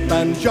skip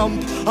and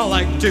jump. I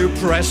like to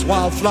press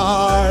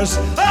wildflowers.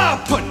 I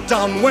put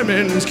on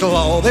women's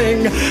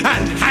clothing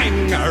and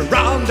hang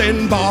around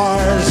in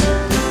bars.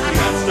 He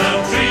cuts down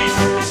trees,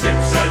 he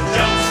skips and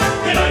jumps.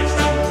 He likes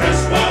to press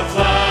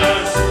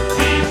wildflowers.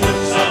 He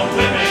puts on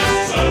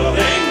women's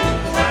clothing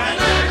and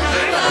hangs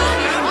around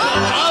in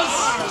bars.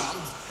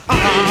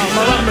 I'm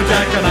a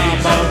lumberjack and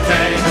I'm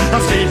okay. I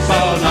sleep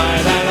all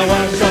night and I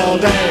work all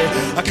day.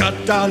 I cut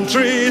down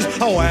trees,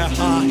 I wear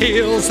high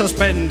heels,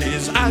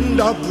 suspenders and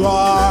a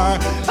bra.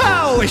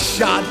 I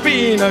wish I'd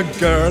been a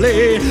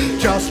girlie,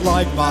 just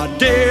like my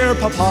dear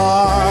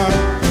papa.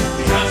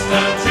 He cuts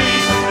down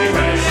trees, he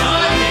wears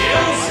high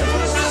heels,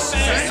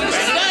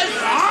 suspenders and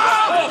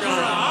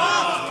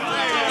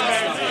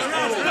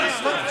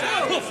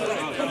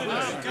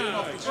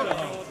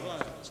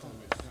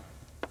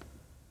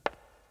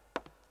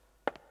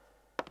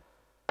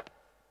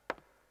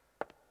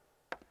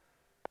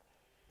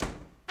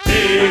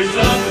He's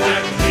a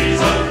lumberjack,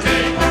 he's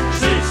okay.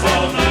 Sleeps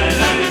all night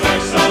and he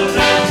works all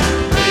day.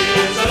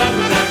 He's a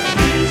lumberjack,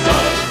 he's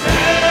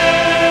okay.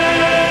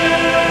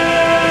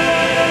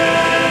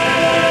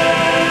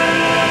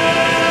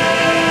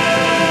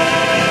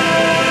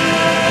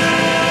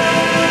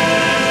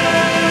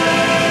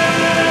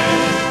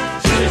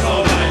 Sleeps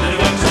all night and he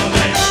works all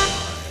day.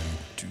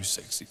 Too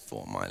sexy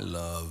for my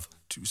love,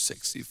 too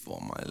sexy for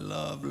my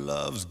love.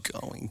 Love's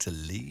going to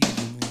leave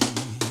me.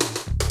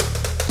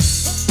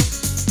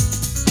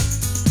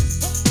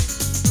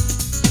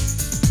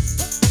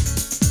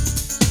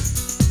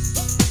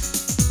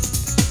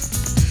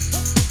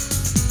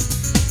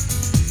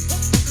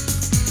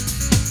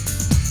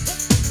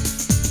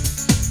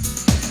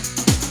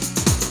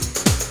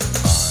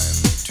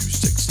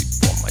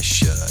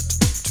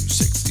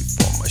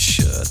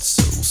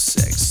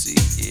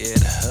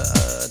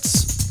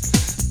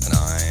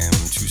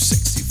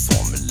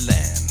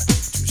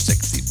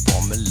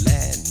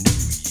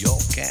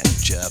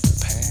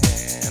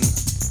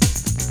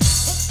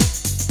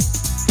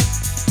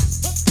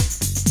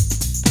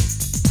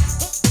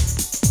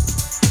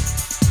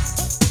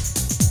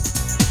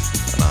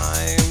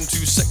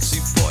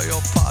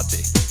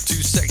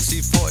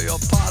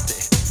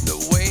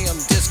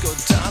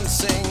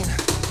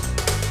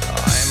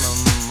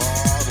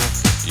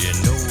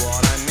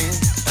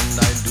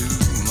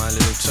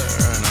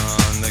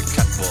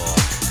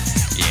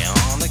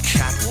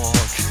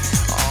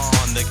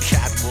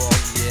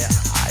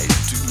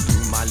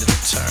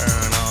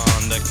 turn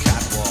on the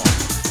catwalk.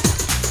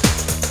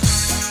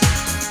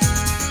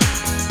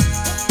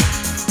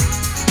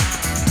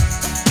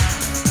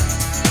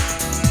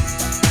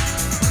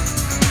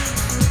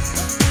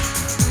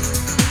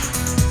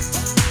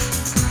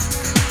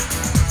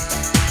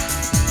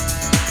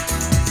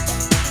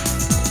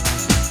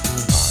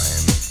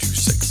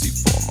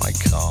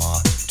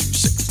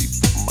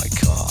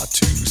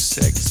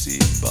 Sexy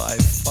by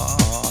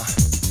far,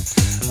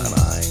 and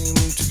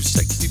I'm too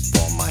sexy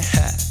for my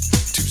hat,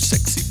 too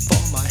sexy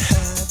for my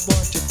hat.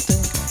 What you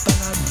think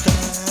about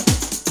that?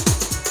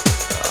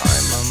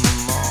 I'm a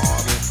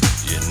model,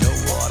 you know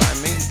what I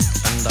mean,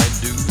 and I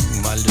do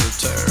my little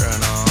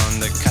turn on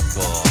the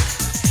catwalk.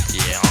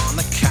 Yeah, on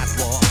the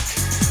catwalk,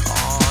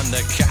 on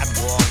the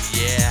catwalk.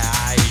 Yeah,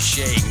 I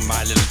shake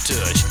my little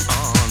tush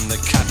on the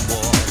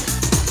catwalk.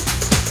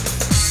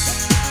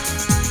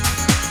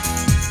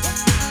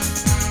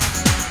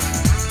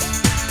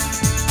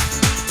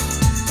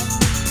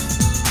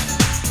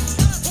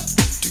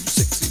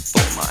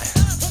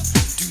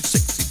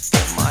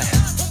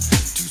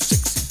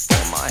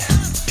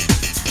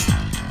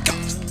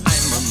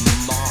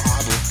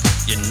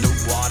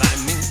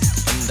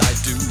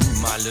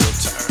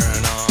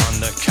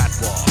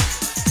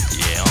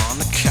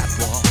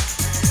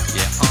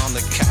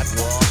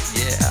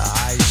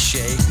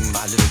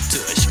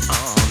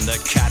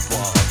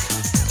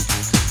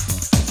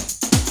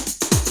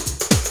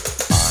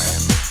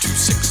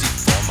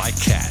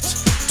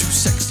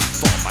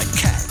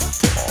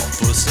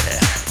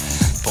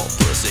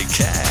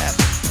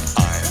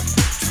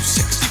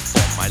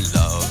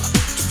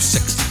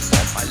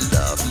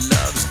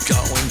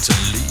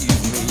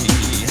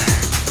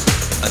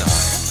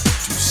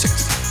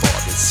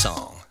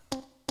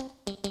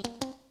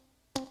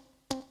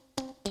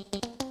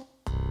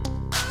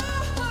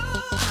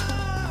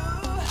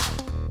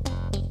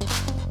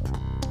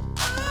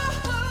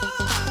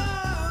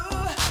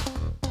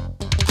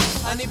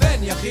 אני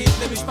בן יחיד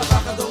למשפחה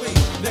חד-הורית,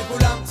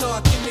 וכולם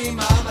צועקים לי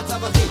מה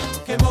המצב אחי.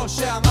 כמו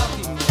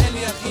שאמרתי, אין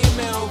לי אחים,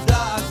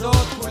 מהעובדה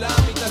הזאת כולם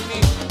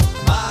מתעלמים.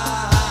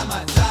 מה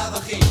המצב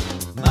אחי?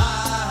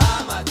 מה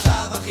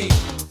המצב אחי?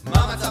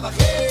 מה המצב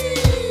אחי?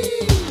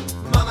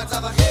 מה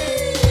המצב אחי?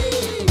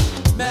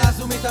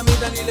 מאז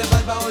ומתמיד אני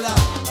לבד בעולם,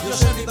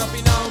 יושב לי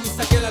בפינה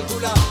ומסתכל על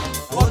כולם.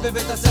 עוד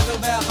בבית הספר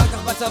ואחר כך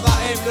בצבא,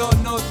 הם לא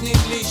נותנים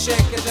לי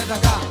שקט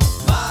לדקה.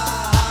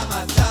 מה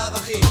המצב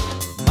אחי?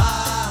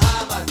 מה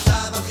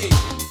המצב אחי?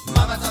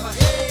 מה המצב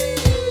אחי?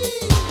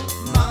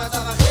 מה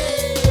המצב אחי?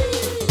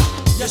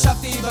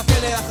 ישבתי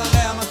בכלא אחרי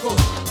המכות,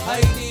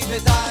 הייתי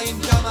בתא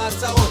עם כמה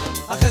הצהרות.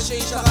 אחרי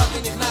שהשתחררתי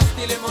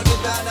נכנסתי למונית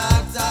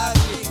והנהג צעק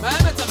לי מה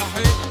המצב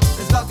אחי?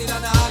 הסברתי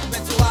לנהג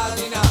בצורה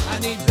עדינה,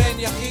 אני בן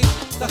יחיד,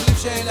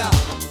 תחליף שאלה.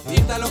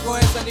 אם אתה לא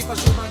כועס אני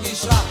פשוט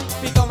מרגיש רע,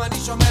 פתאום אני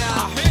שומע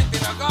אחי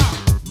תירגע.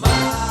 מה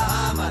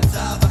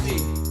המצב אחי?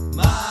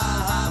 מה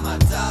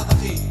המצב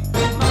אחי?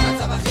 מה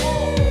המצב אחי?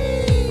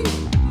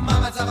 מה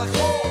המצב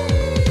אחי?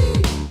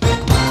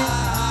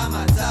 מה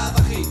המצב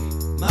אחי?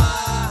 מה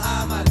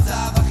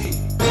המצב אחי?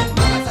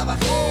 מה המצב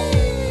אחי?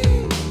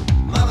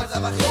 מה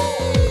המצב אחי?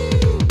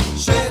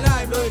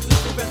 שאלה אם לא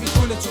החליטו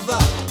וחיכו לתשובה,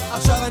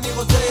 עכשיו אני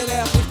רוצה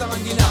להחליף את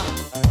המנגינה.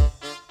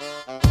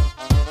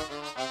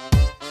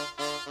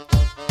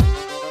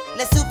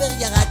 לסופר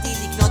ירדתי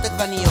לקנות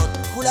עגבניות,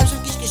 כולם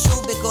שם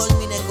קשקשו בכל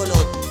מיני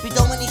קולות.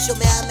 פתאום אני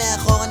שומע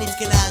מאחור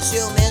הנזקנה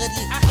שאומרת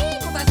לי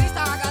אחי, הוא תזיז את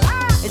העגלה.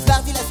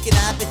 הסברתי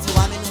לזקנה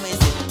בצורה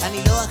מנומסת,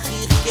 אני לא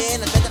אחי, כן,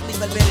 את בטח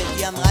מתבלבלת.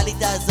 היא אמרה לי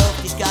תעזוב,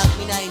 תשכח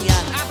מן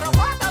העניין.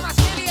 אפרופו אתה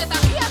מזכיר לי את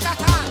אחי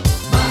הקטן.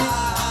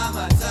 מה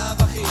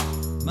המצב אחי?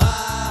 מה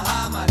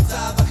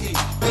המצב אחי?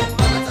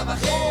 מה המצב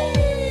אחי?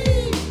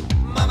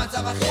 מה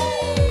המצב אחי?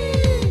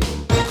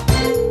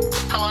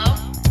 Hello?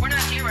 We're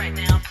not here right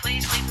now.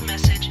 Please leave a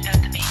message at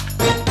the beep.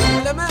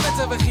 למה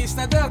המצב אחי?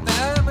 הסתדרת,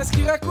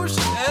 מזכירה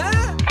כושי,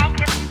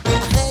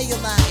 אחרי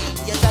יומיים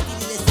יצאתי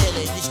לי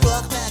לסרט,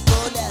 לשכוח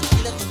מהכל,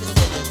 להתחיל לרוץ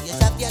בסדר.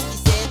 ישבתי על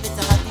כיסא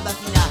וצחקתי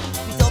בפינה,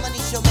 פתאום אני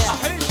שומע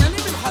אחי, תן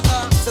לי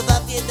מלחדה.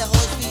 סובבתי את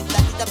הראש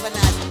והפלקתי את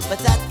הפנס,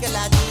 בצד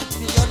קלעתי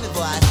פריון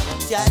מבואס.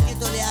 שאלתי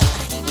אותו לאט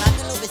אחי, מה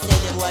כאן לא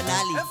בסדר? הוא ענה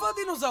לי איפה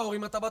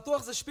הדינוזאורים? אתה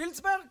בטוח זה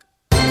שפילצברג?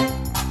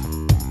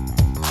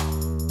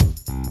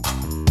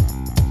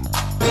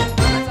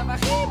 מה מצב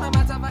אחי? מה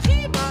מצב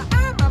אחי?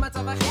 מה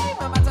מצב אחי?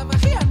 מה מצב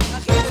אחי?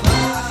 מה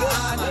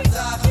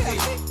המצב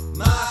אחי?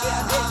 מה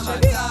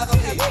המצב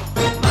אחי?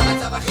 מה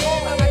מצב אחי?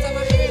 מה מצב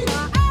אחי?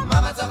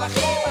 מה מצב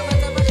אחי?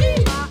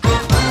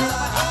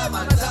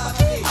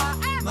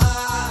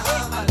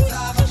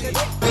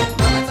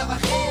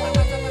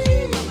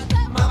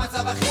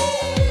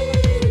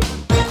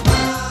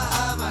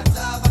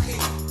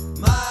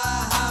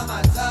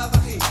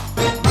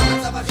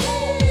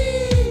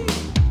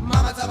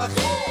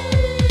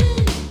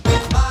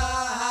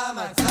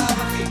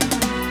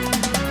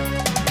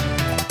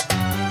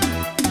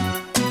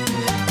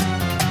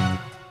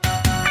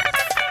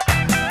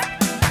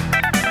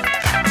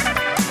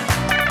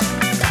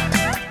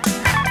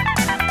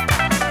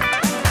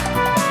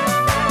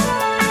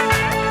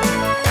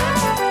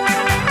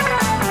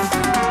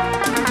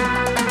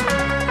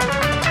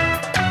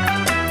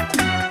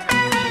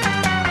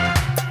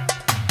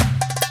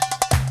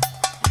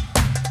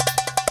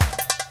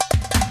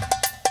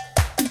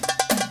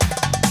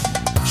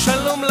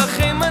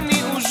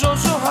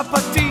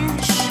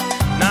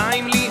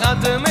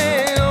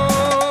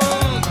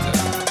 מאוד.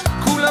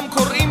 כולם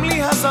קוראים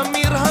לי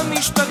הזמיר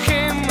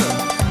המשתקם,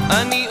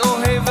 אני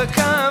אוהב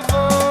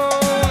כבוד.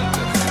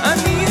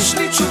 אני יש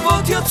לי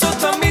תשובות יוצאות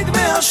תמיד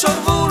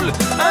מהשרוול,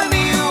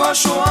 אני הוא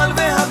השועל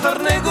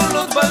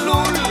והתרנגולות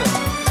בלול.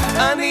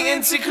 אני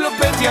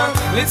אנציקלופדיה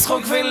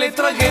לצחוק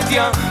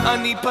ולטרגדיה,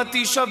 אני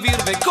פטיש אוויר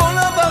וכל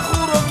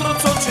הבחורות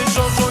רוצות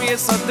שז'וז'ו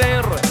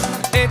יסדר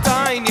את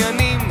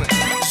העניינים.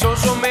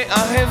 ז'וז'ו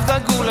מאהב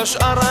דגול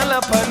השאר על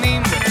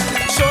הפנים,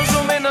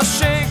 ז'וז'ו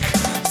מנשק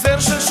זר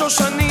של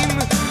שושנים,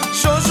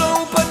 ז'וז'ו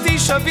הוא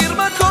פטיש אוויר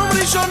מקום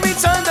ראשון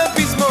מצד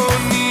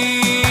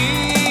הפזמונים.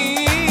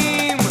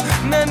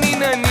 נני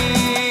נני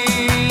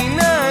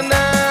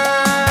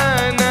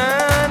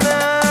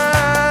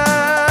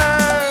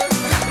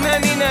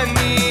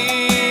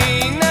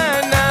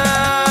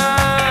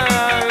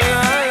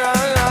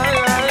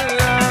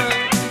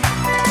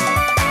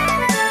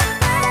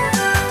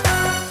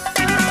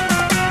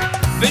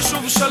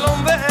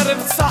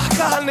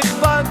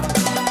נכבד,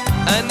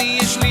 אני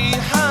יש לי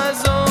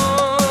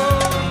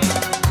חזון,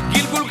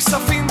 גלגול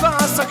כספים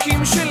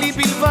בעסקים שלי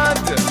בלבד,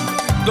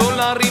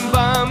 דולרים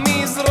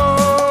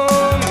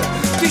במזרון,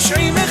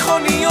 90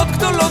 מכוניות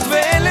גדולות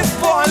ו1,000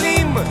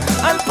 פועלים,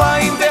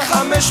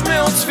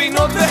 2,500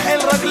 ספינות וחיל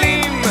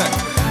רגלים.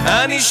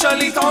 אני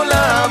שליט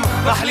עולם,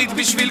 מחליט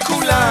בשביל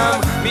כולם,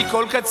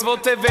 מכל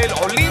קצוות תבל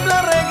עולים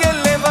לרגל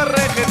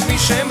לברך את מי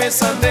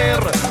שמסדר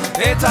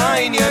את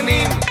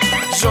העניינים.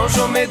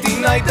 ז'וז'ו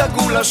מדינאי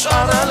דגול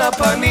השאר על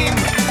הפנים,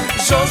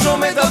 ז'וז'ו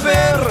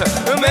מדבר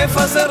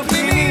מפזר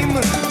פנינים,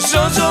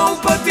 ז'וז'ו הוא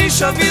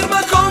פטיש אוויר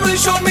מקום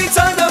ראשון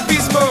מצד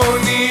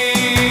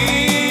הפזמונים.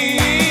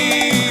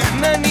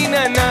 נני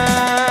ננה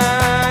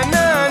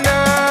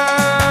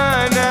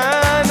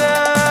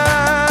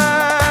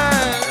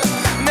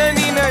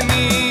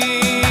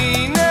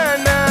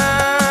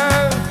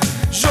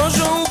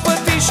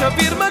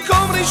אוויר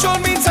מקום ראשון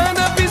מצד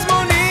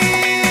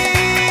הפזמונים.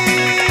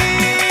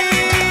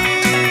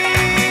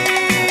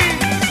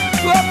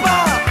 ופה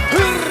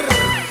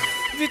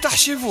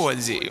ותחשבו על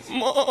זה.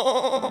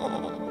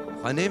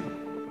 מוכנים?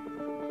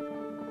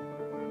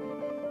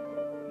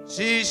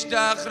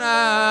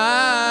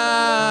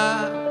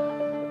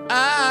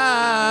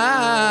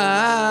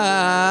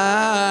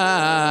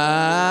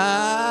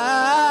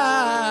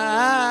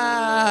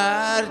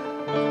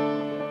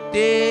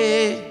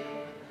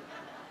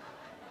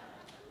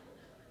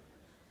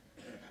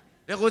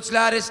 בחוץ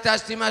לארץ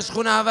טסתי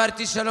מהשכונה,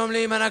 עברתי שלום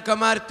לאמא, רק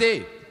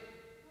אמרתי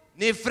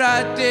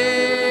נפרדתי.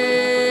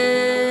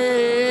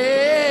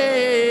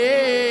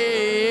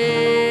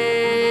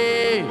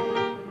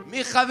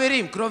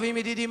 מחברים, קרובים,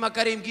 ידידים,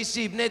 מכרים,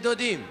 גיסי, בני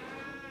דודים.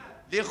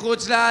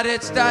 לחוץ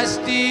לארץ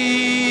טסתי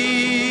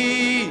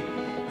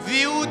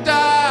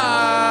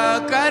ואותה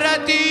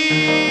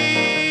קראתי.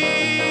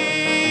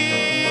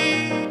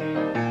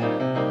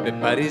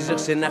 בפריז איך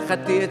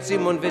שנחתי את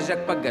סימון וז'ק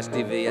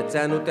פגשתי,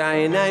 ויצאנו את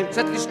העיניים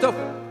קצת לשטוף,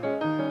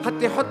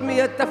 חתיכות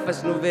מיד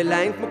תפסנו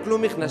וליין כמו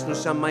כלום הכנסנו,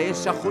 שמה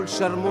יש אכול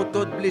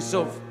שרמוטות בלי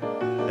סוף,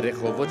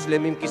 רחובות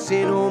שלמים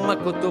כיסינו,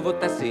 מכות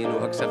טובות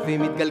עשינו,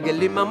 הכספים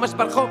מתגלגלים ממש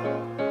ברחוב,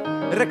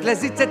 רק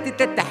לזיץ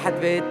את התחת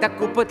ואת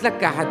הקופות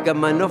לקחת,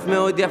 גם הנוף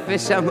מאוד יפה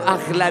שם,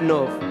 אחלה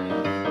נוף.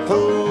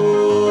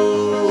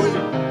 חול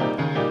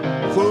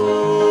חול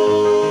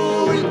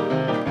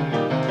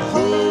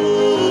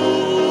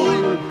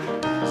חול,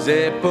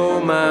 זה פה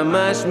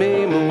ממש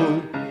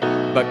מימון,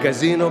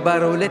 בקזינו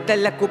ברולטה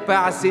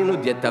לקופה עשינו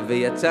דיאטה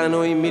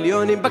ויצאנו עם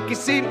מיליונים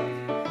בכיסים,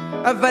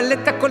 אבל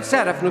את הכל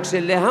שרפנו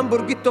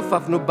כשלהמבורגית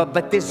תופפנו,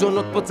 בבתי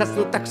זונות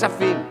פוצצנו את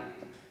הכספים.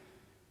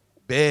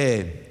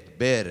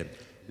 בערב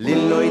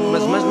ליל לא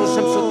התמזמזנו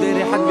שם,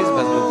 שוטר אחד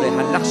בזבזנו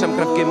והלך שם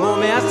קרב כמו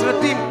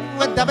מהסרטים,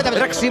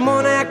 רק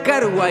סימון היה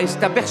קרוע,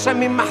 הסתבך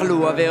שם עם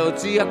מחלוע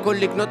והוציא הכל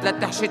לקנות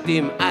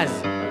לתכשיטים.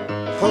 אז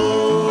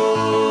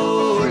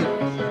חול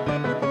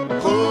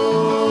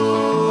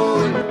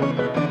חול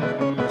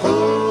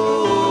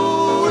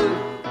חול,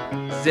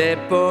 זה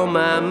פה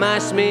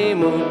ממש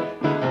מימון.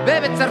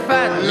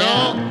 ובצרפת?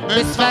 לא,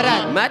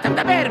 בספרד. מה אתה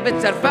מדבר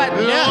בצרפת?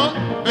 לא,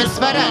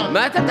 בספרד.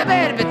 מה אתה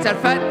מדבר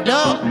בצרפת?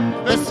 לא,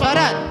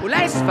 בספרד.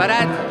 אולי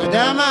ספרד? אתה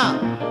יודע מה?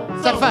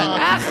 צרפת.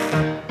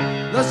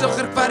 לא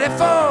זוכר כבר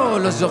איפה,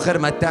 לא זוכר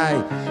מתי,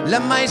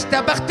 למה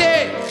הסתבכתי,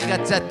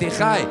 חצתי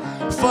חי,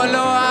 איפה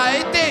לא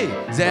הייתי,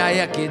 זה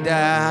היה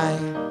כדאי.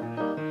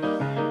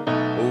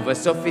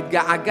 ובסוף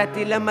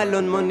התגעגעתי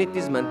למלון, מונית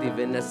הזמנתי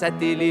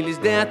ונסעתי לי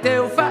לשדה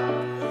התעופה,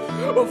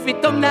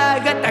 ופתאום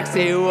נהג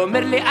הטקסי, הוא אומר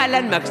לי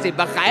אהלן מקסי,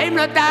 בחיים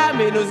לא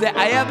תאמינו, זה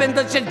היה בן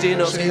דוד של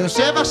ג'ינו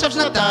שיושב עכשיו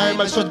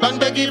שנתיים על שוד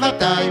בנק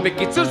בגבעתיים.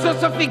 בקיצור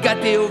סוף סוף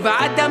הגעתי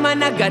ובעד אמה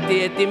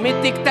נגעתי, את אמי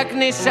טיק טק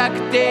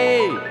נשקתי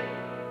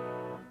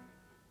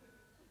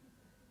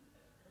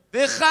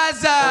וחזרתי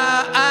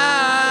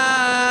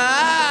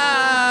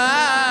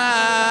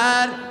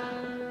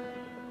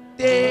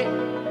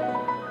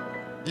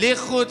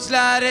לחוץ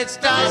לארץ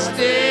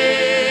טסתי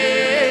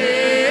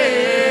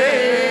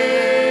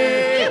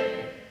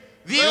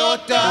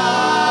ואותה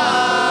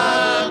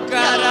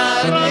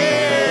קראתי.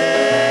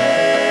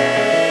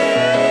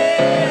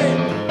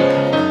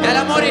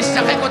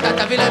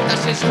 תביא להם את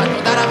השיר שלך,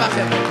 תודה רבה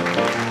חבר'ה.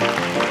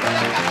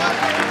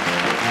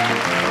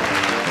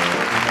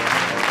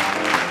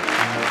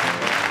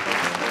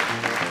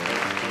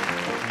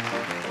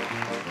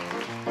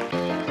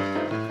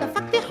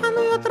 דפקתי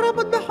חנויות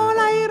רבות בכל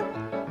העיר,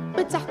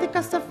 פיצחתי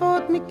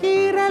כספות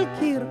מקיר אל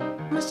קיר,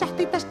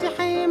 משכתי את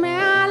השטיחים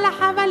מעל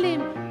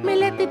החבלים,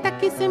 מילאתי את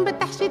הכיסים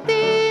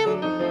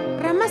בתכשיטים,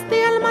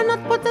 רמסתי אלמנות,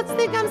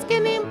 פוצצתי גם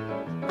זקנים,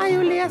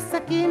 היו לי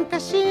עסקים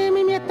קשים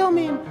עם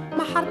יתומים,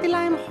 מכרתי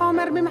להם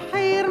חומר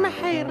במחיר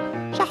מחיר,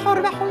 שחור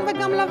וחום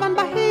וגם לבן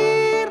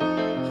בהיר.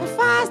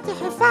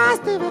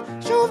 חיפשתי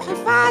ושוב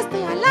חיפשתי,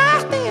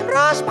 הלכתי עם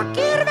ראש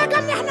בקיר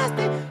וגם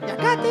נכנסתי,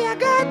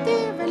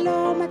 יגעתי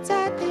ולא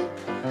מצאתי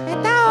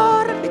את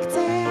האור בקצה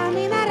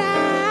המנהרה.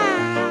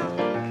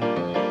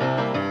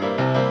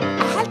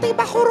 אכלתי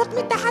בחורות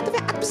מתחת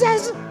ועד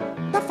בזז,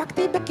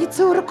 דפקתי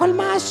בקיצור כל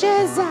מה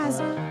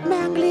שזז,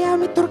 מאנגליה,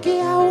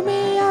 מטורקיה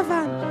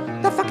ומיוון,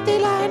 דפקתי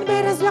להן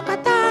ברז לא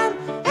קטן,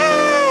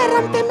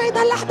 הרמתי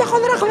מידלח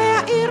בכל רחבי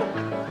העיר.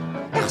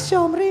 איך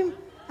שאומרים,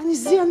 אני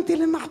זיינתי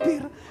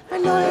למחביר,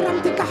 ולא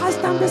הרמתי ככה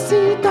סתם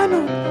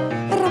בסיטנות,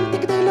 הרמתי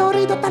כדי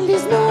להוריד אותן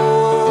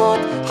לזנות.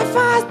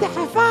 חיפשתי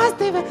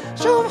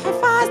ושוב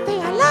חיפשתי,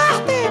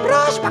 הלכתי עם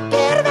ראש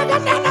בקיר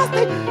וגם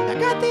נכנסתי,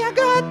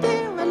 יגעתי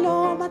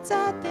ולא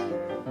מצאתי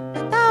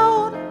את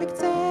האור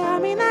בקצה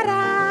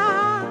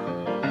המנהרה,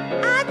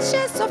 עד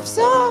שסוף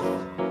סוף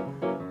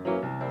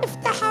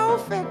נפתח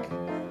האופק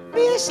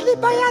ויש לי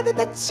ביד את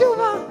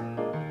התשובה.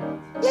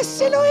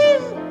 יש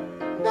אלוהים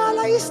ועל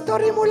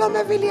ההיסטורים הוא לא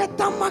מביא לי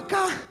את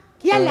המכה.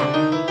 יאללה,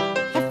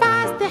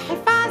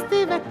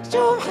 חיפשתי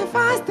ושוב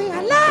חיפשתי,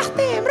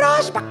 הלכתי עם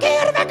ראש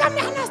בקיר וגם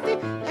נכנסתי,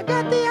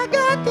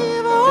 יגעתי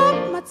והופ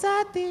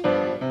מצאתי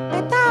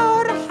את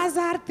האור,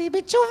 חזרתי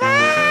בתשובה.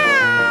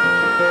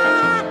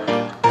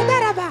 תודה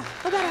רבה.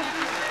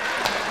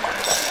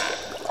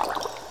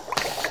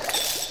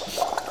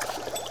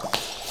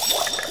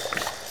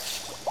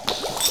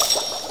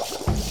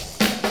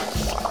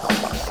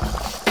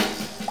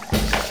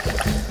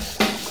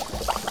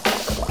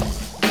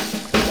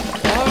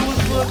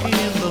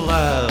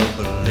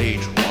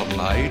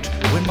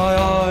 When my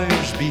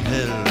eyes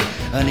beheld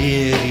an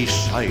eerie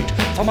sight,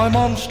 for my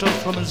monster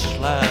from his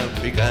slab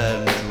began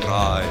to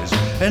rise,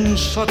 and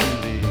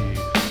suddenly,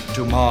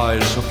 to my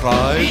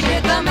surprise, he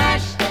did the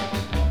mash.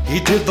 He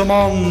did the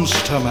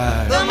monster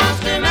mash. The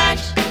monster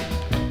mash.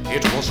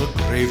 It was a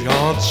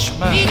graveyard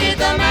smash. He did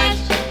the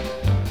mash.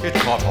 It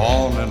caught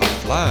on in a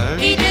flash.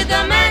 He did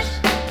the mash.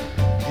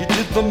 He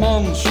did the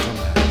monster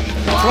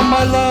mash. From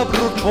my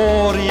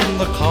laboratory in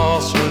the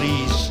castle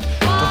east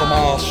to the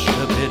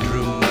master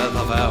bedroom where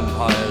the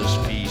vampires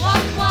feast,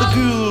 the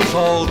ghouls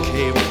all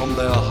came from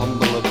their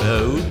humble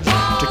abodes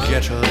to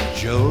get a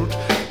jolt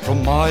from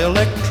my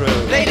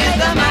electrode. They did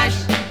the mash.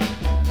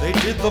 They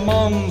did the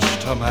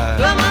monster mash.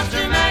 The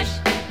monster mash.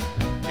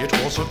 It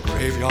was a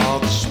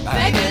graveyard smash.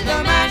 They did the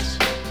mash.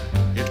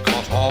 It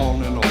caught on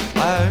in a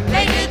flash.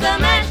 They did the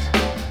mash.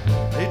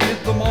 They did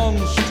the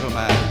monster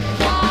mash.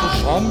 The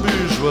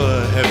zombies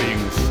were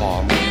having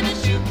fun.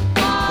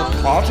 The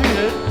party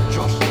had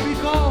just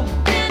begun.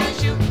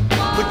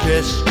 The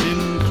guests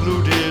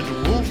included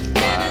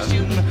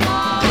Wolfman,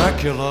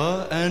 Dracula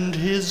and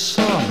his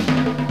son.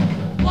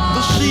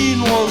 The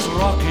scene was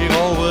rocking,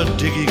 all were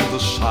digging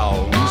the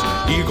sounds.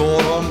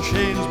 Igor on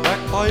chains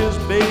backed by his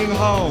baying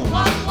hound.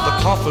 The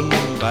coffin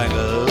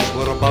bangers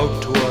were about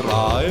to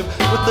arrive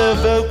with their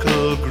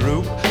vocal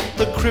group,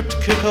 the Crypt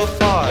Kicker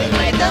Five. They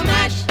played the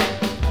mash.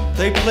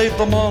 They played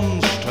the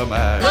monster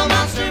mash. The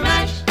monster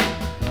mash.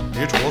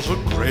 It was a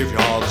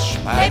graveyard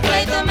smash. They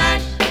played the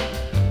mash.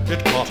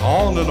 It caught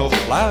on in a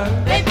flash.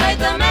 They played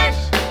the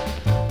mash.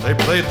 They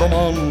played the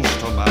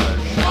monster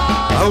mash.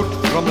 Out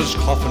from his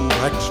coffin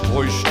Drac's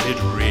voice did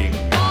ring.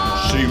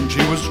 Seemed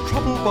he was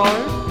troubled by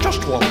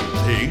just one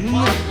thing.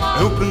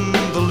 Opened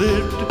the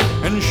lid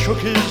and shook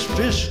his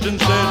fist and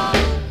said,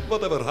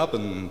 "Whatever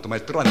happened to my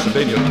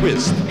Transylvania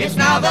twist?" It's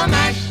now the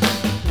mash.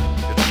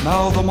 It's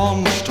now the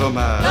monster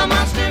mash. The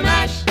monster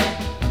mash.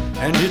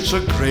 And it's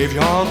a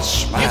graveyard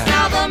smash. It's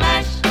now the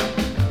mash.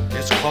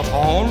 It's caught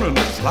on in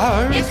a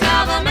flash. It's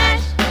now the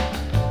mash.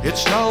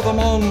 It's now the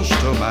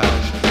monster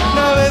mash.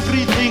 Now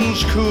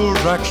everything's cool,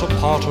 Drac's a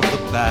part of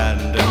the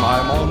band, and my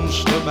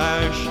monster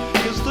mash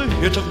is the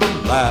hit of the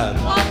land.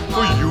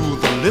 For you,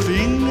 the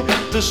living,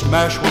 this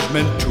mash was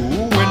meant to.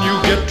 When you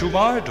get to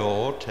my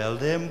door, tell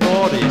them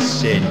God is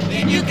sent.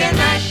 Then you can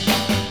mash.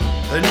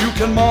 Then you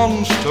can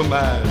monster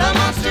mash. The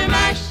monster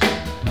mash.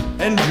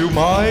 And do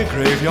my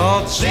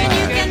graveyard smash. Then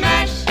you can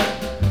mash.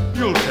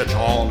 You'll catch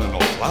on in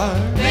a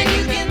flash. Then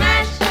you can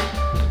mash.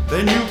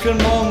 Then you can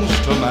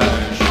monster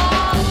mash.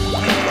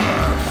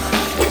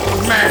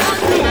 Mash.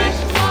 Monster mash.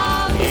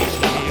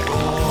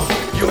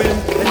 You in?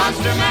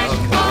 Monster mash.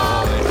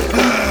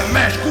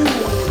 Mash.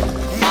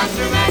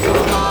 Monster mash.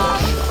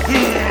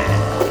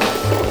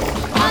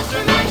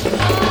 Monster mash.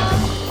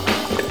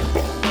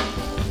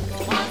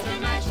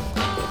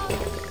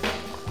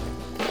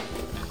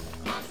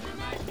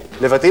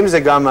 לבטים זה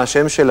גם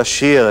השם של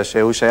השיר,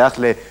 שהוא שייך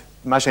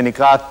למה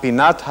שנקרא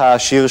פינת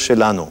השיר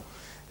שלנו.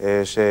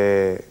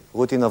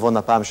 שרותי נבון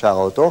הפעם שרה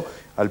אותו,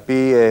 על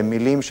פי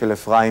מילים של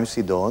אפרים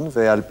סידון,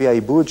 ועל פי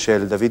העיבוד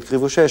של דוד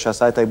קריבושה,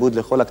 שעשה את העיבוד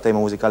לכל הקטעים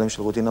המוזיקליים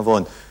של רותי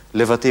נבון.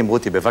 לבטים,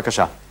 רותי,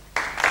 בבקשה.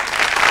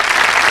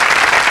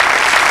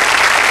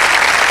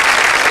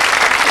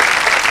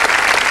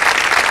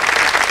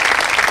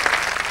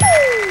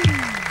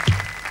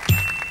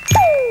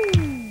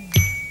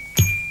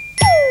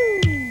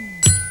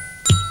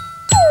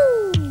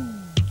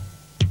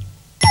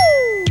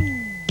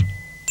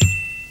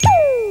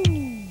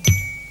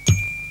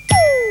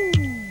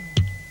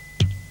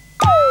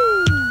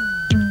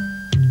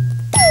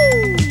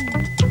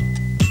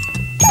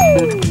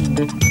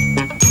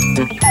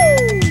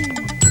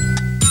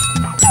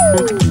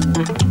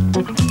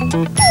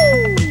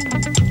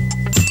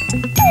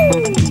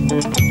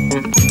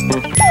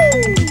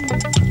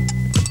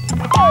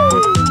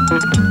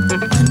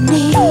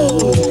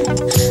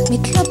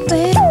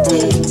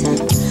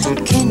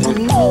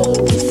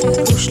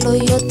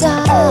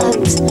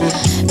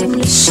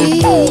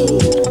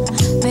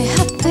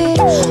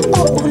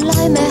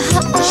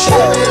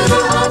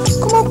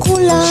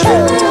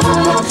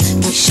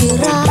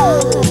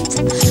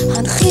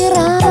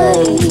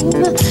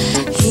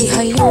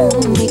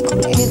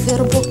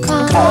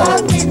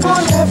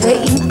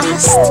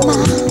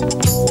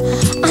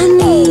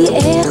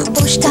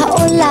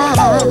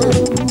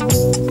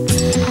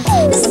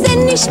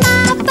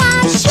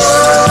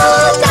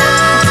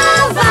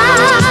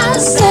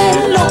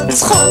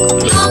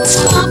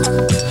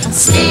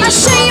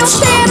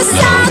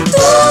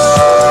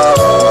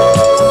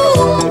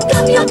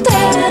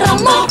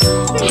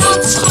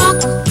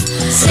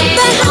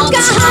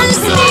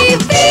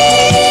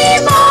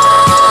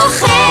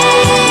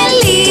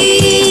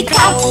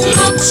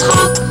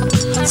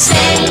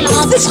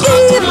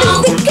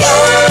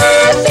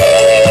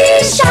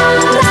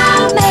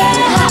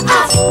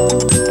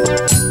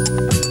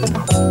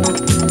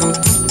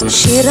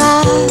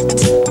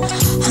 שירת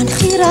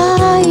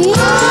הנחיריים,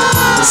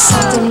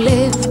 שמתם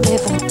לב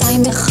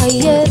בבינתיים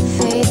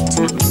מחייבת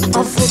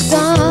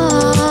עבודה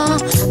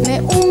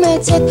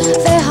מאומצת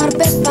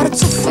והרבה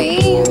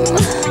פרצופים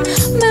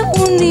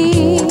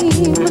מעונים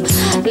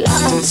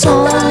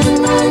לעצום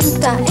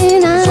את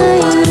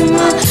העיניים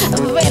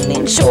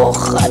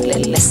ולנשוך עד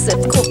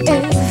ללסת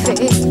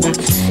כואבת,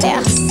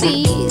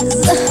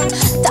 להחזיז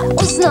את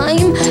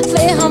האוזניים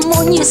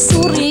והמון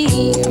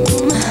יסורים.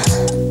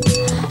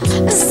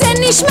 זה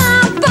נשמע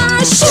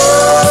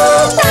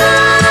פשוט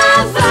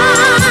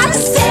אבל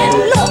זה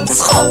לא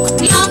צחוק,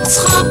 לא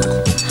צחוק,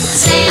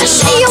 זה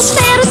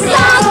שיותר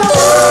סתום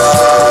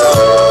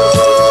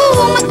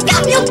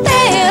גם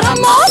יותר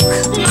עמוק,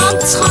 לא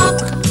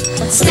צחוק,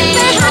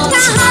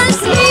 והקהל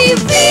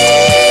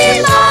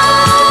סביבי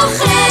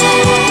מאכל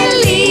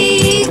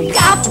לי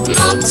כף,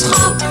 לא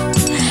צחוק,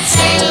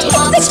 זה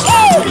לא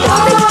צחוק, זה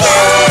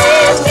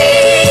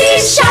כיפי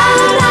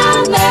שרה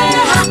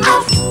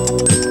מהאף.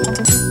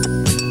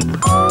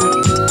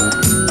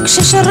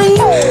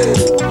 כששרים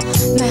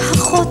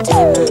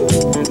מהחותם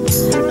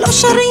לא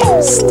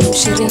שרים סתם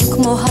שירים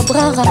כמו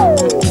הבררה,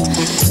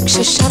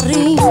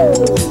 כששרים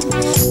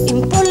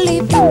עם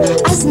פוליפים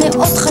אז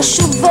מאוד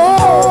חשובות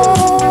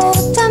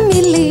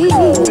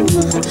המילים.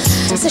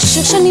 זה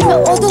שיר שאני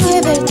מאוד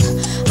אוהבת,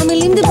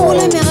 המילים דיברו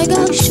להם מהרגע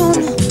הראשון,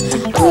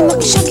 אני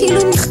מרגישה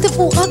כאילו הם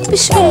נכתבו רק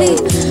בשבילי,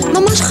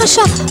 ממש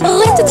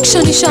חשרטת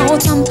כשאני שר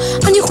אותם.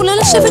 אני יכולה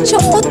לשבת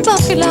שעות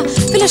באפלה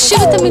ולשיר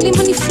את המילים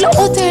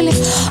הנפלאות האלה.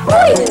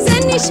 אוי, זה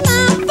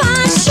נשמע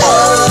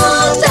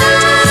פשוט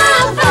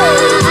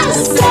אבל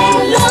זה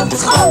לא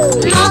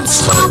צחוק, לא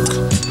צחוק,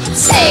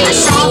 זה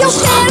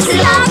שיותר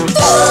סתום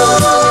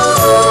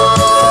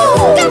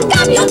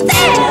גם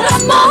יותר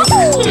עמוק,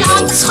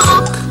 לא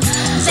צחוק,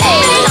 זה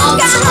לא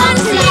קהל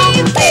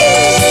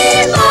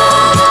סביבי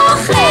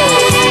מאכל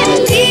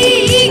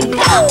לי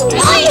כף,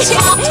 לא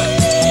צחוק,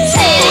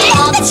 זה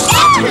לא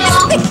צחוק, לא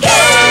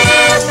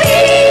בכיפי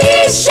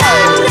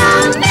שרה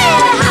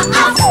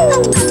מהאף.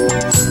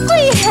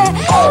 אוי, זה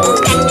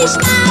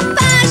נשמע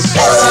פשוט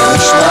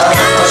אבל זה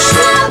לא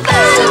צחוק,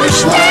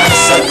 לא צחוק,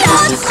 זה לא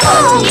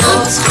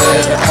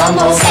יותר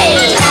עמוק,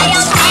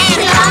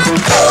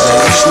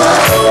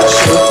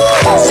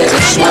 זה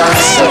נשמע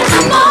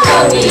סתום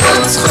גם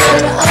יותר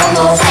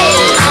עמוק, זה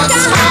לא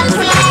קהל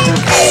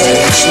זה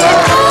נשמע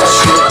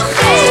פשוט,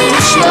 זה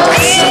נשמע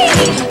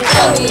סתום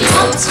גם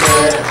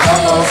יותר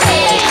עמוק, זה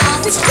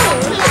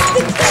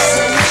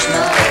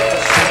נשמע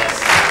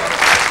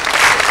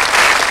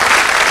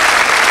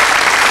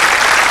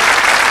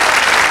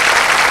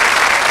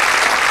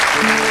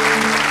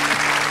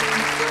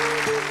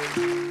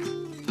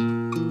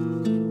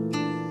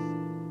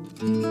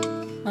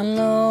אני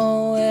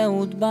לא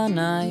אהוד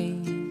בנאי,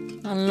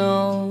 אני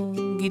לא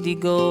גידי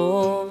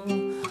גוב,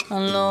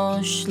 אני לא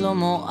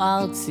שלמה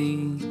ארצי,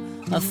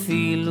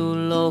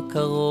 אפילו לא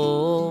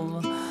קרוב.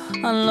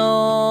 אני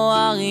לא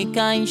אריק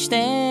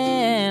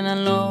איינשטיין,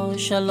 אני לא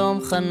שלום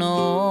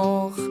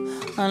חנוך,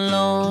 אני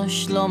לא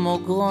שלמה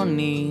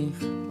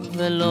גרוניך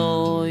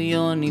ולא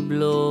יוני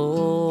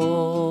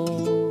בלוך.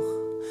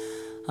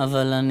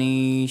 אבל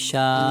אני שר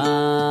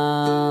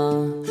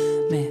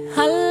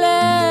מהלב,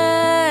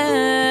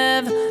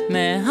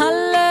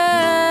 מהלב,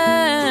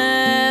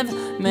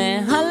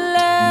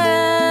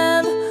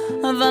 מהלב,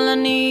 אבל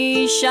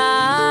אני שר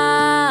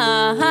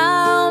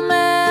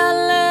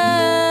מהלב,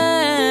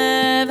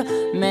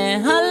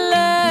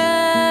 מהלב,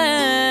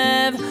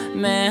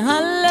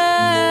 מהלב.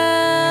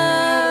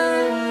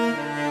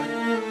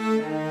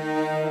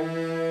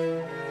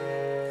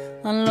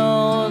 אני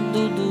לא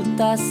דודו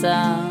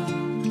טסה,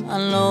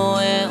 אני לא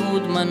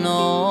אהוד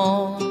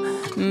מנור,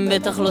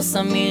 בטח לא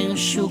סמיר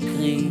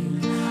שוקרי,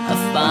 אף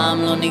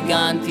פעם לא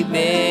ניגנתי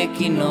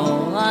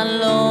בכינור. אני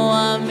לא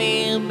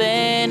אמיר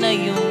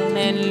בניון,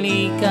 אין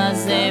לי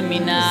כזה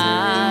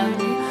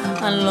מנהג.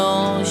 אני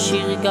לא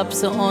שיר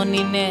גפסו או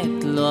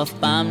נינט, לא אף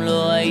פעם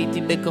לא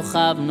הייתי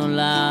בכוכב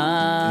נולד,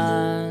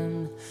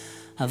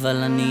 אבל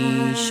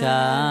אני שר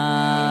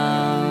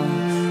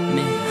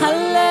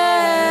מהלב,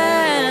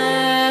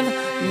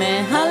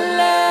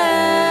 מהלב,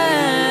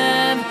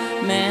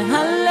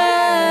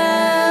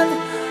 מהלב,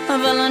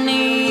 אבל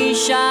אני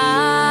שר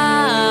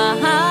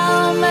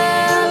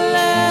מהלב,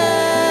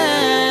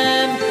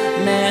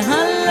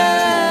 מהלב,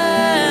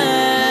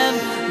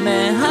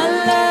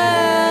 מהלב.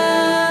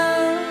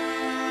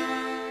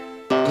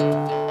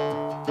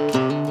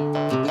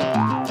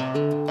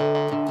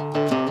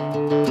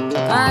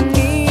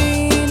 אני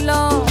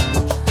לא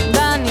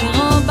דני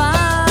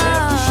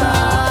רובס,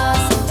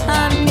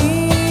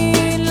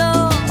 אני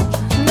לא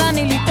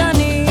דני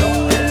ליטניס,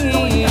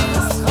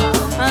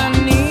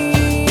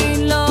 אני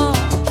לא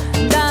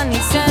דני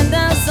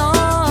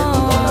סנדרסון,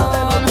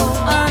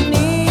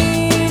 אני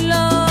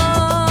לא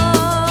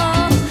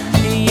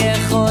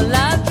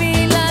יכולה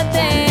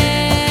בלעדיך.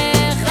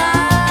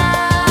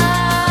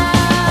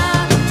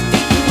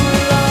 תיתנו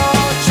לו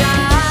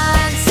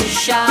צ'אנס,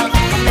 שר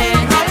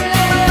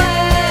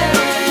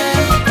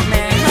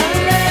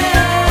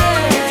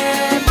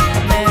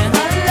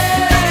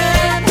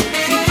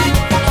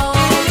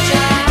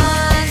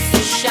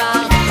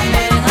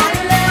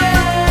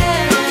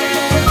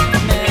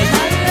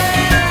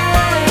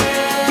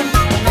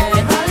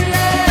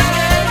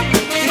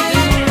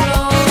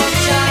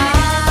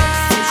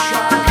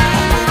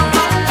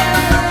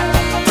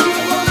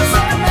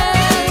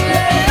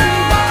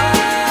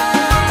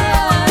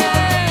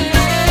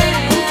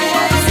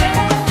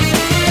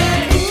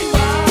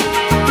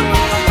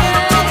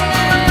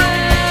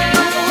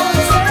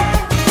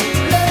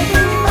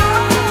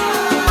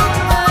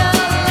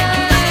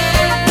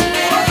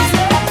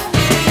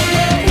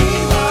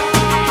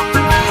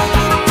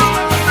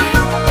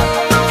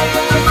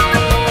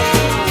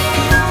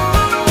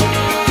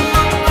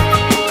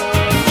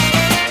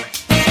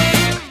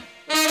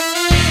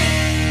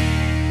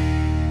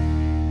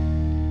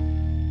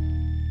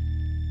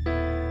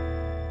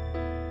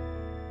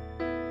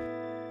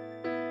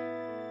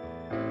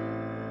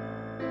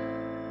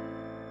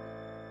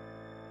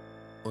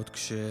עוד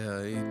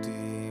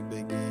כשהייתי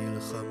בגיל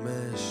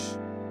 5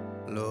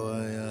 לא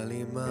היה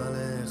לי מה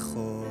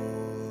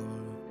לאכול,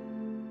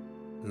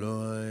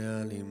 לא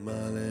היה לי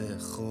מה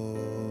לאכול.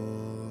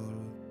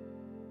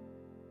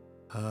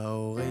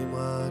 ההורים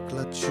רק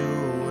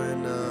לטשו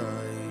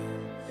עיניים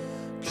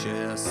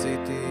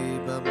כשעשיתי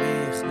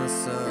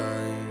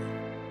במכנסיים,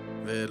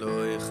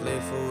 ולא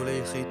החליפו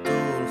לי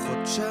חיתול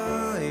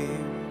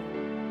חודשיים,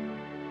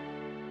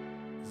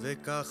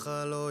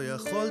 וככה לא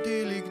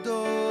יכולתי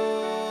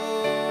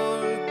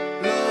לגדול,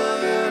 לא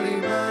היה לי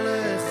מה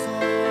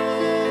לאכול.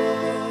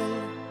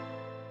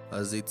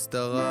 אז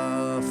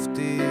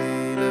הצטרפתי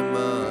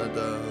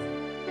למד"א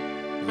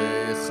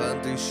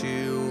והכנתי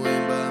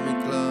שיעורים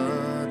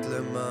במקלט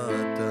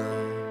למטה,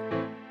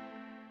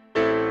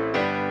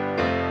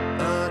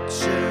 עד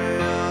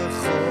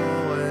שהחורף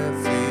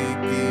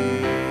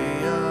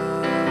הגיע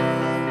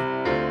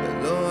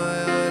ולא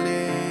היה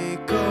לי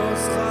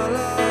כוס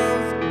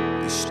חלב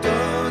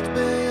לשתות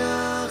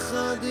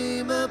ביחד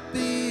עם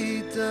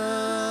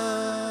הפיתה.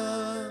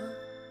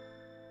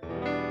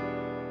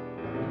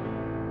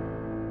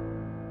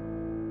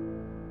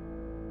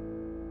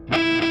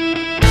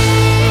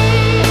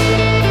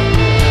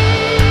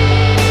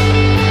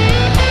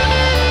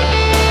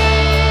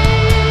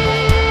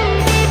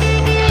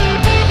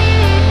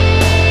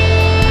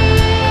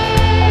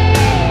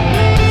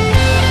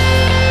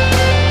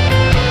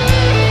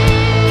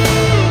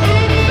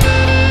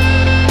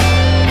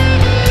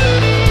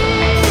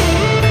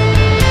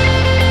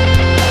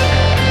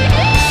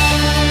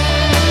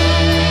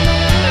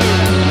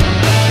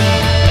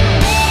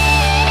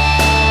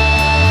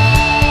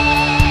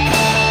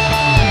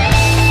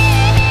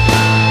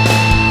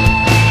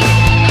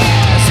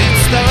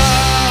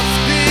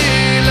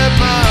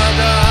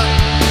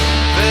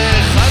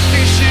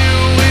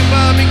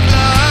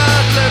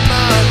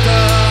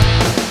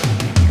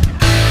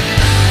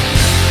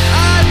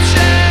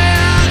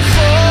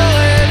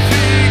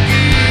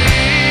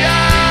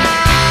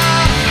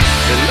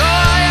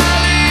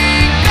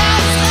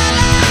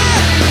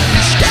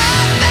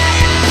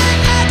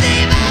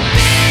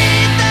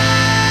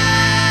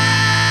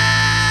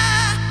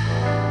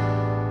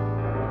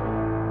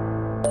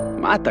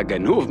 מה אתה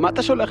גנוב? מה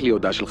אתה שולח לי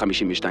הודעה של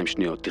 52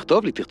 שניות?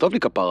 תכתוב לי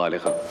כפרה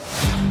עליך.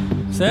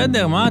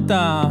 בסדר, מה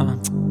אתה...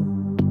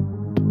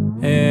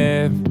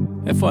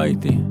 איפה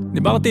הייתי?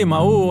 דיברתי עם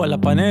ההוא על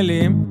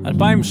הפאנלים,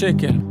 2,000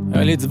 שקל.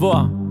 היה לי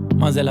צבוע.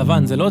 מה זה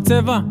לבן? זה לא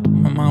צבע?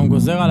 מה, הוא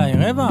גוזר עליי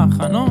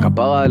רווח? נו?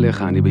 כפרה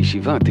עליך, אני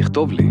בישיבה,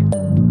 תכתוב לי.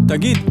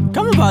 תגיד,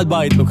 כמה ועד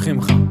בית לוקחים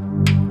לך?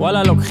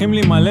 וואלה, לוקחים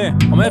לי מלא.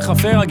 אומר לך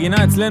פר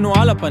הגינה אצלנו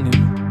על הפנים.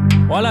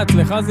 וואלה,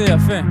 אצלך זה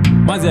יפה.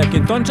 מה זה,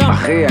 הקינטון שם?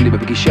 אחי, אני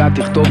בפגישה,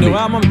 תכתוב לי. אני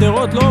רואה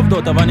הממטרות לא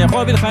עובדות, אבל אני יכול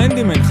להביא לך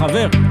אנדימן,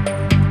 חבר.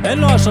 אין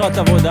לו אשרת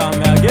עבודה,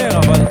 מאגר,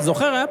 אבל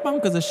זוכר, היה פעם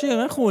כזה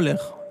שיר, איך הוא הולך?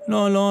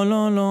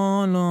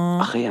 לא.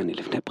 אחי, אני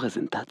לפני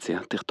פרזנטציה,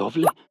 תכתוב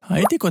לי.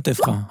 הייתי כותב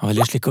לך, אבל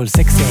יש לי קול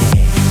סקסי.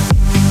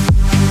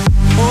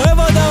 אוהב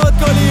הודעות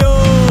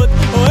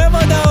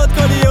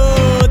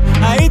קוליות,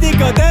 הייתי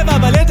כותב,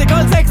 אבל יש לי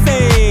קול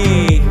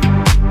סקסי.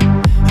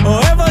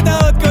 אוהב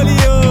הודעות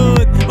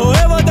קוליות.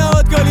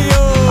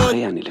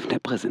 אחי, אני לפני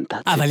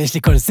פרזנטציה. אבל יש לי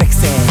קול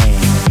סקסי.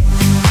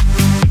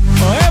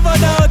 אוהב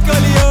הודעות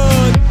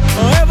קוליות.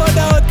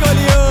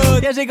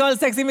 יש לי קול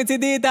סקסי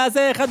מצידי,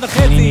 תעשה 1.5.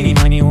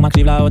 הוא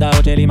מקשיב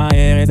להודעות שלי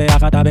מהר, איזה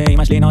אחת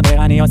באמא שלי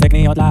נודר, אני עושה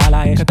קניות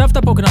לעלייך. כתבת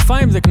פה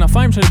כנפיים, זה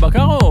כנפיים של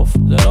בקר עוף,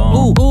 זה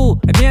לא...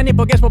 את מי אני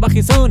פוגש פה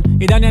בחיסון?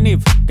 עידן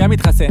יניב, גם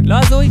מתחסן, לא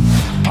הזוי?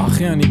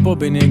 אחי, אני פה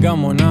בנהיגה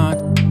מונעת,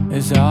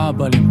 איזה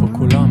אבלים פה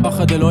כולם.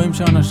 פחד אלוהים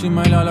שהאנשים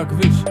האלה על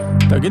הכביש.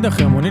 תגיד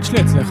אחי, המונית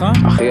שלי אצלך?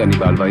 אחי, אני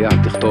בהלוויה,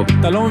 תכתוב.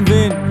 אתה לא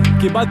מבין,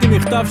 קיבלתי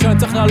מכתב שאני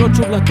צריך לעלות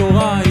שוב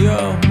לתורה,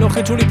 לא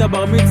חידשו לי את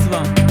הבר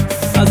מצווה.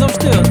 עזוב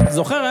שטויות,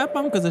 זוכר, היה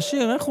פעם כזה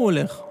שיר, איך הוא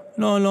הולך?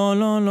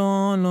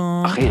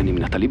 לא. אחי, אני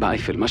מנטלי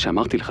באייפל, מה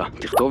שאמרתי לך,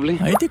 תכתוב לי.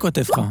 הייתי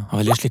כותב לך,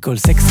 אבל יש לי קול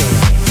סקסי.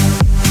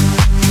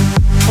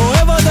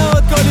 אוהב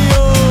הודעות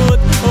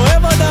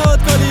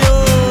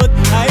קוליות,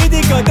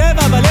 הייתי כותב,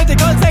 אבל יש לי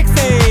קול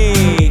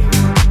סקסי.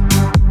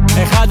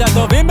 אחד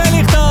הטובים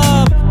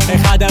בלכתוב,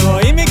 אחד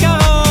הרואים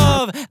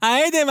מקרוב,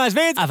 הייתי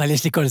משוויץ, אבל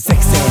יש לי קול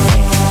סקסי.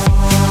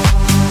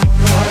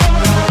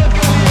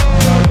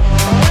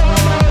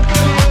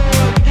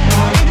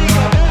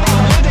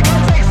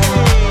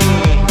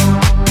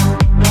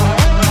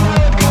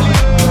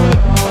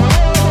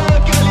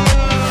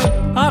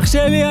 אח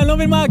שלי, אני לא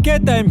מבין מה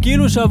הקטע, הם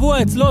כאילו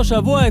שבוע אצלו,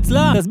 שבוע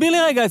אצלה. תסביר לי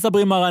רגע,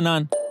 סברי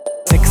מרנן.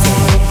 סקסי.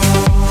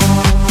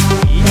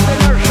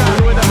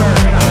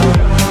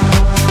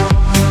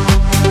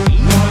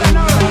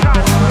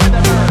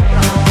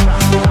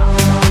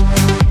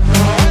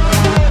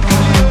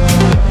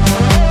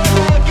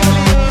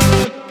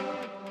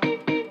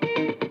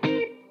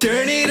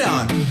 Turn it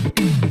on.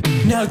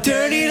 Now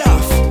turn it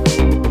off.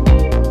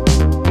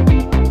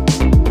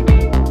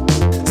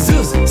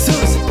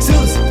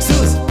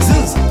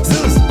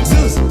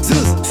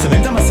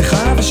 שמים את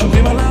המסכה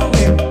ושומרים על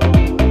ההורים,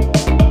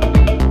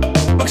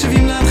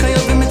 מקשיבים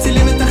להנחיות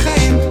ומצילים את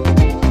החיים.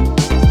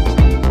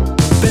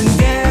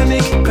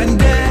 Pandemic,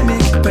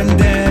 pandemic,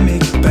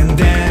 pandemic,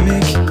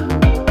 pandemic,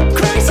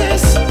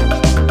 crisis,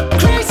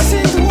 crisis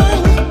in the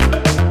world.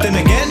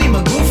 תנגן עם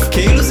הגוף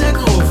כאילו זה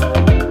הקרוב.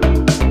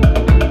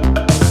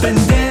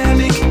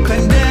 Pandemic,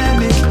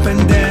 pandemic,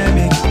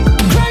 pandemic,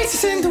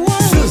 crisis in the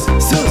world.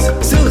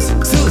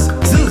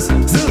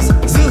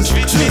 זוז,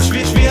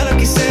 שבי על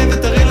הכיסא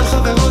ותראי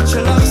לחברות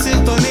שלך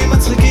סרטונים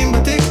מצחיקים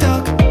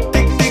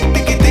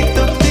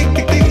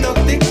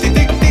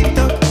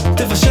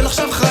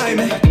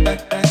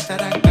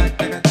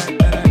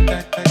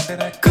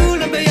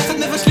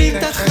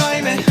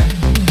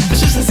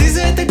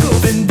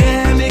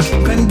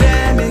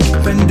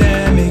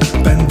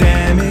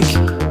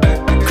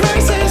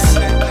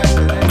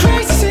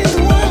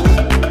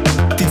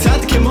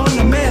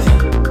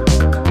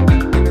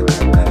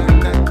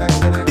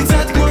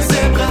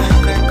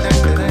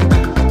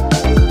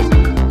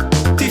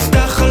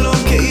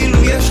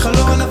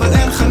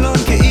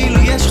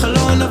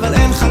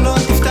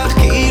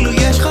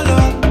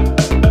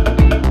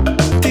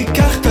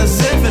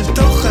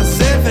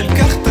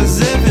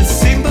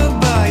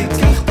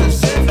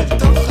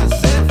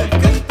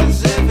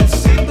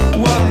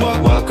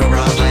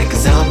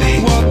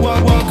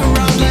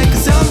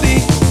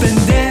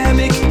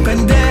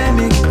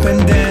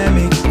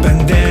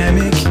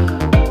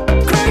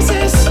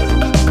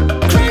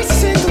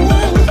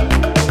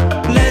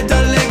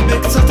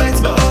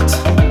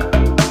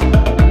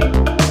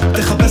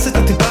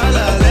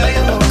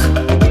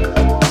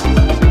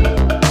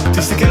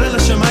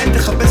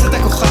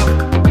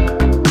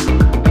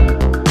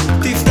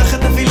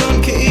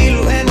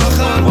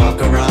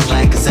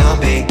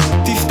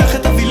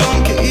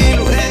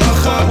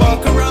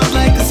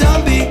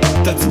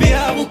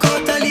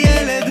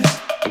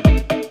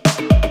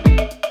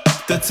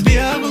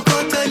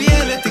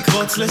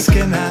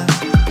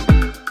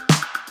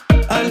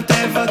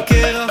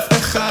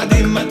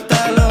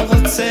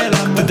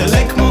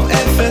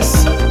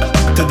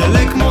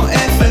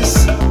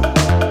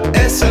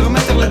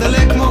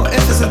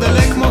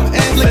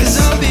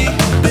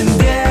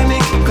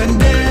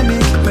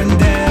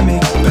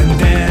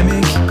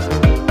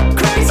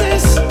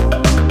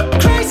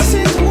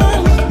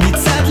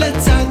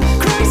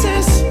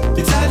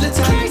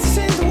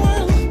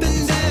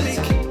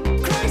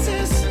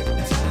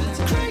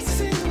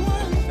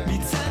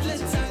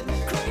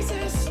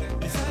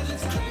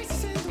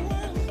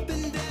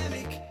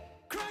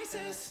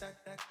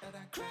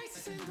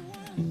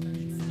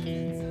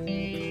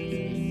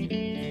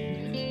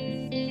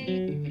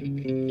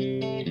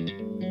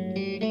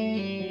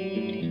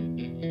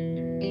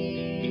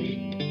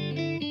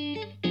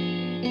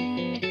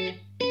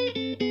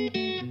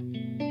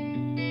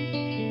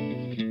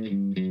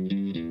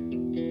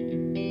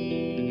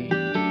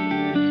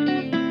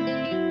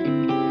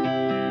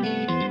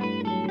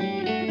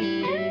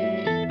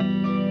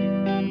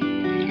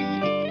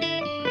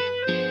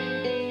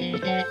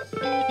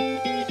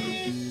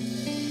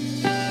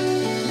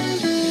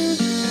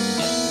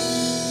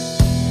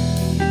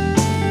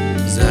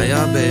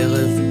היה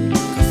בערב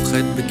כ"ח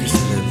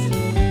בכסלו.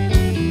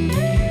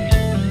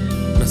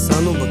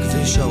 נסענו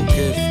בכביש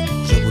העוקף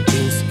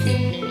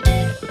ז'בוטינסקי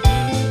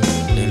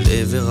אל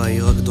עבר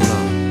העיר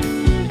הגדולה.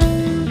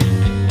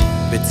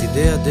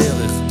 בצידי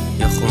הדרך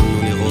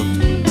יכולנו לראות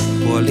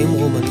פועלים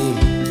רומנים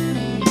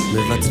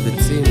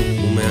מבצבצים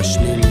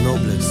ומעשנים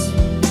נובלס.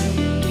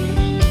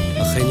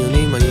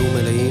 החניונים היו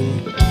מלאים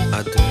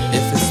עד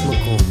אפס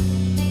מקום.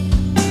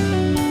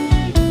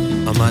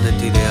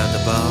 עמדתי ליד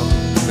הבר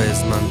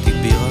והזמנתי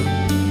בירה.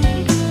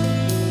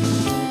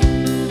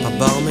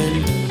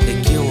 הברמן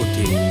הכיר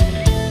אותי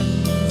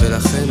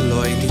ולכן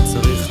לא הייתי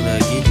צריך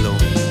להגיד לו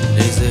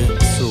איזה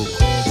סוג.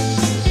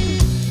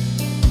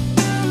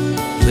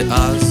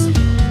 ואז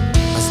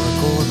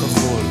הזרקור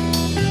הכחול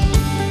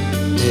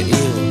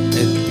האיר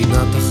את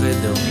פינת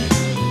החדר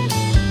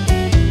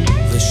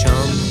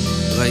ושם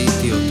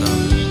ראיתי אותה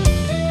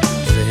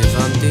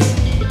והבנתי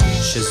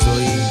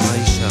שזוהי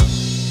האישה.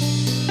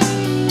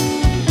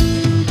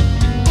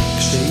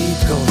 כשהיא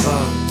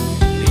התקרבה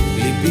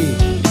ליבי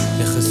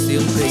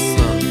החסיר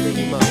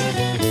פעימה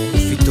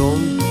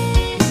ופתאום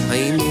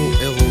היינו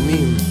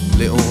ערומים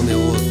לאור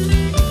נרות.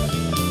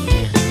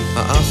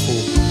 האח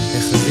הוא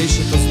החריש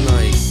את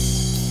אוזניי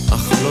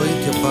אך לא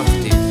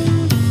התייפחתי.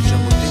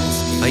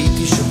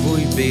 הייתי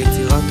שבוי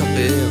ביצירת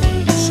הפאר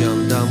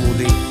שעמדה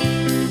מולי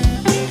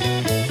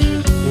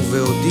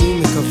ובעודי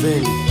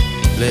מכוון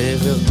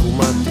לעבר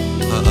קומת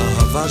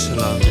האהבה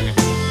שלה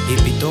היא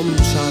פתאום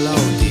שאלה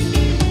אותי,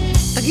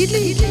 תגיד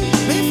לי,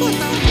 מאיפה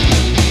אתה?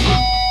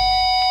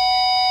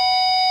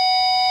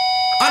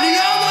 אני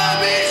לא